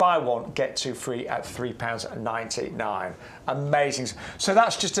buy one, get 2 free at £3.99. Amazing. So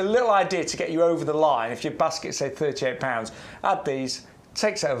that's just a little idea to get you over the line. If your basket, say, £38, add these.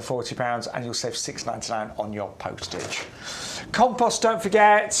 Takes it over £40 and you'll save £6.99 on your postage. Compost, don't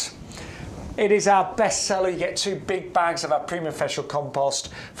forget, it is our best seller. You get 2 big bags of our premium official compost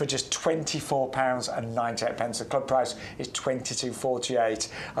for just £24.98. The club price is £22.48,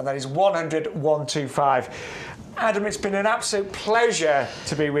 and that is 100,125. Adam, it's been an absolute pleasure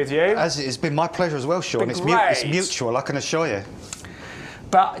to be with you. As it's been my pleasure as well, Shaun. It's mutual, I can assure you.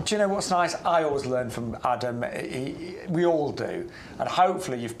 But do you know what's nice? I always learn from Adam. We all do. And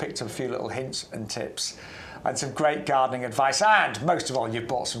hopefully you've picked up a few little hints and tips and some great gardening advice. And most of all, you've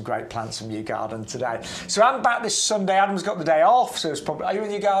bought some great plants from your garden today. So I'm back this Sunday. Adam's got the day off. So it's probably. Are you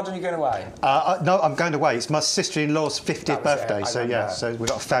in your garden? Are you going away? No, I'm going away. It's my sister-in-law's 50th birthday. So we've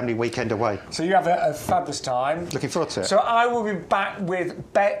got a family weekend away. So you have a fabulous time. Looking forward to it. So I will be back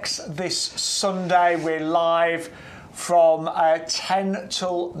with Bex this Sunday. We're live from 10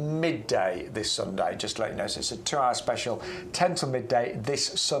 till midday this Sunday, just to let you know. So it's a 2-hour special, 10 till midday this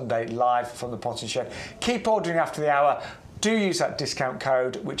Sunday, live from the Potting Shed. Keep ordering after the hour. Do use that discount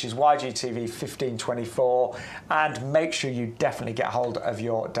code, which is YGTV1524, and make sure you definitely get hold of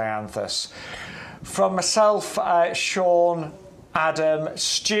your dianthus. From myself, Shaun, Adam,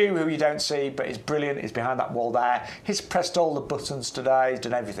 Stu, who you don't see but is brilliant, is behind that wall there. He's pressed all the buttons today, he's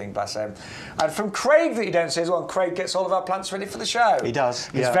done everything, bless him. And from Craig, that you don't see as well, and Craig gets all of our plants ready for the show. He does.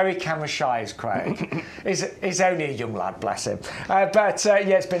 He's very camera shy, is Craig. he's only a young lad, bless him. But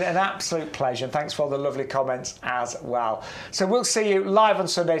it's been an absolute pleasure, and thanks for all the lovely comments as well. So we'll see you live on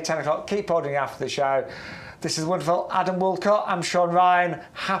Sunday, 10 o'clock. Keep ordering after the show. This is wonderful. Adam Woolcott, I'm Shaun Ryan.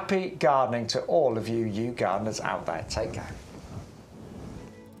 Happy gardening to all of you gardeners out there. Take care.